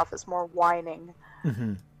comes off as more whining.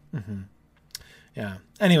 Mm-hmm. Mm-hmm. Yeah.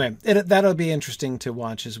 Anyway, that'll be interesting to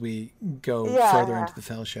watch as we go further into the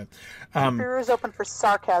Fellowship. Career is open for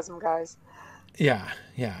sarcasm, guys. Yeah.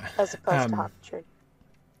 As opposed to hobbitry.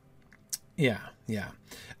 Yeah.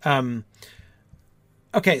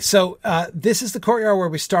 Okay, so this is the courtyard where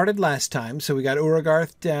we started last time. So we got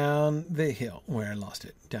Uragarth down the hill. Where I lost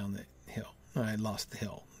it. Down the hill. I lost the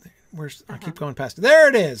hill. I keep going past it. There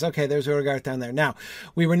it is. Okay, there's Uragarth down there. Now,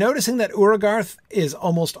 we were noticing that Uragarth is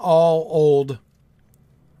almost all old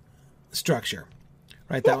structure.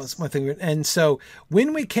 Right? That was one thing. And so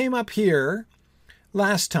when we came up here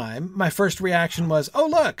last time, my first reaction was, oh,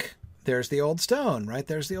 look, there's the old stone, right?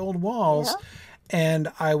 There's the old walls. Yeah.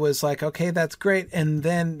 And I was like, okay, that's great. And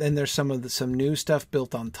then there's some new stuff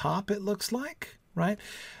built on top, it looks like, right?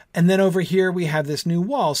 And then over here we have this new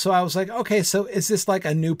wall. So I was like, okay, so is this like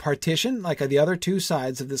a new partition? Like the other two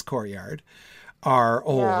sides of this courtyard are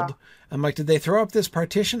old. Yeah. I'm like, did they throw up this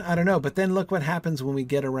partition? I don't know. But then look what happens when we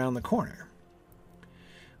get around the corner.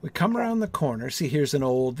 We come around the corner. See, here's the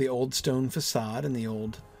old stone facade and the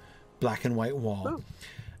old black and white wall. Ooh,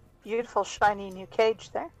 beautiful, shiny new cage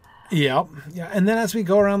there. Yeah. And then as we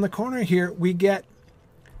go around the corner here, we get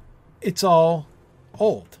it's all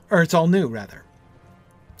old, or it's all new, rather.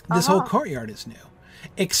 This whole courtyard is new,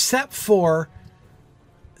 except for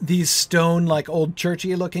these stone, like old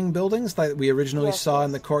churchy looking buildings that we originally saw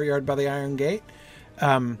in the courtyard by the Iron Gate.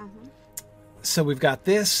 So we've got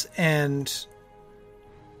this and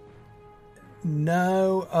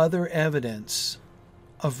no other evidence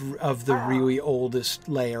of the really oldest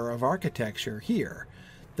layer of architecture here.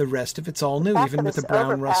 The rest of it's all new, even with the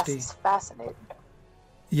brown rusty. Is fascinating.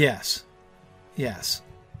 Yes.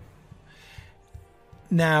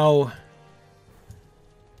 Now,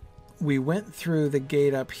 we went through the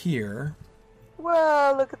gate up here.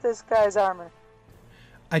 Whoa, look at this guy's armor.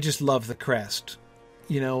 I just love the crest.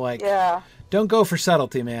 Don't go for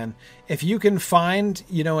subtlety, man. If you can find,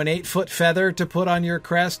 an 8-foot feather to put on your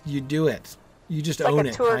crest, you do it. You just own it.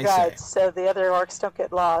 It's like a tour guide, so the other orcs don't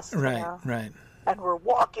get lost. Right. And we're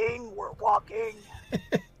walking.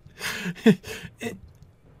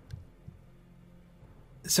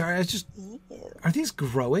 Sorry, are these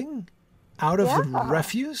growing out of the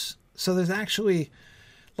refuse? So there's actually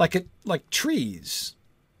like trees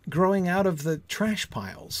growing out of the trash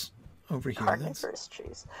piles over here. Carnivorous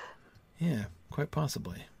trees. Yeah, quite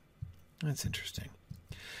possibly. That's interesting.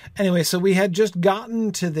 Anyway, so we had just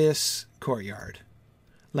gotten to this courtyard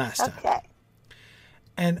last time. Okay.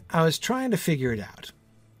 And I was trying to figure it out.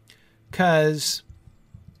 Because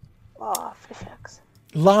Oh, fishhooks.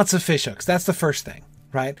 lots of fishhooks. That's the first thing,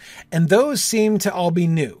 right? And those seem to all be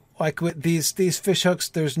new. Like with these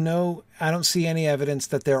fishhooks, I don't see any evidence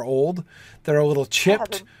that they're old. They're a little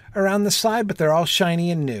chipped around the side, but they're all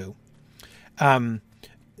shiny and new.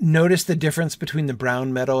 Notice the difference between the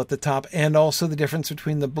brown metal at the top and also the difference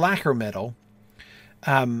between the blacker metal.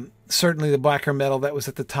 Certainly the blacker metal that was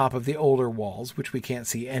at the top of the older walls, which we can't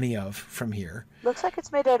see any of from here. Looks like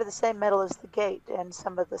it's made out of the same metal as the gate and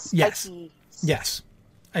some of the spiky... Yes.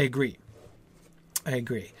 I agree.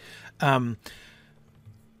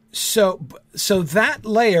 So that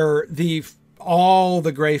layer, all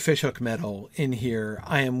the gray fishhook metal in here,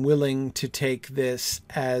 I am willing to take this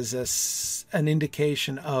as an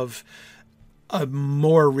indication of a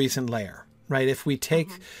more recent layer, right? If we take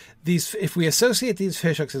if we associate these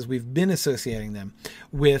fishhooks as we've been associating them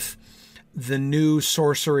with the new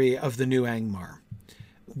sorcery of the new Angmar,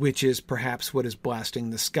 which is perhaps what is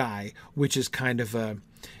blasting the sky, which is kind of a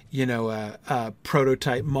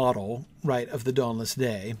prototype model, right, of the Dawnless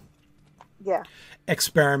Day. Yeah.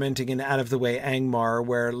 Experimenting in out of the way Angmar,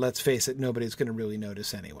 where, let's face it, nobody's going to really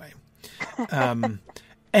notice anyway.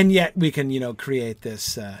 And yet we can, create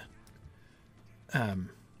this.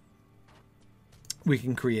 We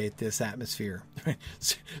can create this atmosphere.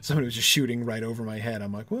 Somebody was just shooting right over my head.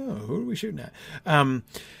 I'm like, whoa, who are we shooting at?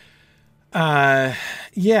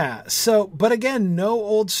 Yeah. So, but again, no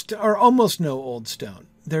old or almost no old stone.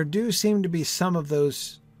 There do seem to be some of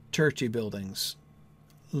those churchy buildings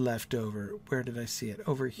left over. Where did I see it?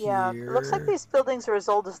 Over here. Yeah, it looks like these buildings are as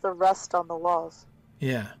old as the rust on the walls.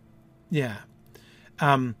 Yeah.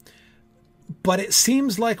 But it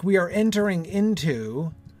seems like we are entering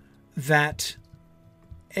into that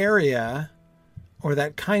area, or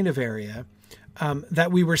that kind of area,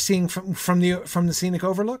 that we were seeing from the scenic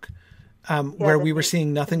overlook, where we were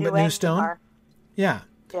seeing nothing but new stone. Yeah.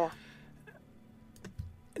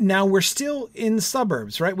 Now we're still in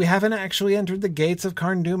suburbs, right? We haven't actually entered the gates of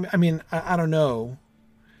Carn Dûm. I mean, I don't know.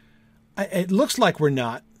 It looks like we're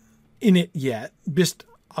not in it yet. Just,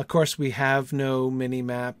 of course, we have no mini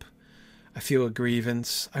map. I feel a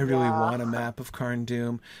grievance. I really want a map of Carn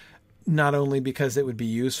Dûm, not only because it would be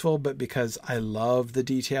useful, but because I love the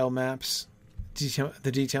detail maps.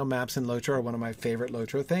 The detail maps in Lotro are one of my favorite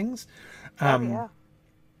Lotro things.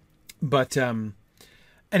 But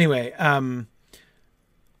anyway,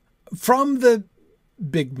 from the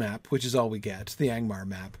big map, which is all we get, the Angmar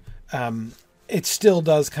map, it still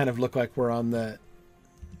does kind of look like we're on the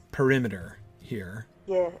perimeter here.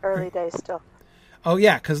 Yeah, early days still. Oh,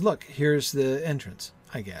 yeah, because look, here's the entrance,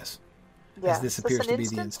 I guess. Yeah. As this appears to be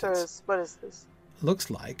the instance. What is this? Looks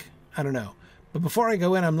like. I don't know. But before I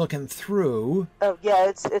go in, I'm looking through. Oh, yeah,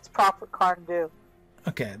 it's proper Carn Dûm.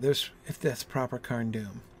 Okay, if that's proper Carn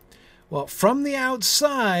Dûm. Well, from the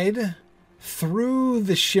outside, through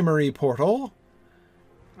the shimmery portal,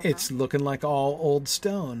 it's looking like all old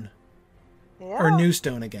stone. Yeah. Or new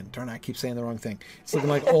stone again. Darn, I keep saying the wrong thing. It's looking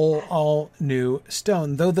like all new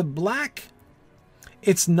stone. Though the black,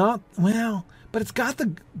 it's not, well, but it's got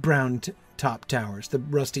the brown top towers, the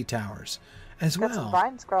rusty towers as well. Got some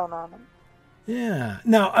vines growing on them. Yeah.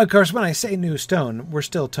 Now, of course, when I say new stone, we're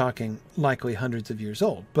still talking likely hundreds of years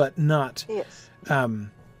old, but not,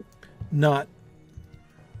 not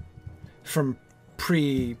from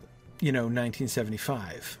pre,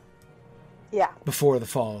 1975. Yeah. Before the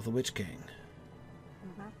fall of the Witch King.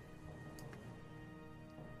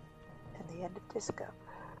 And the end of disco.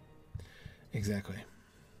 Exactly.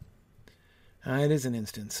 It is an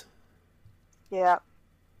instance. Yeah.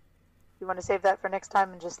 You want to save that for next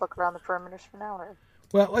time and just look around the perimeters for now? Or?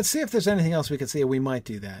 Well, let's see if there's anything else we can see. We might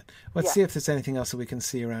do that. Let's see if there's anything else that we can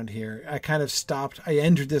see around here. I kind of stopped. I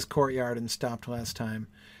entered this courtyard and stopped last time.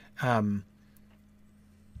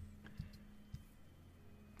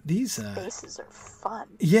 These spaces are fun.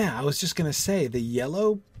 Yeah, I was just gonna say the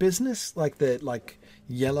yellow business, like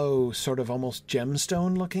yellow sort of almost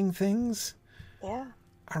gemstone looking things. Yeah.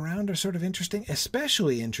 Around are sort of interesting.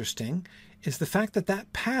 Especially interesting is the fact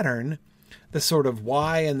that pattern, the sort of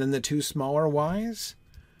Y and then the two smaller Ys,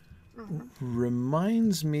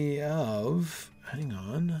 reminds me of. Hang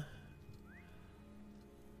on.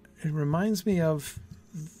 It reminds me of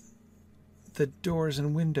the doors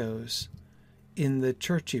and windows in the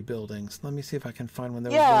churchy buildings. Let me see if I can find one.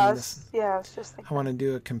 I was just thinking. I want to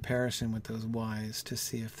do a comparison with those Ys to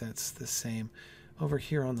see if that's the same. Over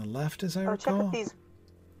here on the left, as I recall. Check out these.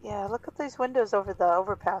 Yeah, look at these windows over the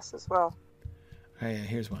overpass as well. Oh, yeah,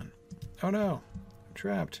 here's one. Oh no, I'm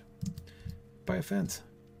trapped by a fence.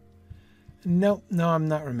 No, I'm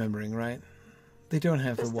not remembering, right? They don't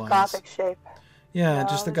have Just the the ones. Gothic shape. Yeah, No,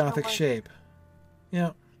 just the there's no Gothic one. shape.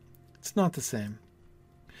 Yeah, it's not the same.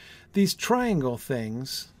 These triangle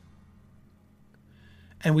things,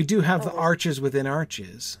 and we do have the arches within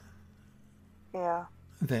arches Yeah.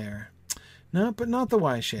 there. No, but not the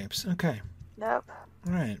Y shapes. Okay, Nope.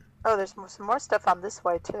 all right. Oh, there's some more stuff on this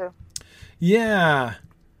way too. Yeah.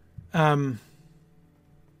 There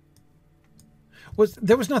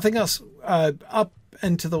was nothing else up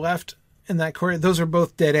and to the left in that courtyard? Those are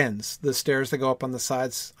both dead ends. The stairs that go up on the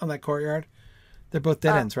sides on that courtyard, they're both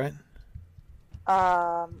dead ends, right?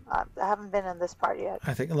 I haven't been in this part yet.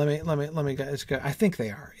 I think. Let me go. I think they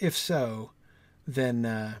are. If so, then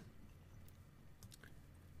I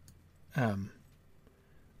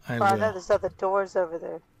will. I know there's other doors over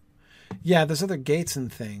there. Yeah, there's other gates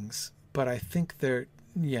and things, but I think they're.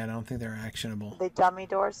 Yeah, I don't think they're actionable. Are they dummy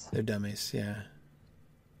doors? They're dummies. Yeah.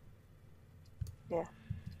 Yeah.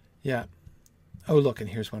 Yeah. Oh, look, and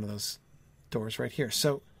here's one of those doors right here.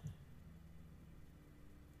 So.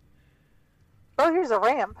 Oh, here's a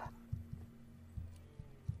ramp.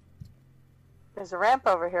 There's a ramp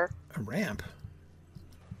over here. A ramp?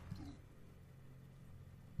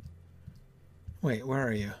 Wait, where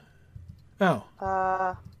are you? Oh.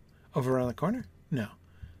 Over around the corner? No.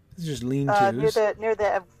 It's just lean-tos.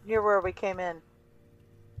 Near where we came in.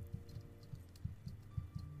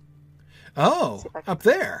 Oh, up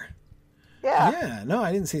there. Yeah. Yeah, no,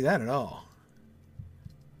 I didn't see that at all.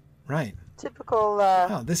 Right. Typical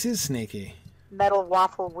Oh, this is sneaky. metal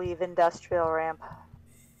waffle weave industrial ramp.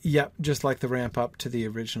 Yep, just like the ramp up to the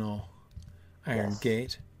original iron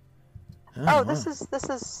gate. Oh, this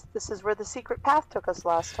is where the secret path took us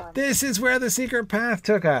last time. This is where the secret path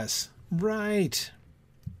took us. Right.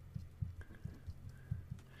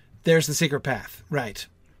 There's the secret path. Right.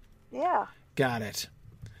 Yeah. Got it.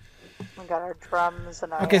 We got our drums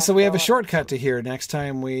and our... Okay, so we have a shortcut to here. Next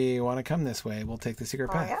time we want to come this way, we'll take the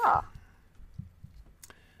secret path. Oh,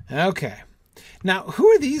 yeah. Okay. Now, who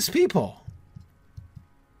are these people?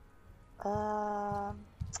 Let's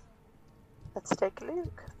take a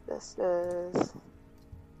look. This is...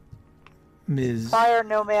 Ms. Supplier,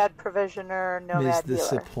 nomad, provisioner, nomad Ms. the healer.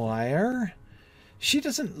 supplier? She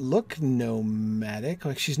doesn't look nomadic.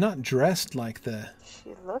 Like, she's not dressed like the...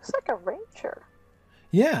 She looks like a ranger.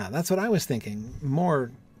 Yeah, that's what I was thinking.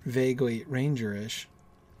 More vaguely ranger-ish.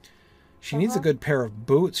 She needs a good pair of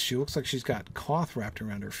boots. She looks like she's got cloth wrapped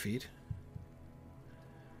around her feet.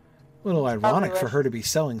 A little ironic for her to be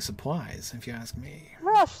selling supplies, if you ask me.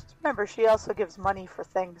 Well, remember, she also gives money for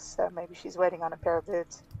things, so maybe she's waiting on a pair of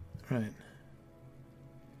boots. Right.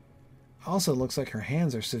 Also looks like her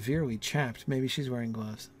hands are severely chapped. Maybe she's wearing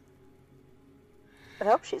gloves. I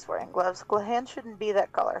hope she's wearing gloves. Hands shouldn't be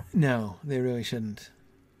that color. No, they really shouldn't.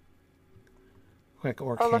 Like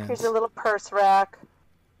orc hands. Look, here's a little purse rack.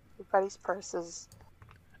 Everybody's purses.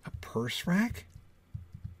 A purse rack?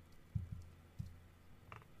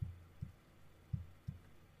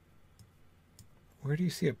 Where do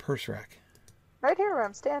you see a purse rack? Right here where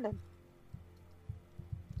I'm standing.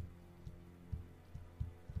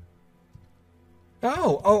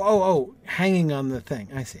 Oh, hanging on the thing.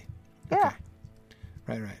 I see. Yeah. Okay.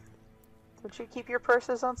 Right. Would you keep your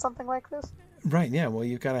purses on something like this? Right, yeah. Well,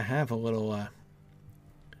 you've got to have a little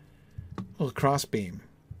crossbeam.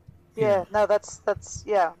 Yeah, no, that's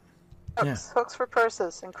yeah. Hooks, Yeah. hooks for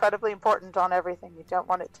purses, incredibly important on everything. You don't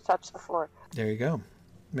want it to touch the floor. There you go.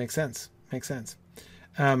 Makes sense.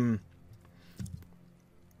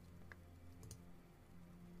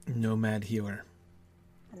 Nomad healer.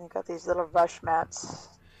 And you got these little rush mats.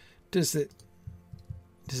 Does the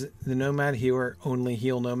nomad healer only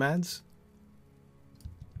heal nomads?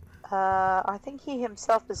 I think he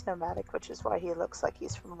himself is nomadic, which is why he looks like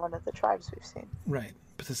he's from one of the tribes we've seen. Right,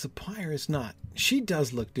 but the supplier is not. She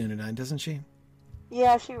does look Dunedain, doesn't she?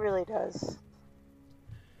 Yeah, she really does.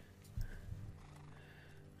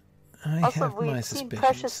 I Also, have my we've seen suspicions.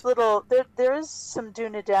 precious little... There is some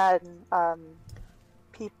Dunedain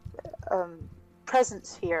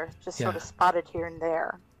presence here, just sort of spotted here and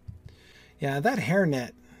there. Yeah, that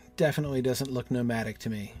hairnet definitely doesn't look nomadic to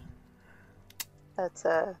me. That's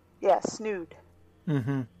snood.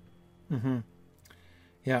 Yeah.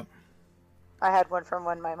 I had one from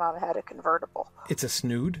when my mom had a convertible. It's a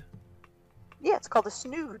snood? Yeah, it's called a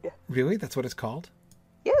snood. Really? That's what it's called?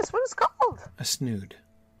 Yeah, that's what it's called. A snood.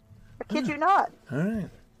 I kid you not. All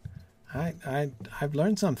right. I've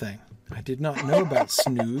learned something. I did not know about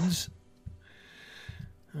snoods.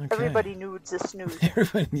 Okay. Everybody nudes a snood.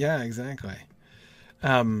 Everybody, yeah, exactly.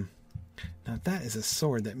 Now that is a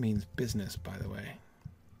sword that means business, by the way.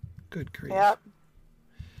 Good grief. Yep.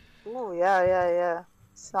 Ooh, yeah.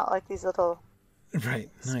 It's not like these little Right.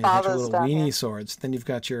 No, you've got your little down weenie here. swords. Then you've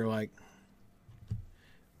got your, like,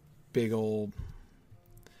 big old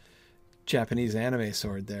Japanese anime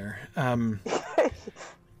sword there.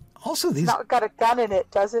 Also, It's these not got a gun in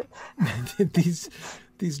it, does it?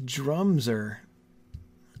 these drums are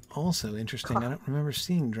also interesting. I don't remember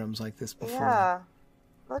seeing drums like this before. Yeah.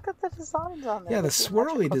 Look at the designs on there. Yeah, the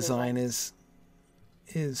geometrical swirly design is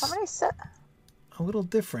How many set? a little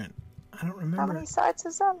different. I don't How remember. many sides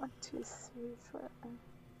is that? 1, 2, 3, 4.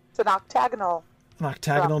 It's an octagonal. An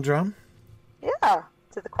octagonal drum? Yeah.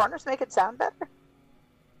 Do the corners make it sound better?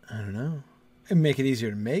 I don't know. It'd make it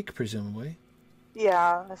easier to make, presumably.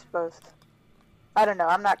 Yeah, I suppose. I don't know.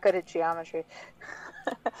 I'm not good at geometry.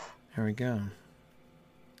 There we go.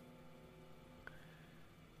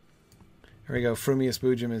 There we go. Frumius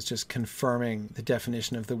Bujum is just confirming the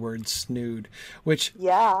definition of the word snood, which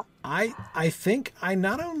Yeah. I think I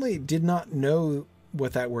not only did not know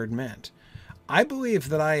what that word meant, I believe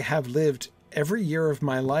that I have lived every year of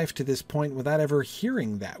my life to this point without ever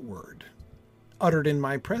hearing that word uttered in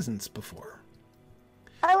my presence before.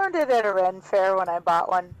 I learned it at a Ren fair when I bought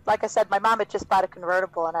one. Like I said, my mom had just bought a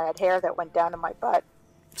convertible and I had hair that went down to my butt.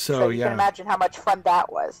 So you yeah, can imagine how much fun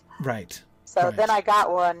that was. right. So right. then I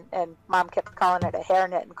got one, and Mom kept calling it a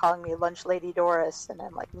hairnet and calling me Lunch Lady Doris. And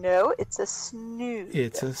I'm like, no, it's a snood.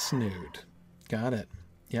 It's a snood. Got it.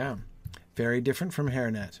 Yeah. Very different from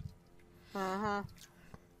hairnet. Mm-hmm.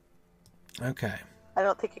 Okay. I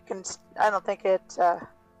don't think it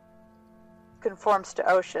conforms to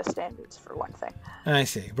OSHA standards, for one thing. I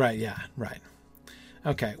see. Right. Yeah. Right.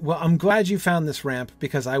 Okay. Well, I'm glad you found this ramp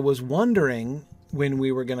because I was wondering when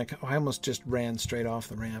we were going to... I almost just ran straight off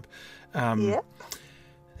the ramp. Yep.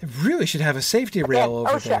 It really should have a safety rail over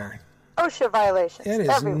OSHA. there. OSHA violations. It is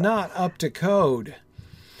everywhere. not up to code.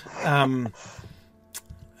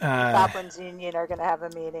 Goblins Union are going to have a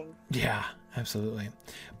meeting. Yeah, absolutely.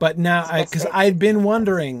 But now, It's because mistake. I'd been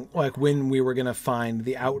wondering, like, when we were going to find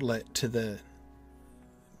the outlet to the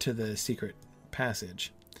secret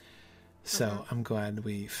passage. So I'm glad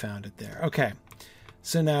we found it there. Okay,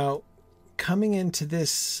 so now coming into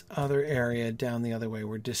this other area down the other way,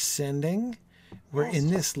 we're descending. We're in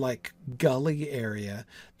this like gully area.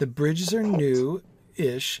 The bridges are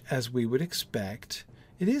new-ish, as we would expect.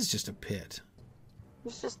 It is just a pit.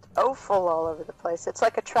 There's just offal all over the place. It's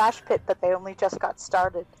like a trash pit, but they only just got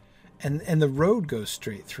started. And the road goes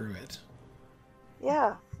straight through it.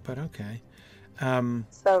 Yeah. But okay.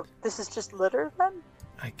 So this is just litter then?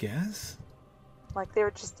 I guess. Like they were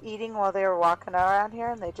just eating while they were walking around here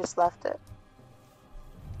and they just left it?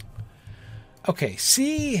 Okay,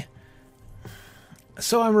 see...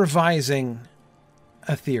 So I'm revising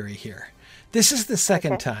a theory here. This is the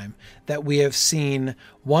second time that we have seen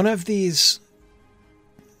one of these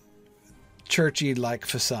churchy-like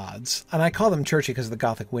facades. And I call them churchy because of the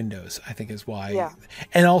Gothic windows, I think is why. Yeah.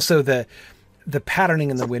 And also the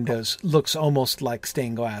patterning in the windows looks almost like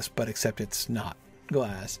stained glass, but except it's not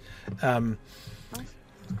glass. It's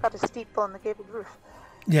got a steeple and the gabled roof.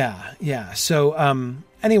 Yeah. So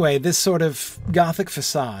anyway, this sort of Gothic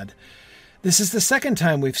facade. This is the second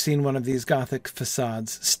time we've seen one of these Gothic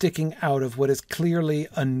facades sticking out of what is clearly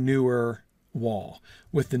a newer wall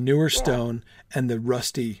with the newer stone and the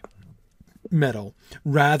rusty metal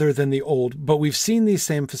rather than the old. But we've seen these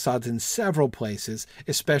same facades in several places,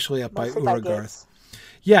 especially up Mostly by by Uragarth. gates.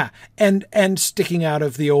 Yeah, and sticking out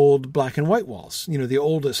of the old black and white walls. You know, the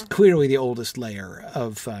oldest, clearly the oldest layer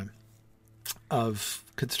of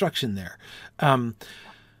construction there. As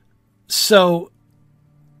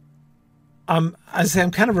I say,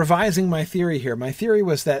 I'm kind of revising my theory here. My theory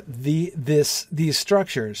was that these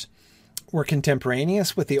structures were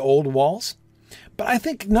contemporaneous with the old walls, but I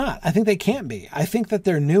think not. I think they can't be. I think that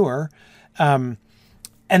they're newer, and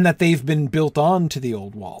that they've been built on to the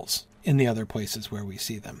old walls in the other places where we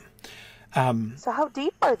see them. So how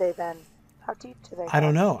deep are they then? How deep do they go? I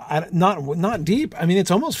don't know. Not deep. I mean,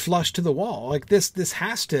 it's almost flush to the wall. Like this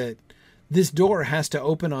door has to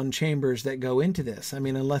open on chambers that go into this. I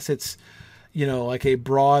mean, unless it's, like a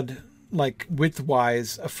broad, like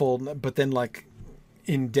width-wise, a full, but then like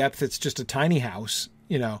in depth, it's just a tiny house,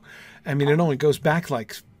 I mean, it only goes back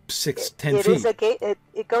like 10 feet. It is a gate.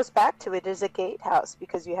 It goes back to it is a gatehouse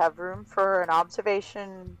because you have room for an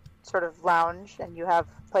observation sort of lounge and you have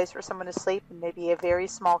a place for someone to sleep and maybe a very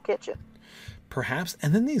small kitchen. Perhaps.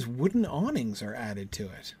 And then these wooden awnings are added to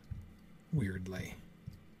it. Weirdly.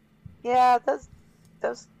 Yeah,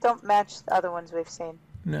 those don't match the other ones we've seen.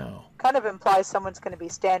 No. Kind of implies someone's going to be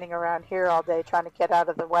standing around here all day trying to get out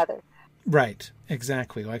of the weather. Right,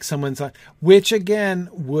 exactly. Like someone's on, which again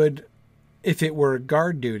would, if it were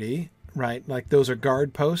guard duty, right? Like those are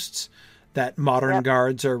guard posts that modern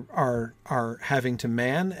guards are having to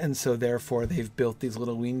man, and so therefore they've built these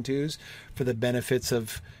little lean-tos for the benefits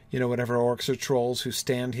of whatever orcs or trolls who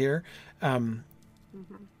stand here.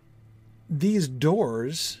 These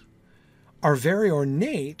doors are very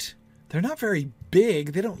ornate. They're not very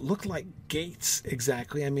big. They don't look like gates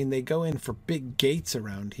exactly. I mean, they go in for big gates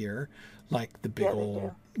around here, like the big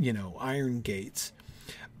old, iron gates.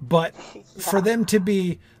 But for them to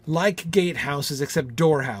be like gatehouses, except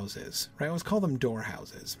door houses, right? Let's call them door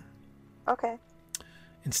houses. Okay.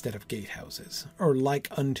 Instead of gatehouses, or like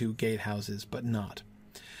unto gatehouses, but not.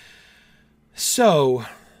 So,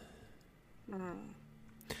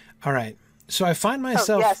 all right. So I find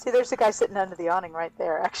myself. Oh, yeah. See, there's a guy sitting under the awning right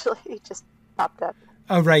there. Actually, he just popped up.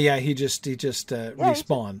 Oh, right. Yeah. He just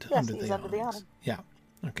respawned under the awning. Yeah.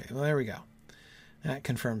 Okay. Well, there we go. That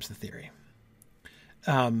confirms the theory.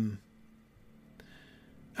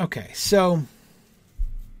 Okay. So.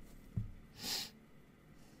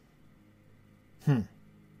 Sorry.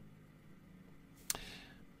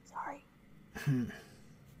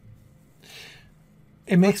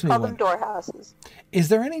 It makes me call wonder. them door houses. Is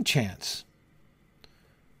there any chance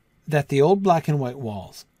that the old black and white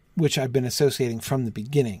walls, which I've been associating from the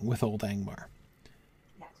beginning with Old Angmar,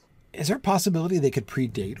 is there a possibility they could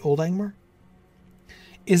predate Old Angmar?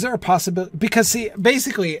 Is there a possibility? Because, see,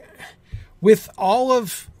 basically, with all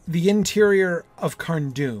of the interior of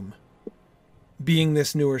Karn Dûm being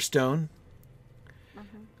this newer stone,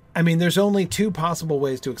 I mean, there's only two possible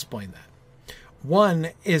ways to explain that.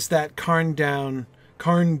 One is that Karn Dûm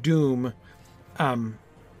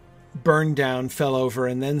burned down, fell over,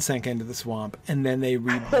 and then sank into the swamp, and then they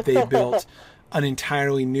built an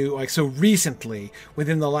entirely new, like, so recently,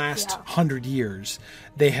 within the last 100 years,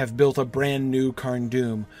 they have built a brand new Karn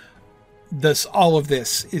Dûm. All of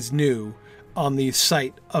this is new on the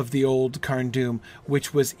site of the old Karn Dûm,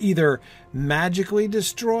 which was either magically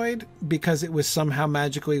destroyed because it was somehow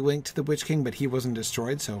magically linked to the Witch King, but he wasn't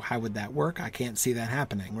destroyed, so how would that work? I can't see that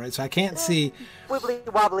happening, right? So I can't see...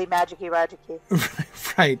 Wibbly wobbly magicy ragicy.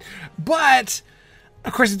 Right. But,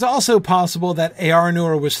 of course, it's also possible that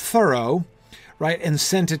Eärnur was thorough, right, and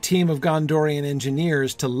sent a team of Gondorian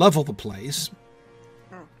engineers to level the place.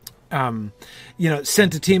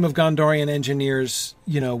 Sent a team of Gondorian engineers,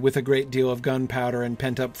 with a great deal of gunpowder and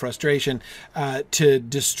pent-up frustration, to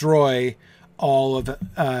destroy all of,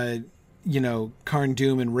 Karn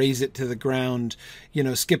Dûm and raze it to the ground,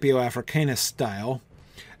 Scipio Africanus style.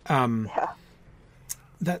 Tarkrid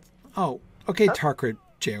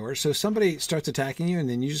Jaywar. So somebody starts attacking you, and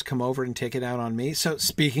then you just come over and take it out on me. So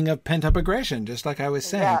speaking of pent-up aggression, just like I was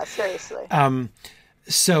saying. Yeah, seriously.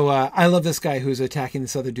 So I love this guy who's attacking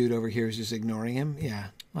this other dude over here who's just ignoring him. Yeah,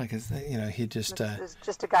 like he just. There's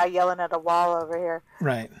just a guy yelling at a wall over here.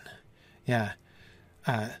 Right. Yeah.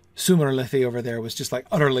 Sumer Lithi over there was just like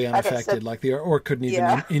utterly unaffected. Like the orc couldn't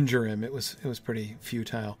even injure him. It was pretty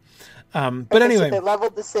futile. But anyway, so they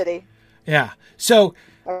leveled the city. Yeah. So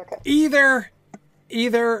either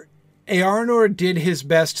Eärnur did his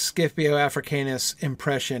best Scipio Africanus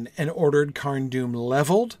impression and ordered Karn Dûm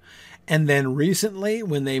leveled. And then recently,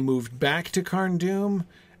 when they moved back to Karn Dûm,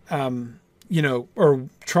 or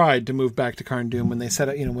tried to move back to Karn Dûm, when they set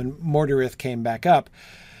up, when Mordorith came back up,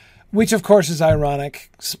 which of course is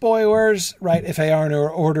ironic. Spoilers, right? If Eärnur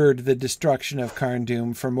ordered the destruction of Karn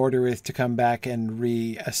Dûm for Mordorith to come back and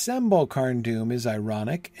reassemble Karn Dûm is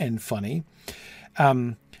ironic and funny.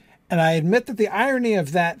 And I admit that the irony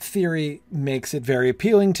of that theory makes it very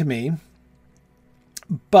appealing to me.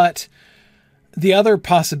 But the other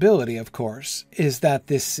possibility, of course, is that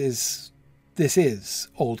this is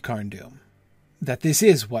old Karn Dûm. That this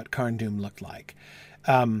is what Karn Dûm looked like.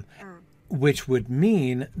 Which would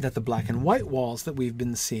mean that the black and white walls that we've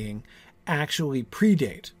been seeing actually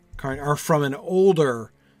predate Karn, are from an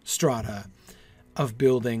older strata of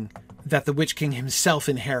building that the Witch King himself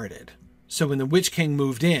inherited. So when the Witch King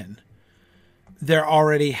moved in, there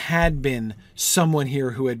already had been someone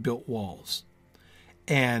here who had built walls.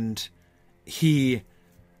 And he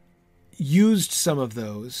used some of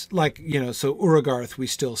those, like, so Uragarth, we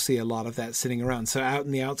still see a lot of that sitting around. So out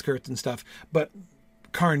in the outskirts and stuff. But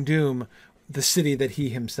Karn Dûm, the city that he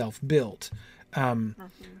himself built,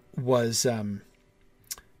 was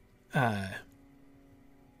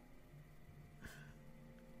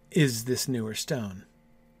is this newer stone.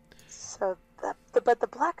 So, but the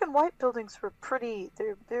black and white buildings were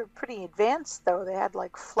they're pretty advanced, though. They had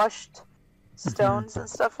like flushed stones and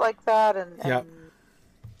stuff like that, and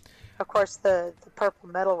of course the purple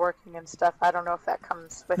metalworking and stuff. I don't know if that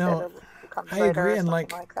comes with it. comes I later, agree, or and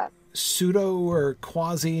something like that. pseudo or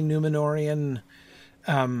quasi Numenorian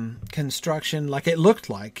construction, like it looked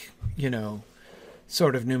like,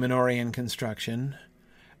 sort of Numenorian construction,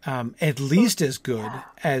 at least as good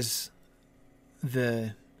as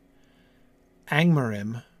the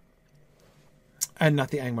Angmarim, and not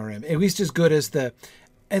the Angmarim, at least as good as the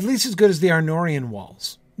Arnorian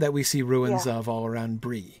walls that we see ruins of all around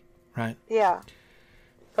Bree, right? Yeah.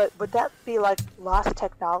 But would that be like lost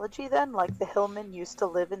technology then? Like the Hillmen used to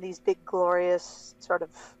live in these big, glorious sort of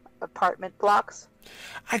apartment blocks?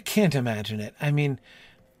 I can't imagine it. I mean,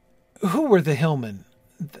 who were the Hillmen?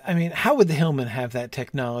 I mean, how would the Hillmen have that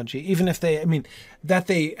technology? Even if that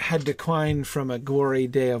they had declined from a glory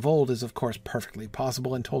day of old is, of course, perfectly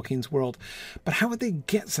possible in Tolkien's world. But how would they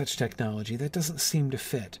get such technology? That doesn't seem to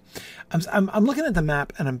fit. I'm looking at the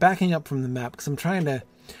map, and I'm backing up from the map because I'm trying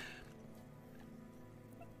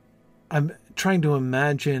to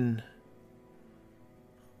imagine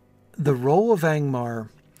the role of Angmar.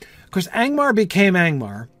 Of course, Angmar became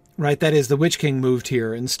Angmar, right? That is, the Witch King moved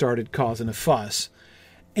here and started causing a fuss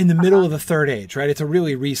in the middle of the Third Age, right? It's a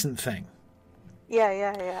really recent thing.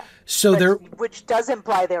 Yeah. So which does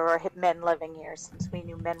imply there were men living here, since we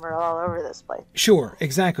knew men were all over this place. Sure,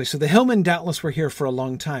 exactly. So the Hillmen doubtless were here for a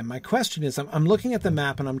long time. My question is, I'm looking at the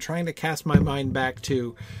map and I'm trying to cast my mind back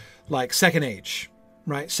to, like, Second Age,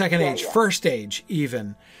 right? Second Age, First Age,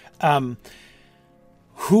 even.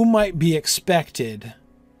 Who might be expected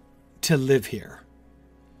to live here?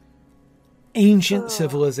 Ancient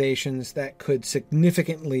civilizations that could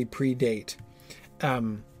significantly predate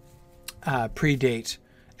Angmar.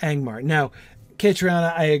 Now,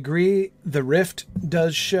 Catriona, I agree. The rift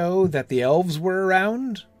does show that the elves were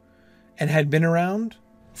around and had been around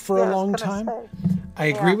for a long time. I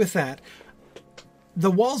agree with that.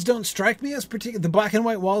 The walls don't strike me as the black and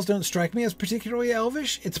white walls don't strike me as particularly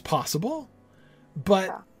elvish. It's possible,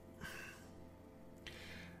 but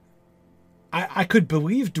I could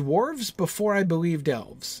believe dwarves before I believed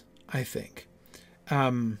elves, I think.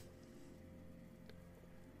 Doesn't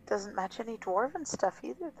match any dwarven stuff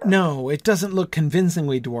either, though. No, it doesn't look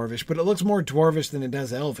convincingly dwarvish, but it looks more dwarvish than it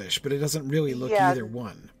does elvish, but it doesn't really look either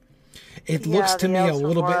one. It looks to me a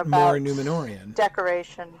little bit more Numenorian.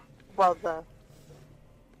 Decoration. Well,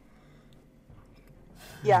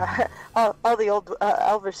 all the old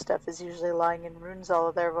elvish stuff is usually lying in ruins all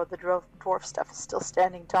over there, while the dwarf stuff is still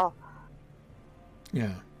standing tall.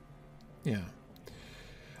 Yeah.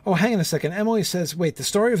 Oh, hang on a second. Emily says, wait, the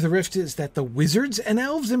story of the rift is that the wizards and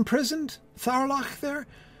elves imprisoned Tharlach there?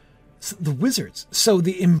 So the wizards. So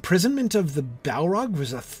the imprisonment of the Balrog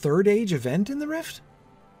was a Third Age event in the rift?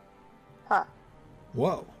 Huh.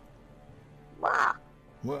 Whoa. Wow.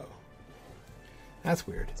 Whoa. That's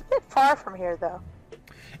weird. It's a bit far from here, though.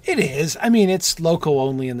 It is. I mean, it's local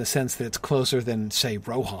only in the sense that it's closer than, say,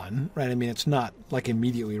 Rohan, right? I mean, it's not, like,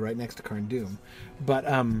 immediately right next to Carn-Dûm. But,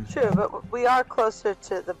 True, but we are closer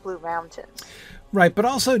to the Blue Mountains. Right, but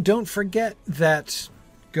also don't forget that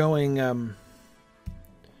going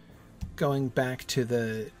back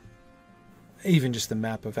to even just the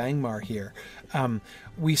map of Angmar here,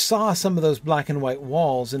 we saw some of those black and white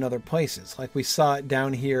walls in other places. Like we saw it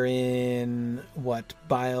down here in,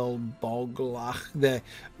 Baal Bolglach, the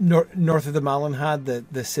north of the Malinhad,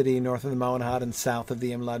 the city north of the Malinhad and south of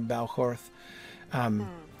the Imlad Balchorth.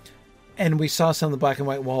 And we saw some of the black and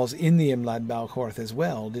white walls in the Imlad Balchorth as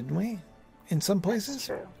well, didn't we? In some places? That's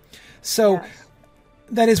true. So,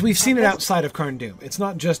 that is, we've seen it outside of Carn-Dûm. It's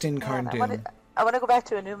not just in Carn-Dûm. I want to go back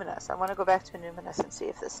to Annúminas. And see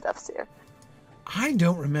if this stuff's here. I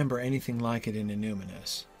don't remember anything like it in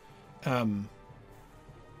Annúminas.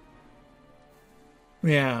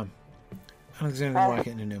 Yeah. I don't think there's anything like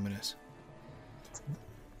it in Annúminas.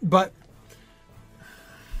 But,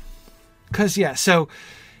 so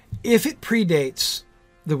if it predates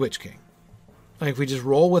the Witch King, like if we just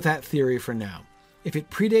roll with that theory for now, if it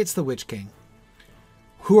predates the Witch King,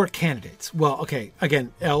 who are candidates? Well, okay,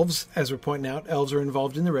 again, elves, as we're pointing out, elves are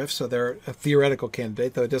involved in the rift, so they're a theoretical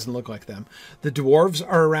candidate, though it doesn't look like them. The dwarves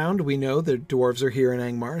are around. We know the dwarves are here in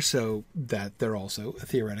Angmar, so that they're also a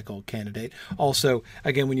theoretical candidate. Also,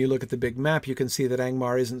 again, when you look at the big map, you can see that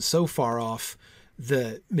Angmar isn't so far off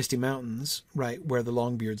the Misty Mountains, right, where the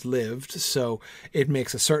Longbeards lived, so it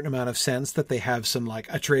makes a certain amount of sense that they have some, like,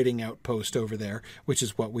 a trading outpost over there, which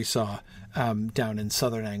is what we saw down in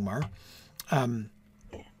southern Angmar.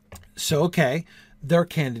 So, okay, they're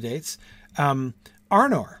candidates.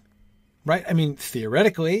 Arnor, right? I mean,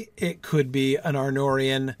 theoretically, it could be an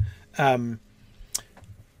Arnorian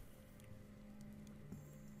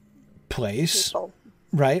place,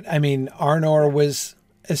 right? I mean, Arnor was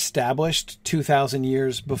established 2,000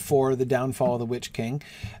 years before the downfall of the Witch King.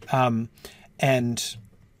 And,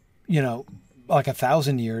 like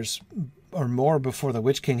 1,000 years or more before the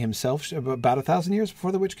Witch King himself, about 1,000 years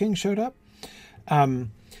before the Witch King showed up.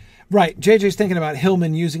 Right. JJ's thinking about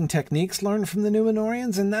Hillman using techniques learned from the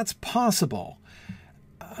Numenorians, and that's possible.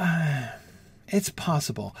 It's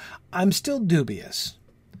possible. I'm still dubious.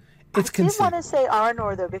 I did want to say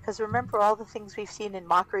Arnor, though, because remember all the things we've seen in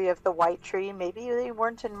mockery of the White Tree. Maybe they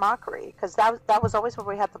weren't in mockery, because that was always where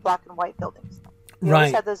we had the black and white buildings. We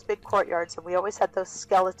always had those big courtyards, and we always had those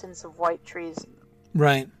skeletons of white trees.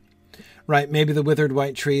 Right. Right. Maybe the withered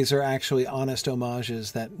white trees are actually honest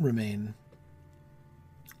homages that remain.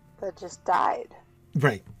 That just died.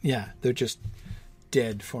 Right. Yeah. They're just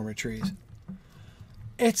dead former trees.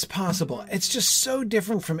 It's possible. It's just so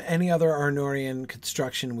different from any other Arnorian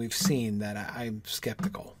construction we've seen that I'm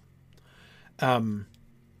skeptical. But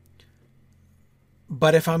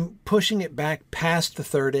if I'm pushing it back past the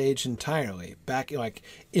Third Age entirely, back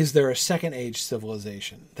is there a Second Age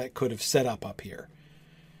civilization that could have set up here?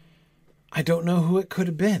 I don't know who it could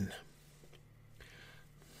have been.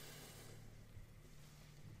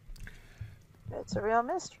 It's a real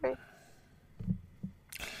mystery.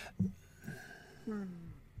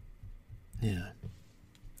 Yeah.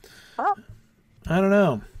 Well, I don't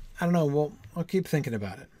know. Well, I'll keep thinking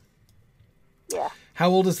about it. Yeah. How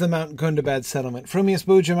old is the Mount Gundabad settlement? Frumius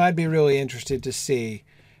Boojum, I'd be really interested to see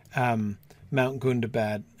Mount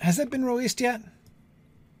Gundabad. Has that been released yet?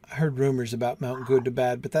 I heard rumors about Mount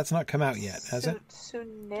Gundabad, but that's not come out yet, has it?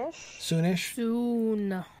 Soonish.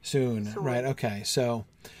 Soon. Right, okay. So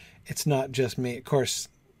it's not just me. Of course,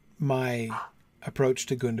 my approach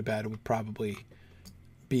to Gundabad would probably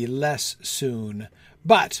be less soon.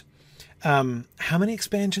 But how many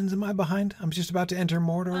expansions am I behind? I'm just about to enter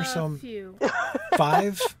Mordor, so I'm few.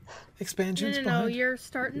 5 expansions behind? No, you're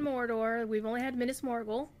starting Mordor. We've only had Minas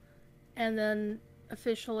Morgul, and then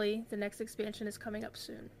officially the next expansion is coming up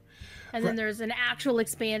soon. And then there's an actual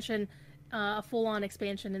expansion, a full-on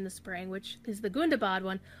expansion in the spring, which is the Gundabad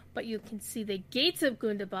one, but you can see the gates of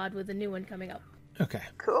Gundabad with the new one coming up. Okay.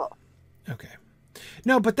 Cool. Okay.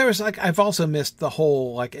 No, but there's I've also missed the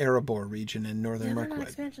whole Erebor region in northern They're Mirkwood. not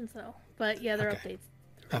expansions though, but yeah, they're updates.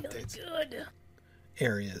 They're really good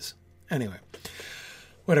areas. Anyway,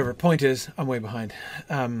 whatever. Point is, I'm way behind,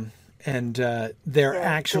 and they're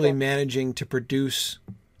actually managing to produce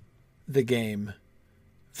the game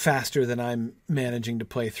faster than I'm managing to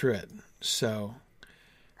play through it. So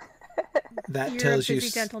that tells you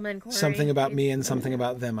something about me and something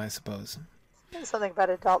about them, I suppose. Something about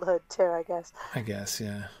adulthood, too, I guess.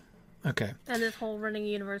 Yeah. Okay. And this whole running a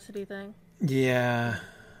university thing. Yeah,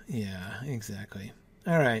 exactly.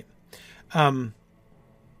 All right.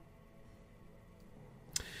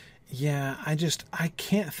 Yeah, I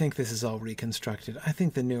can't think this is all reconstructed. I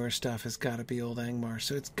think the newer stuff has got to be Old Angmar,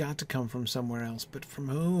 so it's got to come from somewhere else. But from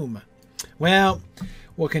whom? Well,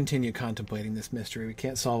 we'll continue contemplating this mystery. We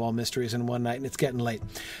can't solve all mysteries in one night, and it's getting late.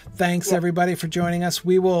 Thanks, everybody, for joining us.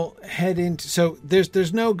 We will head into... So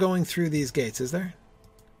there's no going through these gates, is there?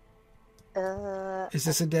 Is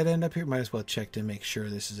this a dead end up here? Might as well check to make sure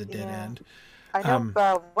this is a dead end. I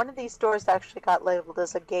know one of these doors actually got labeled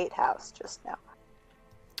as a gatehouse just now.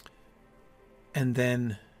 And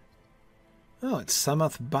then... Oh, it's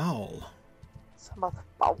Samath Baul. Samath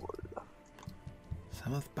Baul.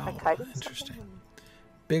 Samath Baul. Interesting.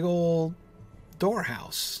 Big old door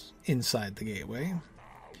house inside the gateway.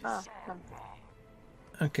 Oh.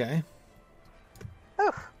 Okay.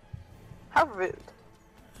 Oof. How rude.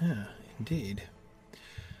 Yeah, indeed.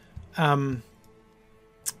 All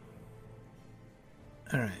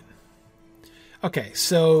right. Okay,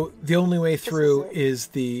 so the only way through is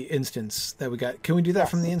the instance that we got. Can we do that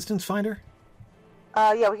from the instance finder?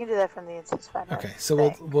 Yeah, we can do that from the instance finder. Okay,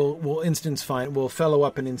 so we'll instance find. We'll fellow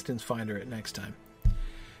up an instance finder it next time.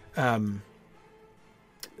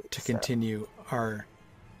 To continue our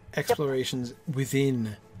explorations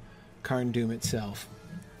within Carn Dûm itself.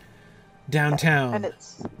 Downtown and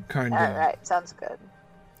it's Carn Dûm. All right, sounds good.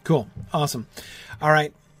 Cool, awesome. All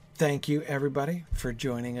right, thank you everybody for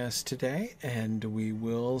joining us today, and we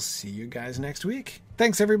will see you guys next week.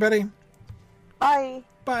 Thanks everybody. Bye.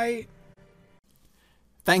 Bye.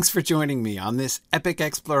 Thanks for joining me on this epic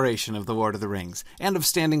exploration of The Lord of the Rings and of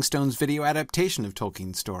Standing Stone's video adaptation of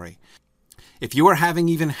Tolkien's story. If you are having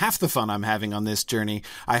even half the fun I'm having on this journey,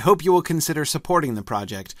 I hope you will consider supporting the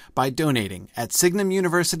project by donating at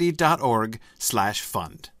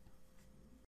signumuniversity.org/fund.